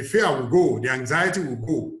 the fear will go, the anxiety will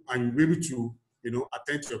go, and you'll be able to,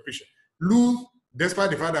 attend to your patient. Lu, despite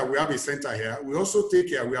the fact that we have a center here, we also take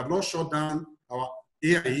care. We have not shut down our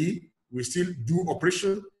AIE. We still do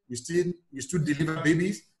operation. We still deliver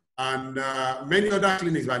babies, and many other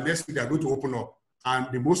clinics by next week are going to open up.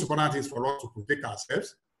 And the most important thing is for us to protect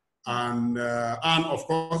ourselves. And of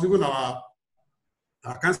course, even our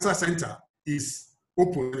cancer center is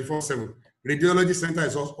open 24/7. Radiology center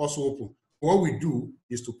is also open. What we do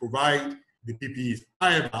is to provide the PPEs.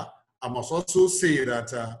 However, I must also say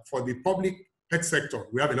that for the public health sector,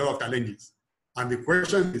 we have a lot of challenges. And the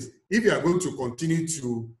question is, if you are going to continue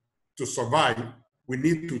to survive, we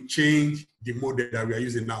need to change the model that we are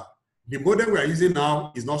using now. The model we are using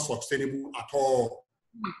now is not sustainable at all.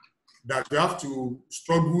 That we have to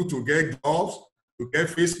struggle to get gloves, to get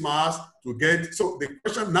face masks, so the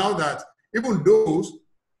question now that even those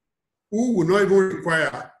who will not even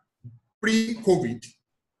require pre-COVID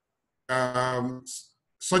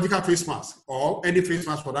surgical face mask or any face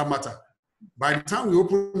mask for that matter, by the time we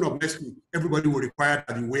open up next week, everybody will require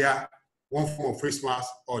that you wear one form of face mask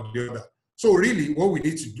or the other. So really what we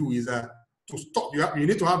need to do is to stock, you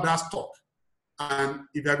need to have that stock. And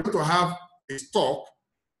if you're going to have a stock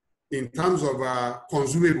in terms of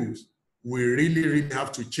consumables, we really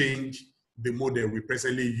have to change the model we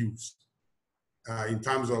presently use in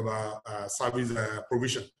terms of service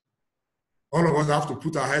provision. All of us have to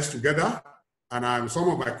put our heads together, and some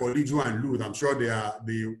of my colleagues who are in Lu, I'm sure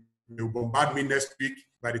they will bombard me next week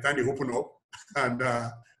by the time they open up. And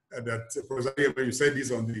that Professor when you said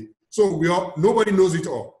this on the, so nobody knows it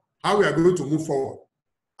all. How we are going to move forward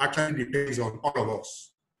actually depends on all of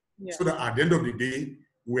us. Yeah. So that at the end of the day,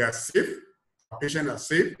 we are safe, our patients are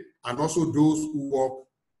safe, and also those who work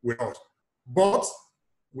with us. But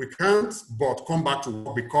we can't but come back to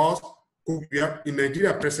work because we have, in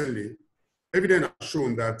Nigeria presently, evidence has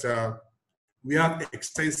shown that we have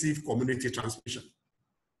extensive community transmission.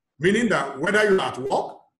 Meaning that whether you're at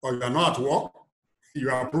work or you're not at work,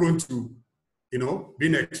 you are prone to,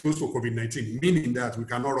 being exposed to COVID-19, meaning that we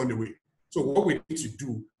cannot run away. So what we need to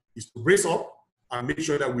do is to brace up and make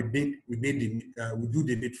sure that we do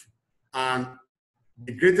the needful. And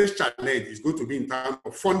the greatest challenge is going to be in terms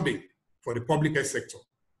of funding for the public health sector.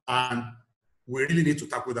 And we really need to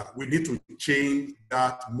tackle that. We need to change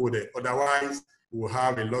that model. Otherwise, we'll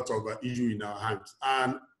have a lot of issue in our hands.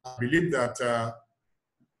 And I believe that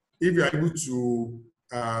if you are able to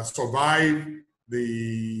survive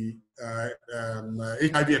the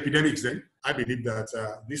HIV epidemics, then I believe that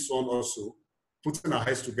this one also, putting our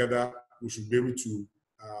heads together we should be able to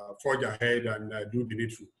forge ahead and do the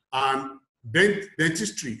needful. And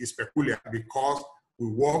dentistry is peculiar because we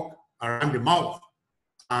work around the mouth,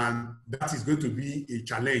 and that is going to be a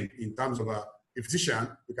challenge in terms of a physician.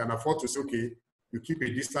 You can afford to say, okay, you keep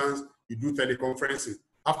a distance, you do teleconferencing.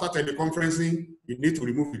 After teleconferencing, you need to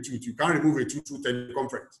remove a tooth. You can't remove a tooth through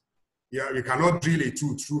teleconference. Yeah, you cannot drill a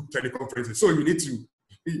tooth through teleconferencing. So you need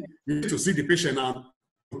to see the patient and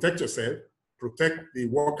protect yourself, protect the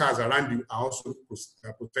workers around you, and also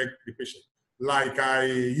protect the patient. Like I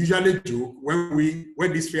usually joke,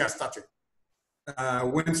 when this fair started,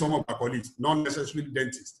 when some of our colleagues, not necessarily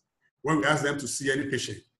dentists, when we ask them to see any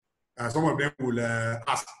patient, some of them will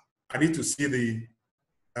ask, I need to see the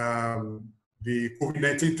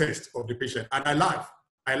COVID-19 test of the patient. And I laugh.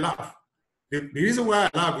 The reason why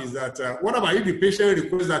I laugh is that, what about if the patient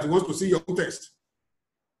requests that he wants to see your own test?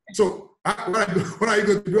 So what are you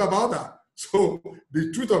going to do about that? So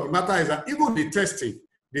the truth of the matter is that even the testing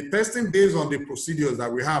based on the procedures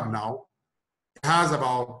that we have now has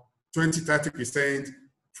about 20-30%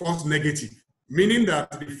 false negative, meaning that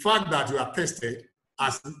the fact that you are tested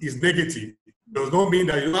is negative does not mean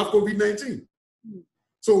that you have COVID-19.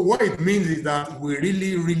 So what it means is that we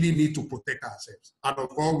really, really need to protect ourselves. And of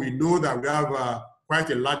course, we know that we have quite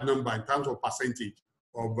a large number in terms of percentage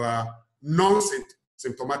of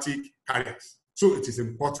non-symptomatic carriers. So it is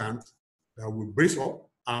important that we brace up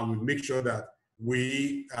and we make sure that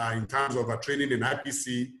we, in terms of training in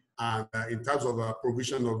IPC and in terms of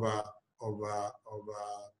provision of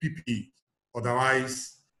PPE,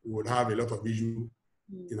 otherwise we would have a lot of issue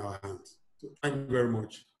in our hands. So thank you very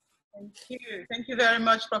much. Thank you. Thank you very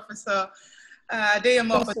much, Professor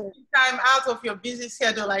Adeyemo, for taking time out of your busy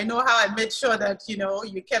schedule. I know how I made sure that, you know,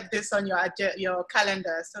 you kept this on your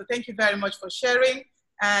calendar. So thank you very much for sharing.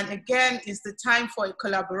 And again, it's the time for a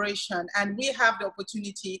collaboration. And we have the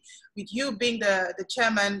opportunity, with you being the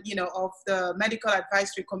chairman, you know, of the Medical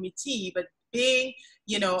Advisory Committee, but being,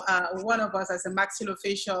 you know, one of us as a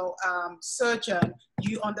maxillofacial surgeon,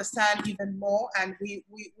 you understand even more. And we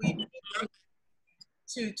need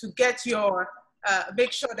to get your,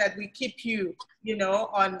 make sure that we keep you, you know,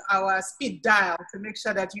 on our speed dial to make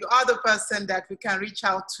sure that you are the person that we can reach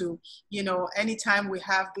out to, you know, anytime we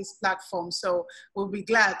have this platform. So we'll be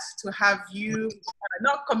glad to have you,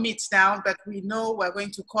 not commit now, but we know we're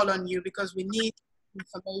going to call on you because we need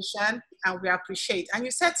information and we appreciate. And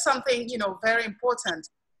you said something, you know, very important.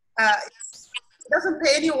 It doesn't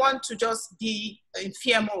pay anyone to just be in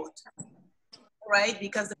fear mode, right?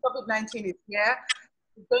 Because the COVID-19 is here.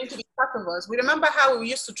 It's going to be part of us. We remember how we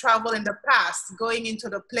used to travel in the past, going into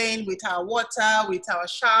the plane with our water, with our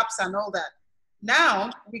sharps and all that. Now,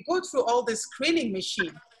 we go through all this screening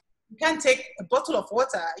machine. You can't take a bottle of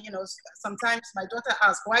water. You know, sometimes my daughter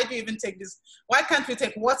asks, why do you even take this? Why can't we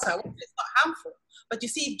take water? Well, it's not harmful. But you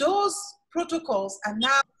see, those protocols are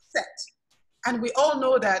now set. And we all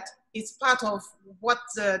know that it's part of what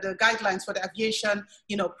the guidelines for the aviation,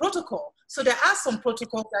 you know, protocol. So there are some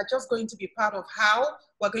protocols that are just going to be part of how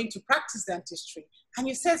we're going to practice dentistry. And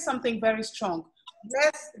you said something very strong.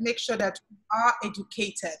 Let's make sure that we are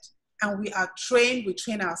educated and we are trained, we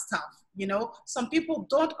train our staff. You know, some people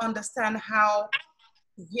don't understand how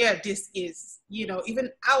severe this is, you know, even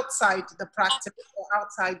outside the practice or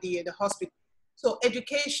outside the hospital. So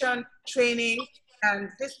education, training, and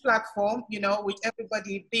this platform, you know, with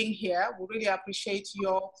everybody being here, we really appreciate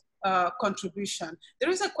your contribution.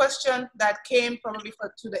 There is a question that came probably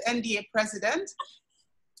to the NDA president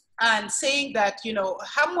and saying that, you know,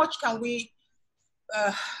 how much can we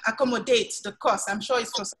accommodate the cost? I'm sure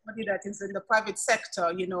it's for somebody that is in the private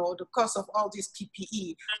sector, you know, the cost of all this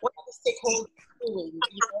PPE. What are the stakeholders doing?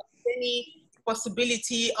 You know, any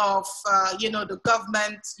possibility of, you know, the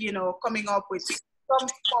government, you know, coming up with some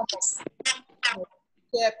form of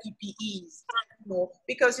PPEs, you know,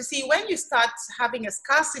 because you see, when you start having a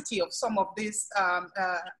scarcity of some of these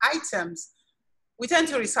items, we tend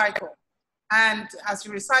to recycle. And as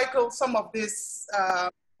you recycle, some of these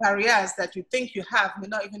barriers that you think you have may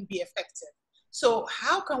not even be effective. So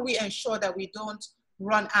how can we ensure that we don't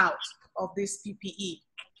run out of this PPE?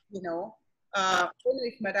 You know, I don't know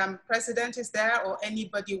if Madam President is there or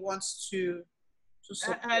anybody wants to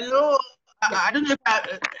support. Hello. I don't know if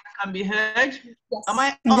I can be heard. Yes. Am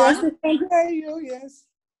I on? Yes, we can hear you, yes.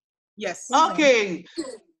 Yes. Okay.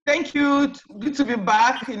 Thank you. Good to be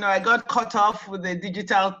back. You know, I got caught off with the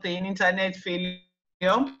digital thing, internet failure.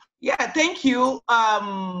 Yeah, thank you.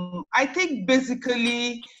 I think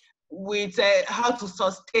basically with how to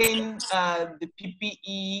sustain the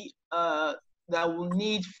PPE that we'll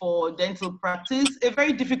need for dental practice, a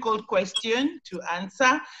very difficult question to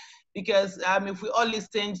answer. because if we all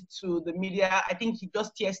listened to the media, I think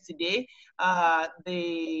just yesterday,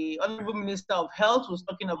 the Honorable Minister of Health was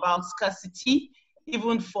talking about scarcity,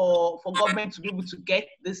 even for government to be able to get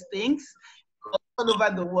these things. All over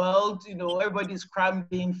the world, everybody's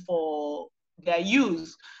scrambling for their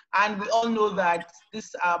use. And we all know that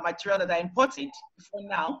these are material that are imported for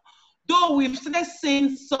now. Though we've started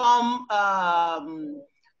seeing some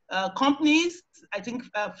companies, I think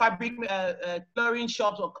fabric coloring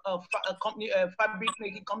shops or fabric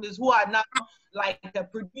making companies who are now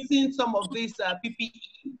producing some of these PPE.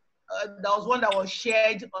 There was one that was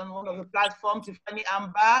shared on one of the platforms, Tiffany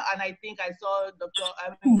Amber, and I think I saw Dr.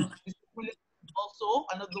 also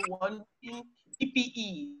another one in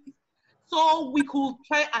PPE. So we could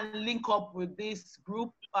try and link up with this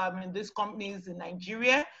group, these companies in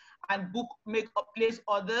Nigeria, and place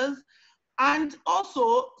orders. And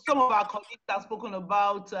also, some of our colleagues have spoken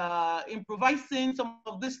about improvising some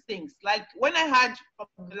of these things. Like when I had from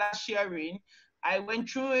the last sharing, I went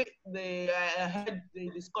through I heard the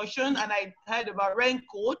discussion, and I heard about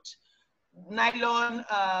raincoat, nylon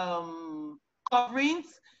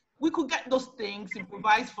coverings. We could get those things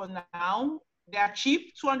improvised for now. They are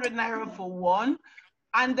cheap, 200 naira for one,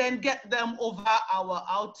 and then get them over our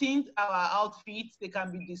outfits. They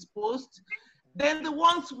can be disposed. Then the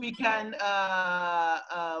ones we can,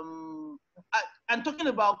 I'm talking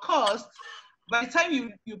about cost. By the time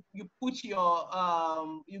you put your,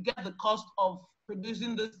 you get the cost of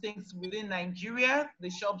producing those things within Nigeria,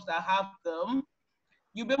 the shops that have them,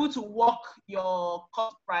 you'll be able to work your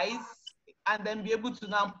cost price and then be able to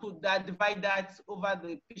now divide that over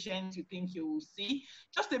the patient you think you will see.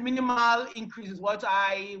 Just a minimal increase is what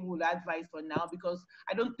I would advise for now, because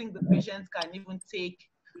I don't think the patients can even take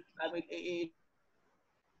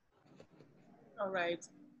All right.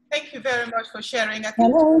 Thank you very much for sharing.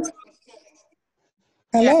 Hello.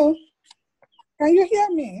 Hello. Yeah. Can you hear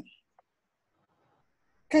me?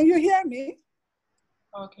 Can you hear me?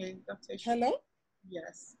 Okay, Dr. Hello?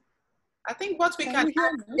 Yes. I think what we can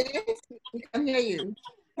hear me? Yes, we can hear you.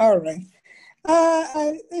 All right.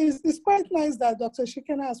 It's quite nice that Dr.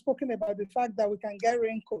 Eshikena has spoken about the fact that we can get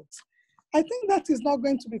raincoats. I think that is not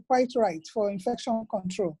going to be quite right for infection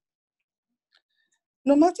control.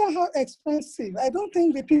 No matter how expensive, I don't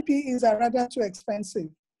think the PPEs are rather too expensive.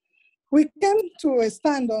 We came to a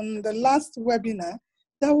stand on the last webinar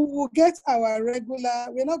that we will get our regular,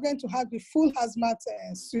 we're not going to have the full hazmat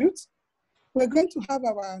suit. We're going to have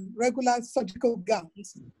our regular surgical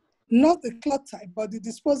gowns, not the cloth type, but the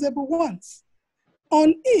disposable ones.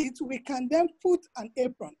 On it, we can then put an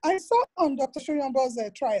apron. I saw on Dr. Soyombo's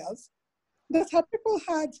trials that her people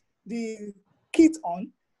had the kit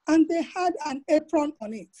on and they had an apron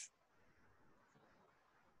on it.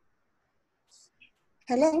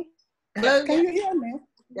 Hello? Hello? Can you hear me?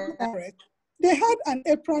 Yeah. All right. They had an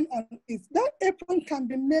apron on it. That apron can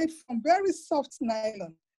be made from very soft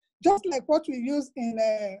nylon, just like what we use in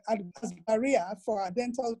as barrier for our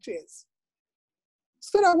dental chairs.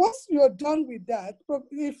 So that once you're done with that,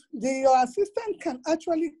 if your assistant can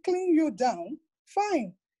actually clean you down,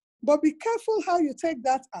 fine. But be careful how you take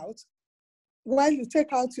that out while you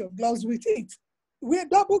take out your gloves with it. We're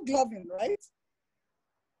double gloving, right?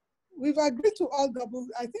 We've agreed to all double,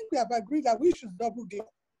 I think we have agreed that we should double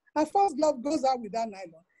glove. Our first glove goes out with that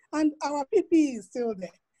nylon, and our PPE is still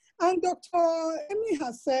there. And Dr. Amy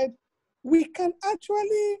has said, we can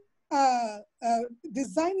actually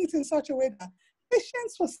design it in such a way that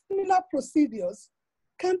patients for similar procedures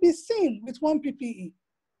can be seen with one PPE.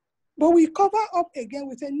 But we cover up again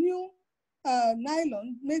with a new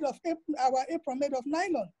nylon made of, our apron made of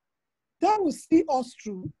nylon. That will see us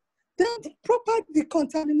through. Then the proper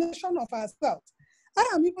decontamination of ourselves. I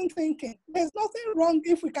am even thinking there's nothing wrong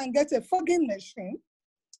if we can get a fogging machine,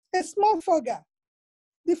 a small fogger.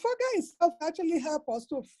 The fogger itself actually helps us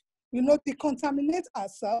to, decontaminate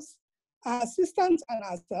ourselves, our assistants and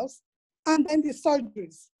ourselves, and then the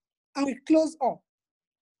surgeries, and we close up.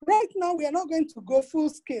 Right now, we are not going to go full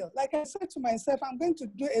scale. Like I said to myself, I'm going to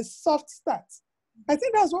do a soft start. I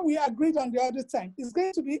think that's what we agreed on the other time. It's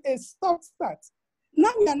going to be a soft start.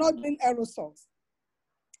 Now we are not doing aerosols.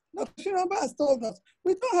 Dr. Shumbusho has told us,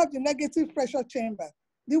 we don't have the negative pressure chamber.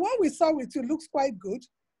 The one we saw with you looks quite good.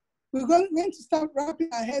 We're going to start wrapping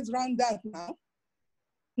our heads around that now.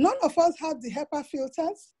 None of us have the HEPA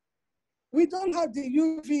filters. We don't have the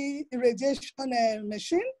UV irradiation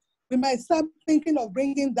machine. We might start thinking of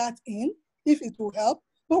bringing that in if it will help,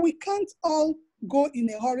 but we can't all go in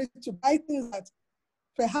a hurry to buy things that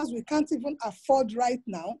perhaps we can't even afford right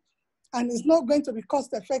now, and it's not going to be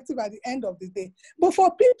cost effective at the end of the day. But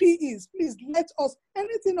for PPEs, please let us,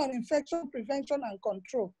 anything on infection prevention and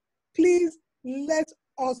control, Please let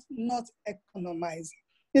us not economize.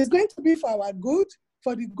 It's going to be for our good,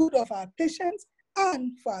 for the good of our patients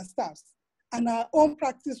and for our staffs and our own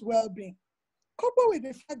practice well-being. Coupled with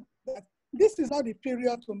the fact that this is not the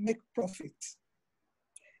period to make profit.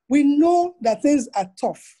 We know that things are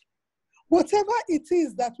tough. Whatever it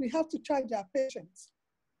is that we have to charge our patients,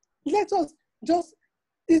 let us just,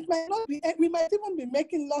 it might not be, we might even be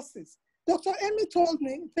making losses. Dr. Amy told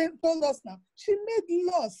us now, she made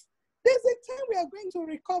loss. There's a time we are going to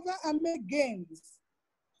recover and make gains.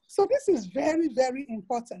 So this is very, very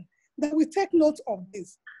important that we take note of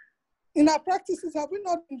this. In our practices, have we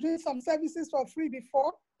not been doing some services for free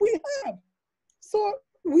before? We have. So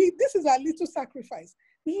this is our little sacrifice.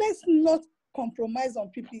 Let's not compromise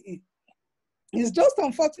on PPE. It's just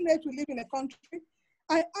unfortunate we live in a country.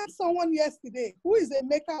 I asked someone yesterday, who is a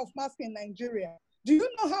maker of masks in Nigeria, do you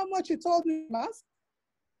know how much he told me mask?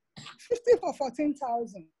 50 for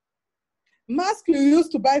 14,000. Mask you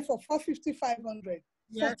used to buy for 450, 500.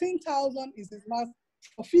 Yes. 14,000 is his mask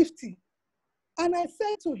for 50. And I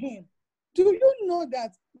said to him, do you know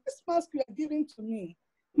that this mask you are giving to me,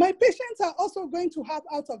 my patients are also going to have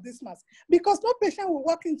out of this mask? Because no patient will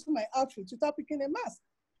walk into my outfit without picking a mask.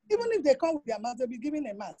 Even if they come with their mask, they'll be given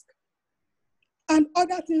a mask. And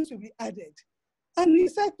other things will be added. And he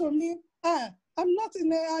said to me, I'm not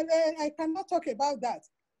in I cannot talk about that.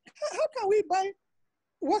 How can we buy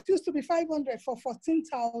what used to be 500 for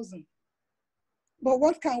 14,000? But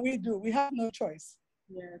what can we do? We have no choice.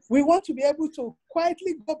 Yes. We want to be able to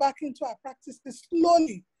quietly go back into our practices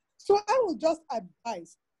slowly. So I will just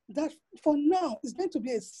advise that for now, it's going to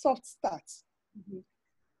be a soft start. Mm-hmm.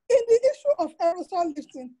 In the issue of aerosol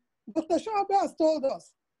lifting, Dr. Shumbusho has told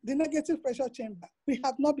us the negative pressure chamber. We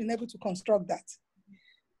have not been able to construct that.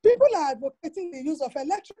 People are advocating the use of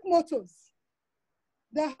electric motors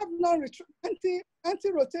that have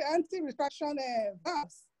anti-retraction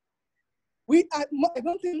valves. I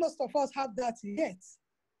don't think most of us have that yet.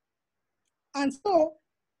 And so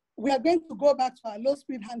we are going to go back to our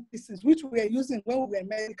low-speed handpieces, which we were using when we were in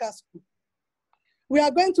medical school. We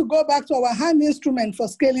are going to go back to our hand instrument for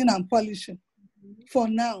scaling and polishing for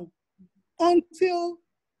now, until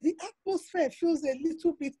the atmosphere feels a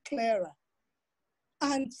little bit clearer.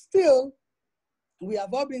 And still, we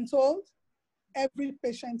have all been told every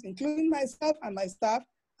patient, including myself and my staff,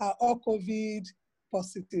 are all COVID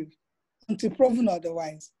positive until proven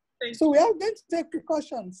otherwise. So we are going to take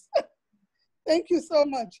precautions. Thank you so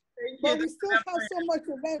much. But we still have so much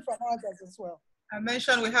to learn from others as well. I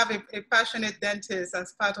mentioned we have a passionate dentist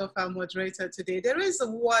as part of our moderator today. There is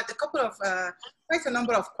quite a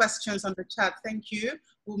number of questions on the chat. Thank you.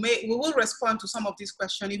 We will respond to some of these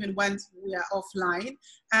questions even when we are offline.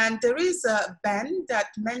 And there is Ben that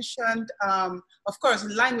mentioned, of course,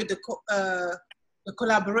 in line with the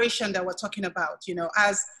collaboration that we're talking about. You know,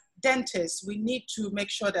 as dentists, we need to make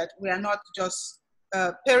sure that we are not just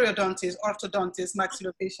periodontist, orthodontist,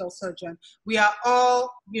 maxillofacial surgeon. We are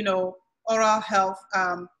all, you know, oral health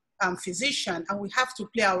physician, and we have to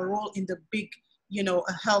play our role in the big, you know,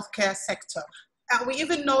 healthcare sector. And we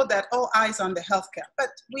even know that all eyes on the healthcare, but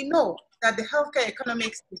we know that the healthcare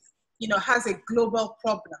economics is, you know, has a global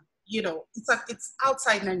problem. You know, it's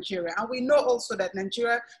outside Nigeria, and we know also that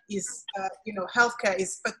Nigeria is, you know, healthcare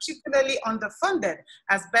is particularly underfunded,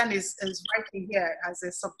 as Ben is writing here as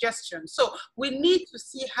a suggestion. So we need to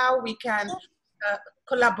see how we can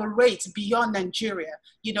collaborate beyond Nigeria.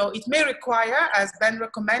 You know, it may require, as Ben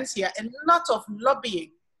recommends here, a lot of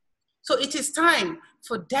lobbying. So it is time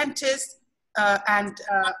for dentists and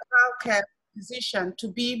oral care physicians to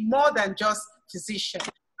be more than just physicians.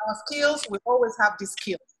 Our skills, we always have these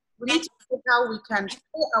skills. We need to see how we can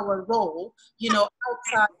play our role, you know,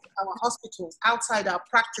 outside our hospitals, outside our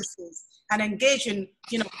practices, and engage in,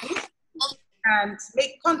 you know, and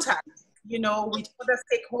make contact, you know, with other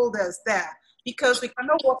stakeholders there. Because we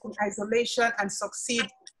cannot work in isolation and succeed,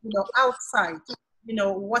 you know, outside, you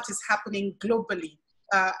know, what is happening globally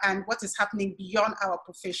and what is happening beyond our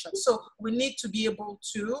profession. So we need to be able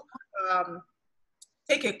to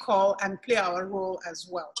take a call and play our role as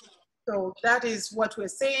well. So that is what we're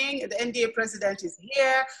saying. The NDA president is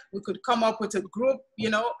here. We could come up with a group, you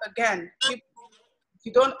know, again, if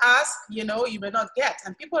you don't ask, you know, you may not get.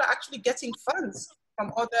 And people are actually getting funds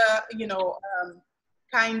from other, you know,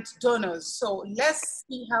 kind donors. So let's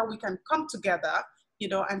see how we can come together, you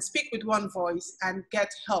know, and speak with one voice and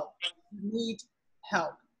get help. We need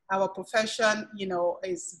help. Our profession, you know,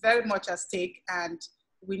 is very much at stake, and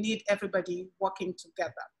we need everybody working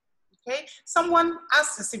together. Okay, someone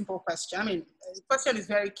asked a simple question. I mean, the question is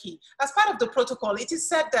very key. As part of the protocol, it is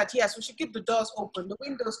said that, yes, we should keep the doors open, the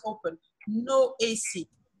windows open, no AC.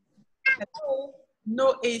 Hello,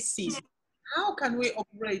 no AC. How can we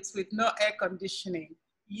operate with no air conditioning?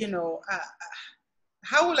 You know,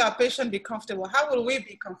 how will our patient be comfortable? How will we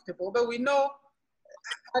be comfortable? But we know,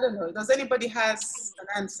 I don't know, does anybody has an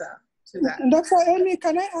answer to that? Dr. Amy,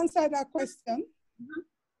 can I answer that question? Mm-hmm.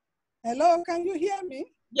 Hello, can you hear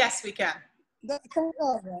me? Yes, we can.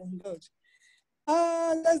 Oh, good.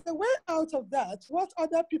 There's a way out of that. What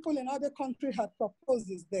other people in other countries have proposed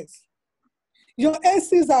is this. Your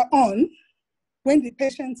ACs are on when the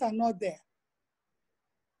patients are not there.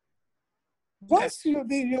 Once you're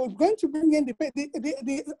going to bring in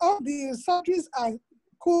all the surgeries are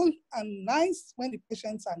cool and nice when the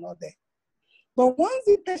patients are not there. But once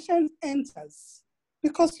the patient enters,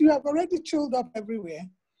 because you have already chilled up everywhere,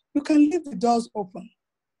 you can leave the doors open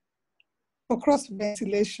for cross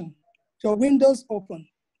ventilation, your windows open.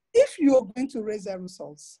 If you're going to raise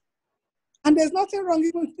aerosols, and there's nothing wrong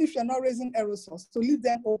even if you're not raising aerosols, to leave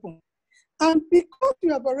them open. And because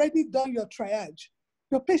you have already done your triage,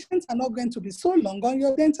 your patients are not going to be so long on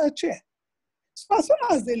your dental chair. So as soon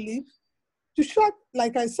as they leave, you should,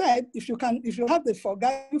 like I said, if you have the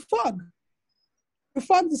fogger, you fog. You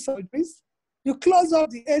fog the surgeries, you close up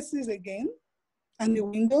the ACs again and the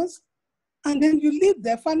windows, and then you leave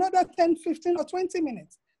there for another 10, 15, or 20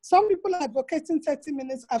 minutes. Some people are advocating 30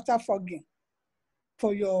 minutes after fogging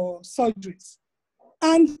for your surgeries.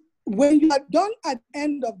 And when you are done at the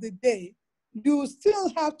end of the day, you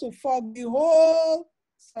still have to fog the whole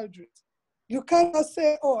surgery. You cannot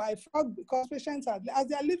say, oh, I fogged because patients are, as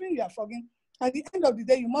they are leaving, you are fogging. At the end of the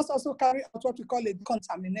day, you must also carry out what we call a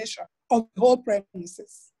decontamination of the whole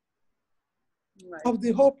premises. Right. Of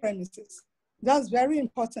the whole premises. That's very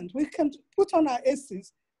important. We can put on our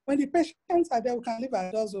ACs. When the patients are there, we can leave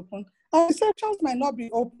our doors open. Our receptions might not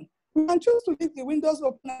be open. We can choose to leave the windows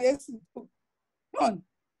open and ACs on,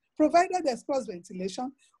 provided there's cross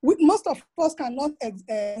ventilation. Most of us cannot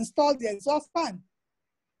install the exhaust fan.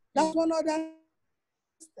 That's one other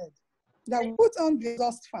step. That we put on the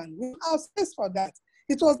exhaust fan. We have space for that.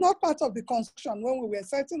 It was not part of the construction when we were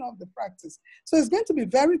setting up the practice. So it's going to be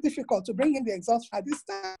very difficult to bring in the exhaust fan at this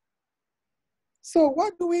time. So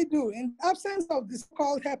what do? In absence of the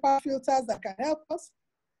so-called HEPA filters that can help us,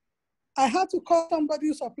 I had to call somebody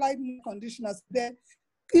who supplied me conditioners there.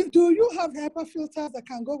 Do you have HEPA filters that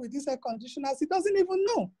can go with these air conditioners? He doesn't even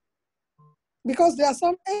know. Because there are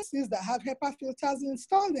some ACs that have HEPA filters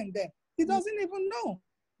installed in them. He doesn't even know.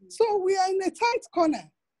 So we are in a tight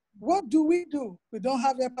corner. What do? We don't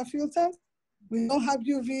have HEPA filters. We don't have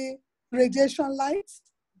UV radiation lights.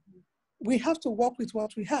 We have to work with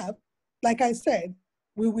what we have. Like I said,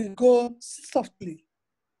 we will go softly,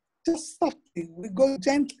 just softly. We go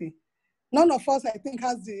gently. None of us, I think,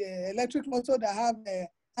 has the electric motor that have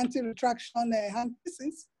anti-retraction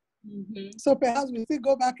handpieces. Mm-hmm. So perhaps we still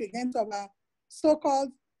go back again to our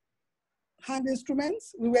so-called hand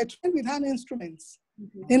instruments. We were trained with hand instruments.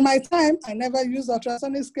 Mm-hmm. In my time, I never used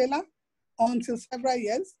ultrasonic scaler until several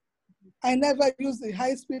years. I never used the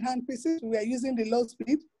high-speed handpieces. We were using the low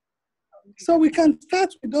speed. So we can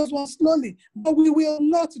start with those ones slowly, but we will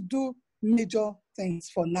not do major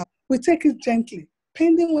things for now. We take it gently,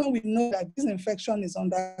 pending when we know that this infection is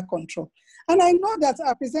under control. And I know that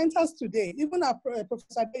our presenters today, even our Professor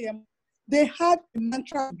Adeyemo, they had a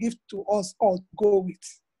mantra to give to us all to go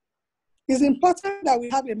with. It's important that we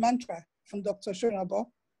have a mantra from Dr. Soyombo,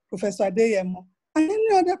 Professor Adeyemo, and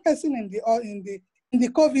any other person in the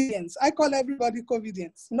COVIDians. I call everybody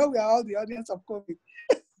COVIDians. You know, we are all the audience of COVID.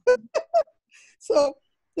 So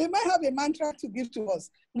they might have a mantra to give to us,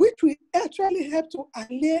 which will actually help to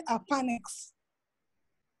allay our panics.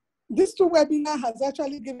 This 2 webinar has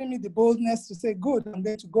actually given me the boldness to say, good, I'm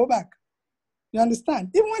going to go back. You understand?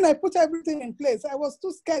 Even when I put everything in place, I was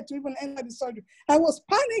too scared to even enter the surgery. I was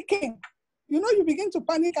panicking. You know, you begin to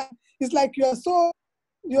panic and it's like you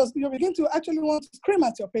begin to actually want to scream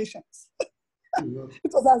at your patients.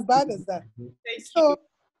 It was as bad as that. So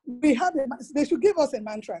they should give us a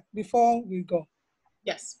mantra before we go.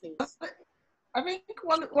 Yes, please. I think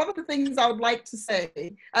one of the things I would like to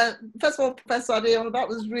say, first of all, Professor Adeyemo, that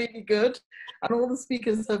was really good. And all the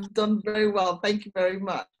speakers have done very well. Thank you very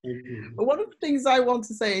much. But one of the things I want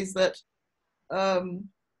to say is that,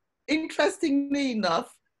 interestingly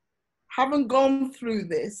enough, having gone through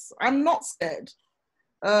this, I'm not scared.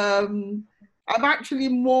 I'm actually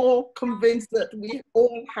more convinced that we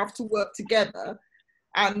all have to work together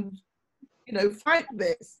and, you know, fight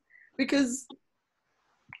this, because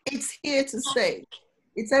it's here to stay.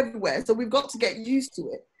 It's everywhere. So we've got to get used to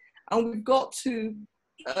it. And we've got to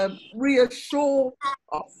reassure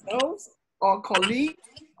ourselves, our colleagues,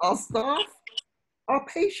 our staff, our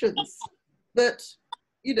patients that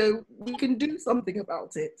you know, we can do something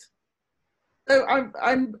about it. So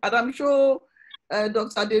I'm sure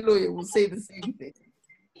Dr. Adeloye will say the same thing.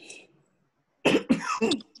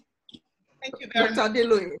 Thank you very much. Dr.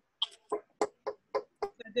 Adeloye.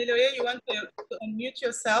 Adeloye, you want to unmute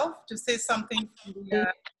yourself to say something to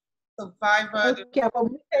the survivor? Okay, I've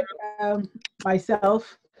unmuted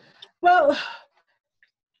myself. Well,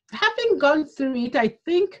 having gone through it, I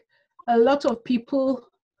think a lot of people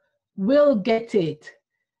will get it.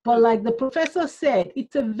 But like the professor said,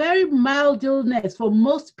 it's a very mild illness for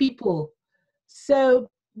most people. So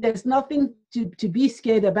there's nothing to be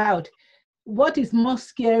scared about. What is more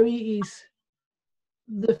scary is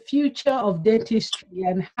the future of dentistry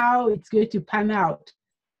and how it's going to pan out.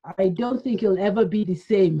 I don't think it'll ever be the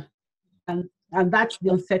same. And that's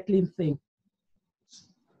the unsettling thing.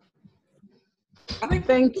 I think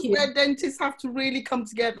Thank you. where dentists have to really come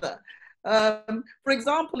together. For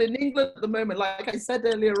example, in England at the moment, like I said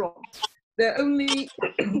earlier on, there are only,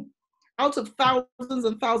 out of thousands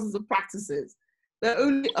and thousands of practices, there are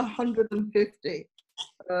only 150.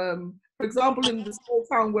 For example, in the small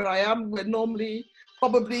town where I am, we're normally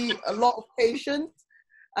probably a lot of patients,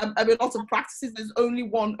 and a lot of practices, there's only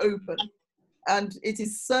one open. And it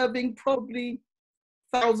is serving probably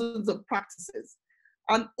thousands of practices.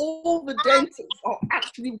 And all the dentists are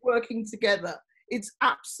actually working together. It's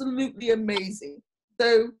absolutely amazing.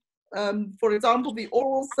 So, for example, the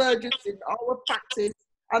oral surgeons in our practice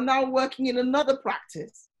are now working in another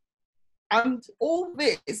practice. And all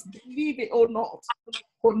this, believe it or not,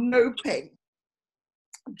 for no pay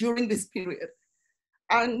during this period.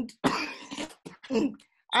 And,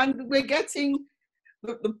 and we're getting,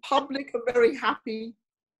 the public are very happy.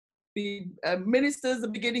 The ministers are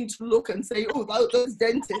beginning to look and say, oh, those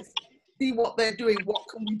dentists, see what they're doing, what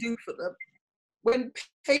can we do for them? When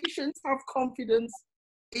patients have confidence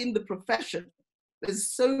in the profession, there's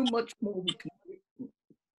so much more we can do.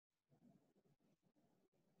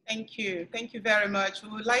 Thank you. Thank you very much. We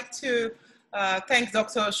would like to thank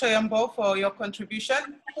Dr. Soyombo for your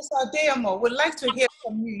contribution. Professor Adeyemo, we'd like to hear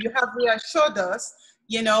from you. You have reassured us,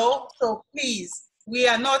 you know, so please, we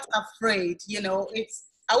are not afraid, you know,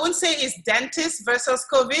 I wouldn't say it's dentists versus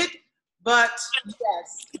COVID, but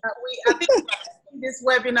yes, I think this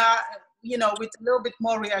webinar, you know, with a little bit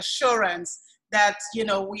more reassurance that, you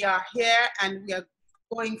know, we are here and we are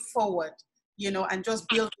going forward, you know, and just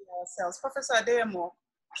building ourselves. Professor Adeyemo,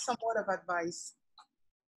 some word of advice.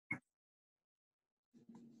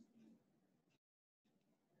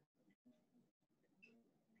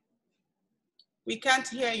 We can't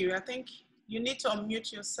hear you. I think you need to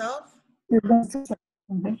unmute yourself.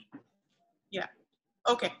 Yeah.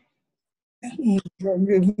 Okay.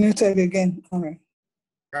 You've muted again. All right.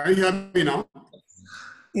 Can you hear me now?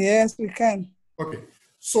 Yes, we can. Okay.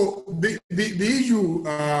 So the issue,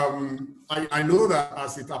 I know that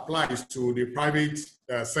as it applies to the private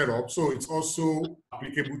setup, so it's also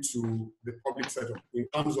applicable to the public setup in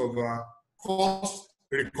terms of cost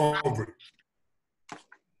recovery.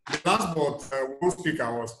 The last but one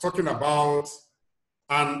speaker was talking about,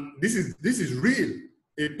 and this is real,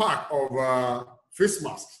 a pack of face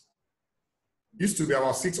masks used to be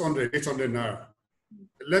about 600, 800 naira.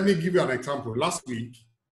 Let me give you an example. Last week,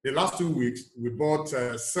 the last 2 weeks, we bought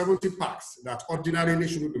 70 packs that ordinarily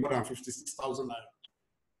shouldn't be more than 56,000 naira.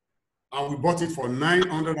 And we bought it for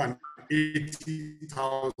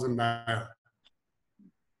 980,000 naira.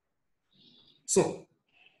 So,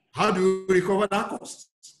 how do we recover that cost?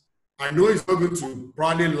 I know it's not going to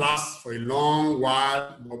probably last for a long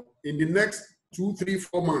while, but in the next 2, 3,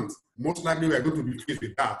 4 months, most likely we are going to be faced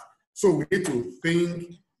with that. So we need to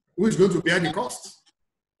think who is going to bear the cost?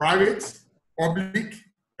 Private, public,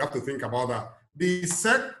 you have to think about that. The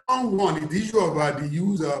second one is the issue of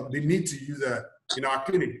the need to use in our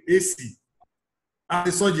clinic, AC. As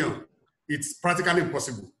a surgeon, it's practically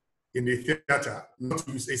impossible in the theater not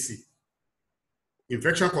to use AC.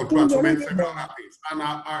 Infection control and so many things. And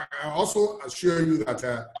I also assure you that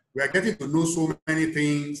we are getting to know so many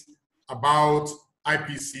things about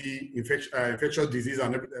IPC, infectious disease,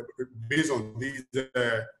 and based on these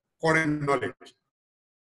current knowledge.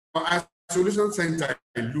 As Solution Center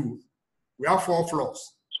in Lu, we have 4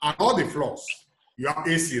 floors. And all the floors, you have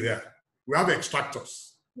AC there. We have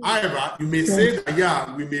extractors. However, you may say that,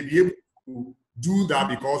 yeah, we may be able to do that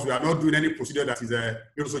because we are not doing any procedure that is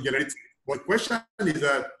neurogenerative. But the question is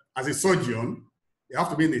that as a surgeon, you have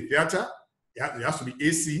to be in the theater, there has to be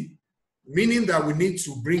AC, meaning that we need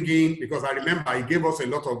to bring in, because I remember it gave us a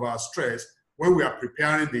lot of stress when we are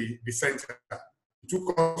preparing the center. It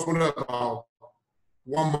took us about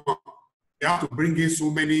 1 month. They have to bring in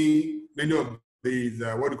so many of these,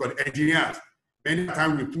 engineers. Many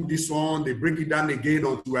times we put this on, they break it down again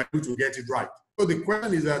until we're able to get it right. So the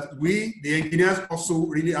question is that we, the engineers, also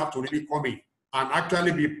really have to really come in and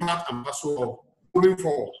actually be part and parcel of moving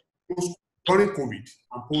forward during COVID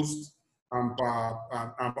and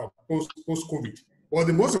post-COVID. But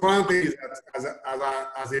the most important thing is that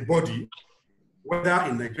as a body, whether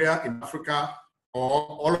in Nigeria, in Africa, or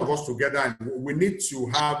all of us together, we need to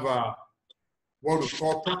have what we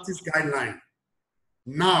call practice guideline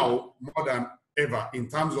now more than ever in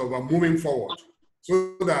terms of moving forward,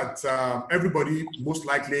 so that everybody most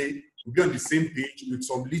likely will be on the same page with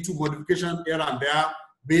some little modification here and there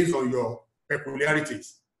based on your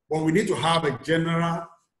peculiarities. But we need to have a general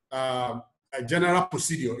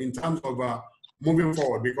procedure in terms of moving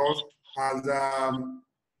forward, because as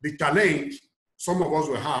the challenge some of us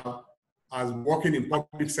will have as working in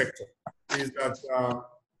public sector is that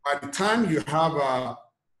by the time you have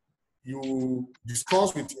you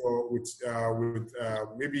discuss with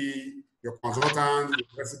maybe your consultants, with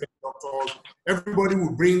resident doctors, everybody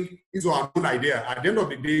will bring his or her own idea. At the end of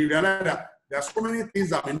the day, you realize that there are so many things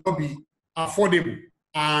that may not be affordable,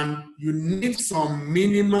 and you need some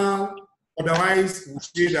minimal, otherwise we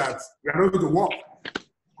say that we are not going to work.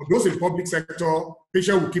 For those in public sector,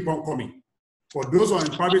 patients will keep on coming. For those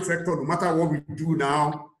in private sector, no matter what we do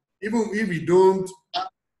now, even if we don't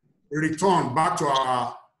return back to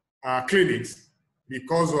our clinics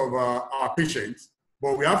because of our patients,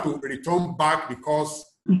 but we have to return back because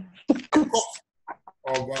of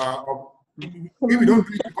if we don't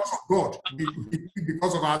do it because of God,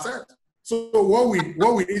 because of ourselves. So what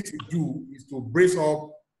we need to do is to brace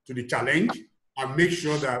up to the challenge and make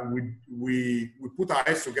sure that we put our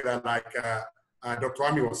heads together, like Dr.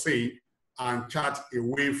 Ami was saying, and chart a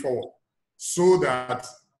way forward, so that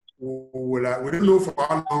we don't know for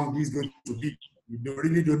how long this is going to be. We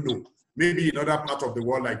really don't know. Maybe in other parts of the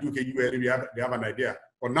world, like UK, US, they have an idea.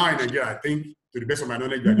 But now in Nigeria, I think, to the best of my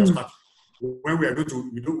knowledge, we are just starting. When we are going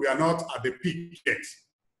to, we are not at the peak yet.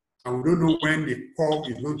 And we don't know when the curve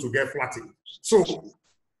is going to get flattened. So,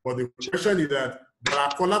 but the question is that there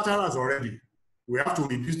are collaterals already. We have to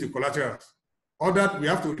reduce the collaterals. We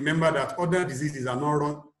have to remember that other diseases are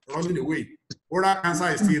not running away. Oral cancer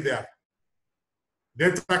is still there.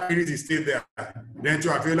 Dental caries is still there.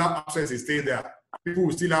 Dental alveolar abscess is still there. People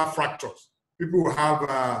will still have fractures. People will have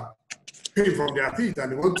pain from their teeth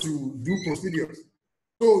and they want to do procedures.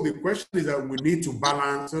 So the question is that we need to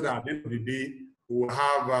balance so that at the end of the day, we'll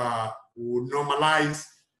normalize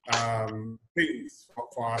things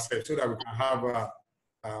for ourselves so that we can have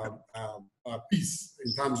peace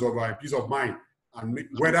in terms of peace of mind. And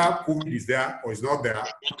whether COVID is there or is not there,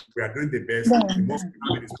 we are doing the best. The most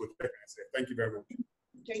important is to protect ourselves. Thank you very much.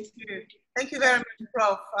 Thank you. Thank you very much,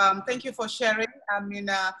 Prof. Thank you for sharing. I mean,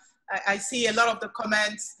 I see a lot of the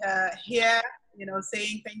comments here, you know,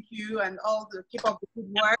 saying thank you and all the keep up the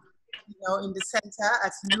good work, you know, in the center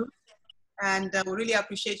at NUT. And we really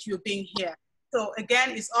appreciate you being here. So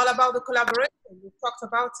again, it's all about the collaboration. We talked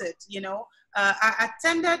about it, you know. I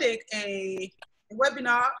attended a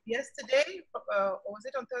webinar yesterday, or was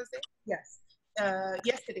it on Thursday? Yes,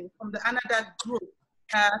 yesterday from the ANADA group.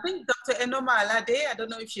 I think Dr. Enoma Alade, I don't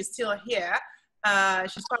know if she's still here.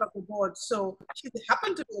 She's part of the board. So she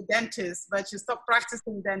happened to be a dentist, but she stopped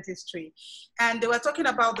practicing dentistry. And they were talking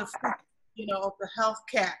about the food, you know, of the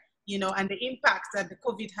healthcare, you know, and the impact that the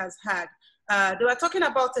COVID has had. They were talking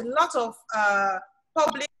about a lot of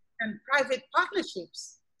public and private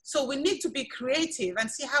partnerships. So we need to be creative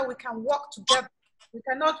and see how we can work together. We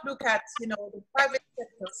cannot look at, you know, the private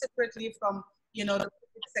sector separately from, you know, the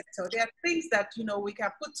public sector. There are things that, you know, we can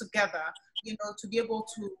put together, you know, to be able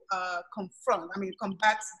to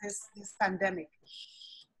combat this pandemic.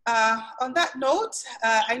 On that note,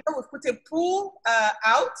 I know we've put a poll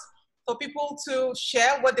out for people to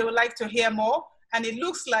share what they would like to hear more. And it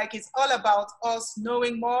looks like it's all about us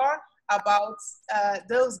knowing more about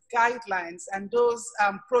those guidelines and those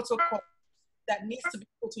protocols that needs to be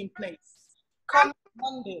put in place. Come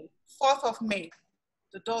Monday, 4th of May,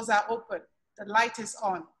 the doors are open, the light is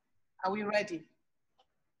on. Are we ready?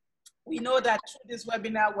 We know that through this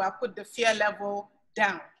webinar, we have put the fear level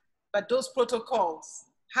down, but those protocols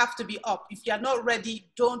have to be up. If you're not ready,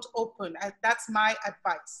 don't open. That's my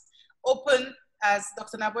advice. Open, as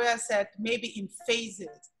Dr. Naboya said, maybe in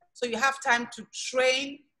phases. So you have time to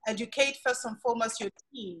train, educate first and foremost your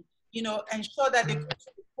team, you know, ensure that they go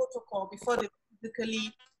through the protocol before they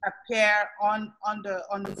physically appear on the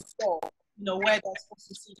floor, you know, where they're supposed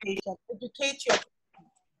to see patients. Educate your patient.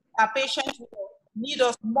 Our patients will need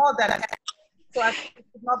us more than ever. So I think it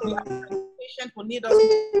should not be like patient will need us more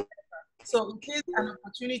than ever. So it is an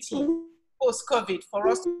opportunity post-COVID for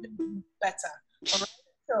us to do better. All right.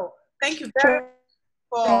 So thank you very much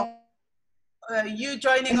for you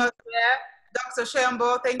joining us here. Dr.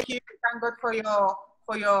 Soyombo, thank you. Thank God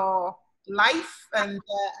for your life and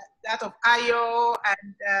that of Ayo,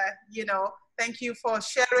 and thank you for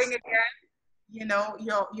sharing again,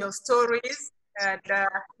 your stories. And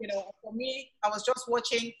for me, I was just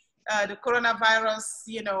watching the coronavirus,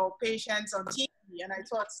 patients on TV, and I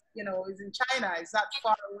thought, it's in China, it's that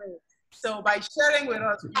far away. So by sharing with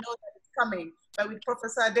us, we know that it's coming. But with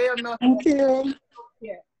Professor Adeomo, thank you.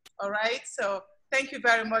 Yeah. All right. So thank you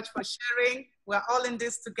very much for sharing. We're all in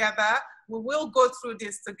this together. We will go through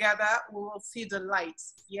this together. We will see the light.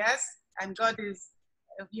 Yes. And God is,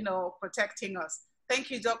 protecting us.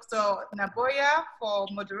 Thank you, Dr. Naboya, for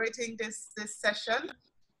moderating this session.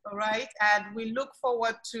 All right. And we look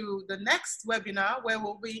forward to the next webinar where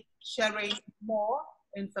we'll be sharing more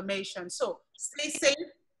information. So stay safe.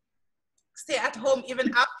 Stay at home even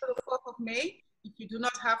after the 4th of May if you do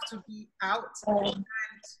not have to be out. And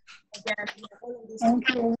again, all of this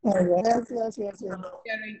Yes.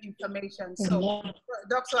 sharing information. So,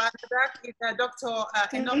 Dr. Anadak, Dr.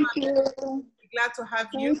 Enoma, we're glad to have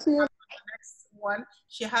you. Thank you. The next one.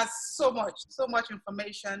 She has so much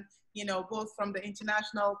information, both from the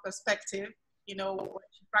international perspective, what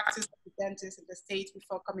she practiced as a dentist in the States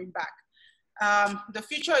before coming back. The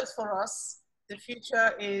future is for us. The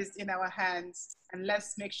future is in our hands, and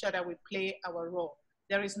let's make sure that we play our role.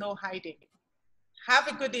 There is no hiding. Have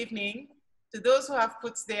a good evening. To those who have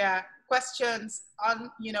put their questions on,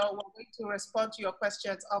 we're going to respond to your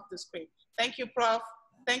questions off the screen. Thank you, Prof.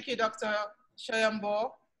 Thank you, Dr.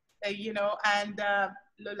 Soyombo, and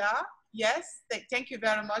Lola. Yes, thank you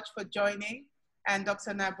very much for joining. And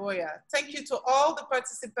Dr. Naboya. Thank you to all the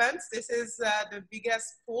participants. This is the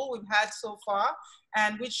biggest pool we've had so far,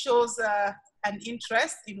 and which shows an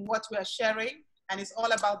interest in what we are sharing. And it's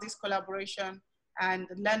all about this collaboration and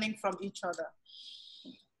learning from each other.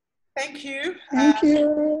 Thank you. Thank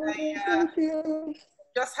you. Thank you.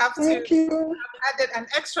 Just have to I've added an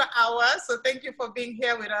extra hour, so thank you for being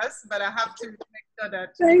here with us, but I have to make sure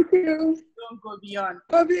that thank you. Don't go beyond.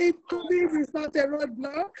 COVID is not a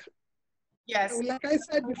roadblock. Yes. Like I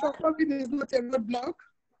said before, COVID is not a roadblock.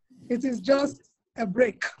 It is just a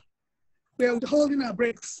break. We are holding our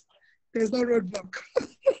brakes. There's no roadblock.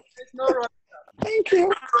 There's no roadblock. Thank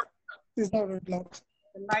you. There's no roadblock.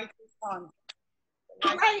 The light is on.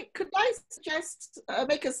 Could I suggest,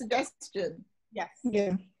 make a suggestion? Yes.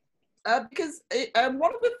 Yeah. Because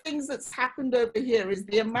one of the things that's happened over here is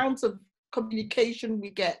the amount of communication we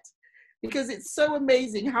get. Because it's so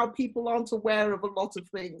amazing how people aren't aware of a lot of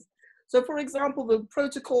things. So for example, the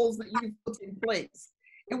protocols that you've put in place,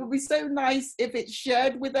 it would be so nice if it's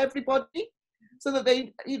shared with everybody so that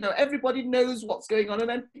everybody knows what's going on, and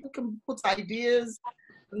then people can put ideas,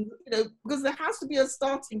 and, because there has to be a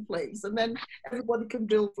starting place and then everybody can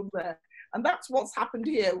build from there. And that's what's happened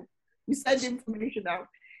here. We send information out.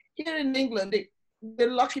 Here in England,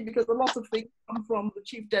 they're lucky because a lot of things come from the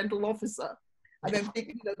chief dental officer, and then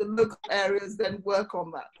the local areas then work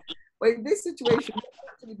on that. But in this situation, what's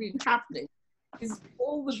actually been happening is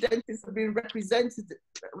all the dentists have been represented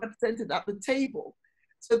at the table.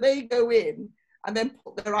 So they go in and then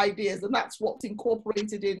put their ideas, and that's what's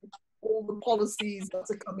incorporated in all the policies that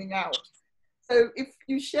are coming out. So if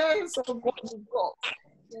you share some of what we've got,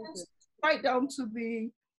 right down to the,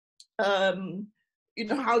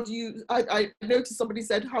 how do you, I noticed somebody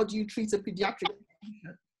said, how do you treat a pediatric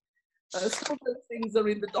patient? Some of those things are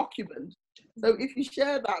in the document. So if you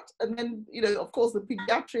share that, and then, of course, the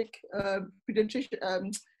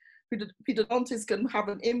pedodontist can have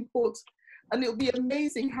an input, and it'll be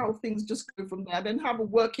amazing how things just go from there. Then have a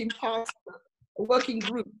working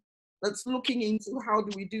group that's looking into how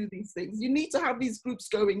do we do these things. You need to have these groups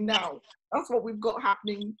going now. That's what we've got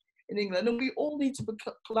happening in England. And we all need to be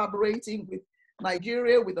collaborating with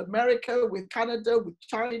Nigeria, with America, with Canada, with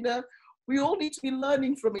China. We all need to be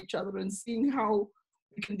learning from each other and seeing how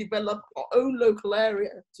we can develop our own local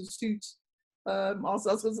area to suit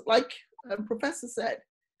ourselves. Because like Professor said,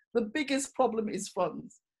 the biggest problem is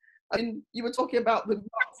funds. I mean, you were talking about the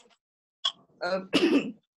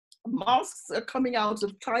masks. Masks are coming out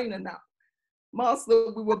of China now. Masks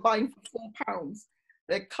that we were buying for £4,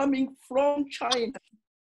 they're coming from China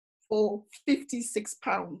for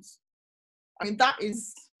 £56. I mean, that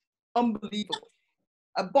is unbelievable.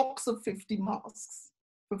 A box of 50 masks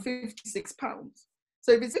for £56.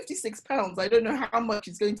 So if it's £56, I don't know how much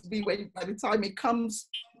it's going to be by the time it comes,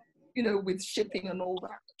 with shipping and all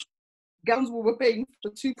that. Gowns we were paying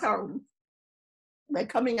for £2, they're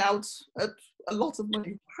coming out at a lot of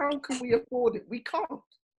money. How can we afford it? We can't.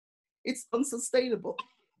 It's unsustainable.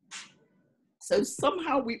 So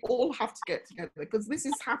somehow we all have to get together, because this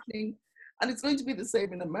is happening, and it's going to be the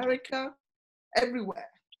same in America, everywhere.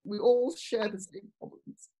 We all share the same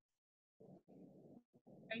problems.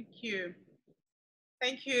 Thank you.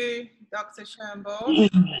 Thank you, Dr. Soyombo.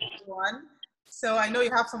 Everyone. So I know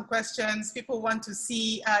you have some questions. People want to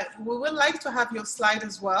see, we would like to have your slide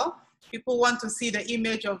as well. People want to see the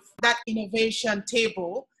image of that innovation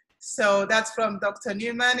table. So that's from Dr.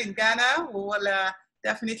 Newman in Ghana. We will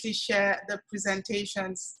definitely share the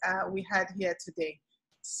presentations we had here today.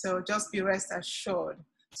 So just be rest assured.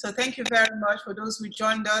 So thank you very much for those who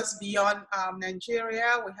joined us beyond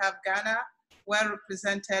Nigeria. We have Ghana well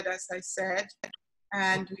represented, as I said.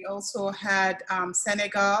 And we also had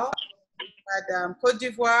Senegal, we had Cote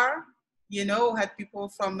d'Ivoire, you know, had people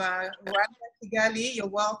from Rwanda, Kigali, you're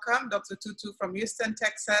welcome. Dr. Tutu from Houston,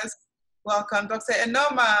 Texas, welcome. Dr.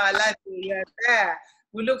 Enoma Ladi, you're there.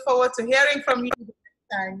 We look forward to hearing from you next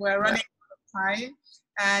time. We're running out of time,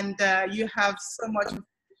 and you have so much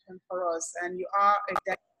information for us, and you are a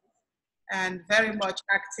dentist and very much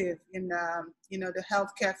active in, you know, the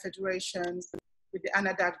healthcare federations with the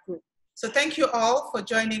ANADAC group. So thank you all for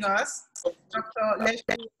joining us. Dr.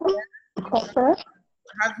 Leslie,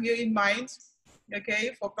 have you in mind,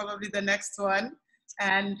 okay, for probably the next one.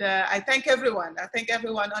 And I thank everyone. I thank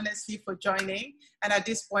everyone honestly for joining. And at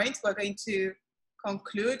this point, we're going to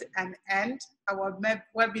conclude and end our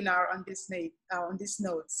webinar on this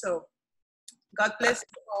note. So God bless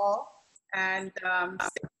you all, and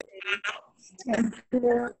stay safe.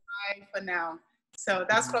 Bye for now. So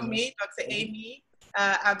that's from me, Dr. Amy.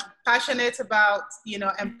 I'm passionate about, you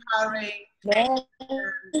know, empowering,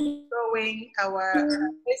 growing our,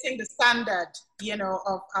 raising the standard, you know,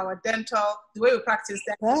 of our dental, the way we practice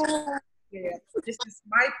dental. Yeah. This is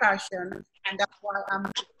my passion, and that's why I'm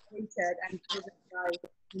motivated and driven by,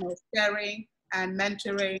 you know, sharing and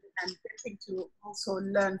mentoring and getting to also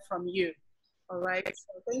learn from you. All right.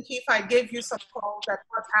 So thank you. If I gave you some calls at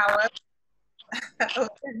what hour, I'll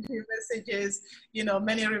send you messages, you know,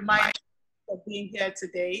 many reminders for being here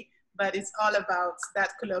today, but it's all about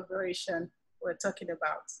that collaboration we're talking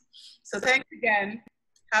about. So thanks again.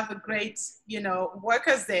 Have a great, you know,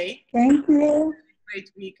 Workers' Day. Thank you. Great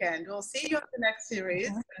weekend. We'll see you on the next series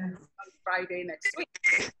on Friday next week.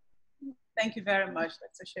 Thank you very much,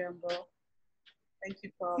 Dr. Soyombo. Thank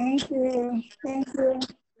you, Paul. Thank you. Thank you.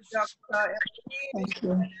 Dr. Thank you.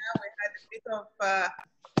 We had a bit of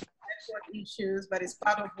network issues, but it's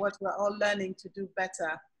part of what we're all learning to do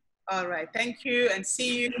better. All right, thank you, and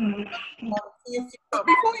see you.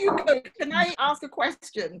 Before you go, can I ask a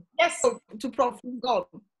question? Yes. Oh, to Prof is gone,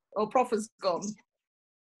 or Prof is gone.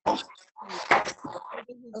 Is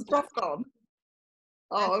Prof gone?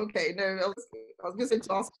 Oh, okay. No, I was just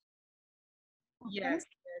to ask. Yes,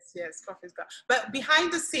 yes, yes. Prof is gone. But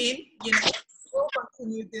behind the scene, you know, we'll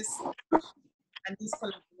continue this and this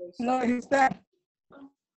collaboration. No, he's there.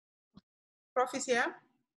 Prof is here.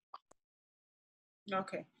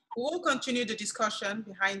 Okay. We will continue the discussion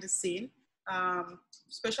behind the scene,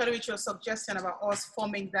 especially with your suggestion about us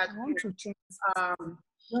forming that group. Our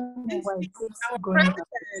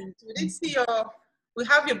president, we didn't see your, we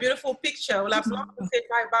have your beautiful picture. We'll have to say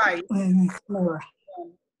bye-bye.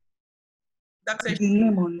 Dr.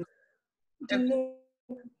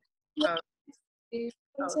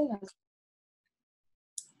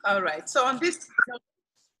 All right, so on this,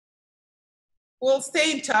 we'll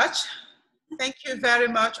stay in touch. Thank you very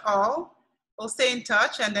much all. We'll stay in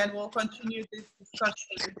touch, and then we'll continue this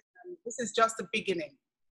discussion. This is just the beginning.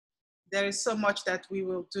 There is so much that we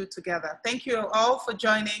will do together. Thank you all for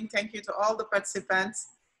joining. Thank you to all the participants.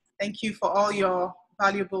 Thank you for all your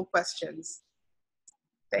valuable questions.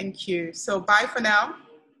 Thank you. So bye for now.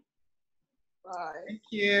 Bye.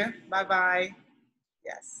 Thank you. Bye-bye.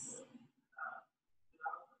 Yes.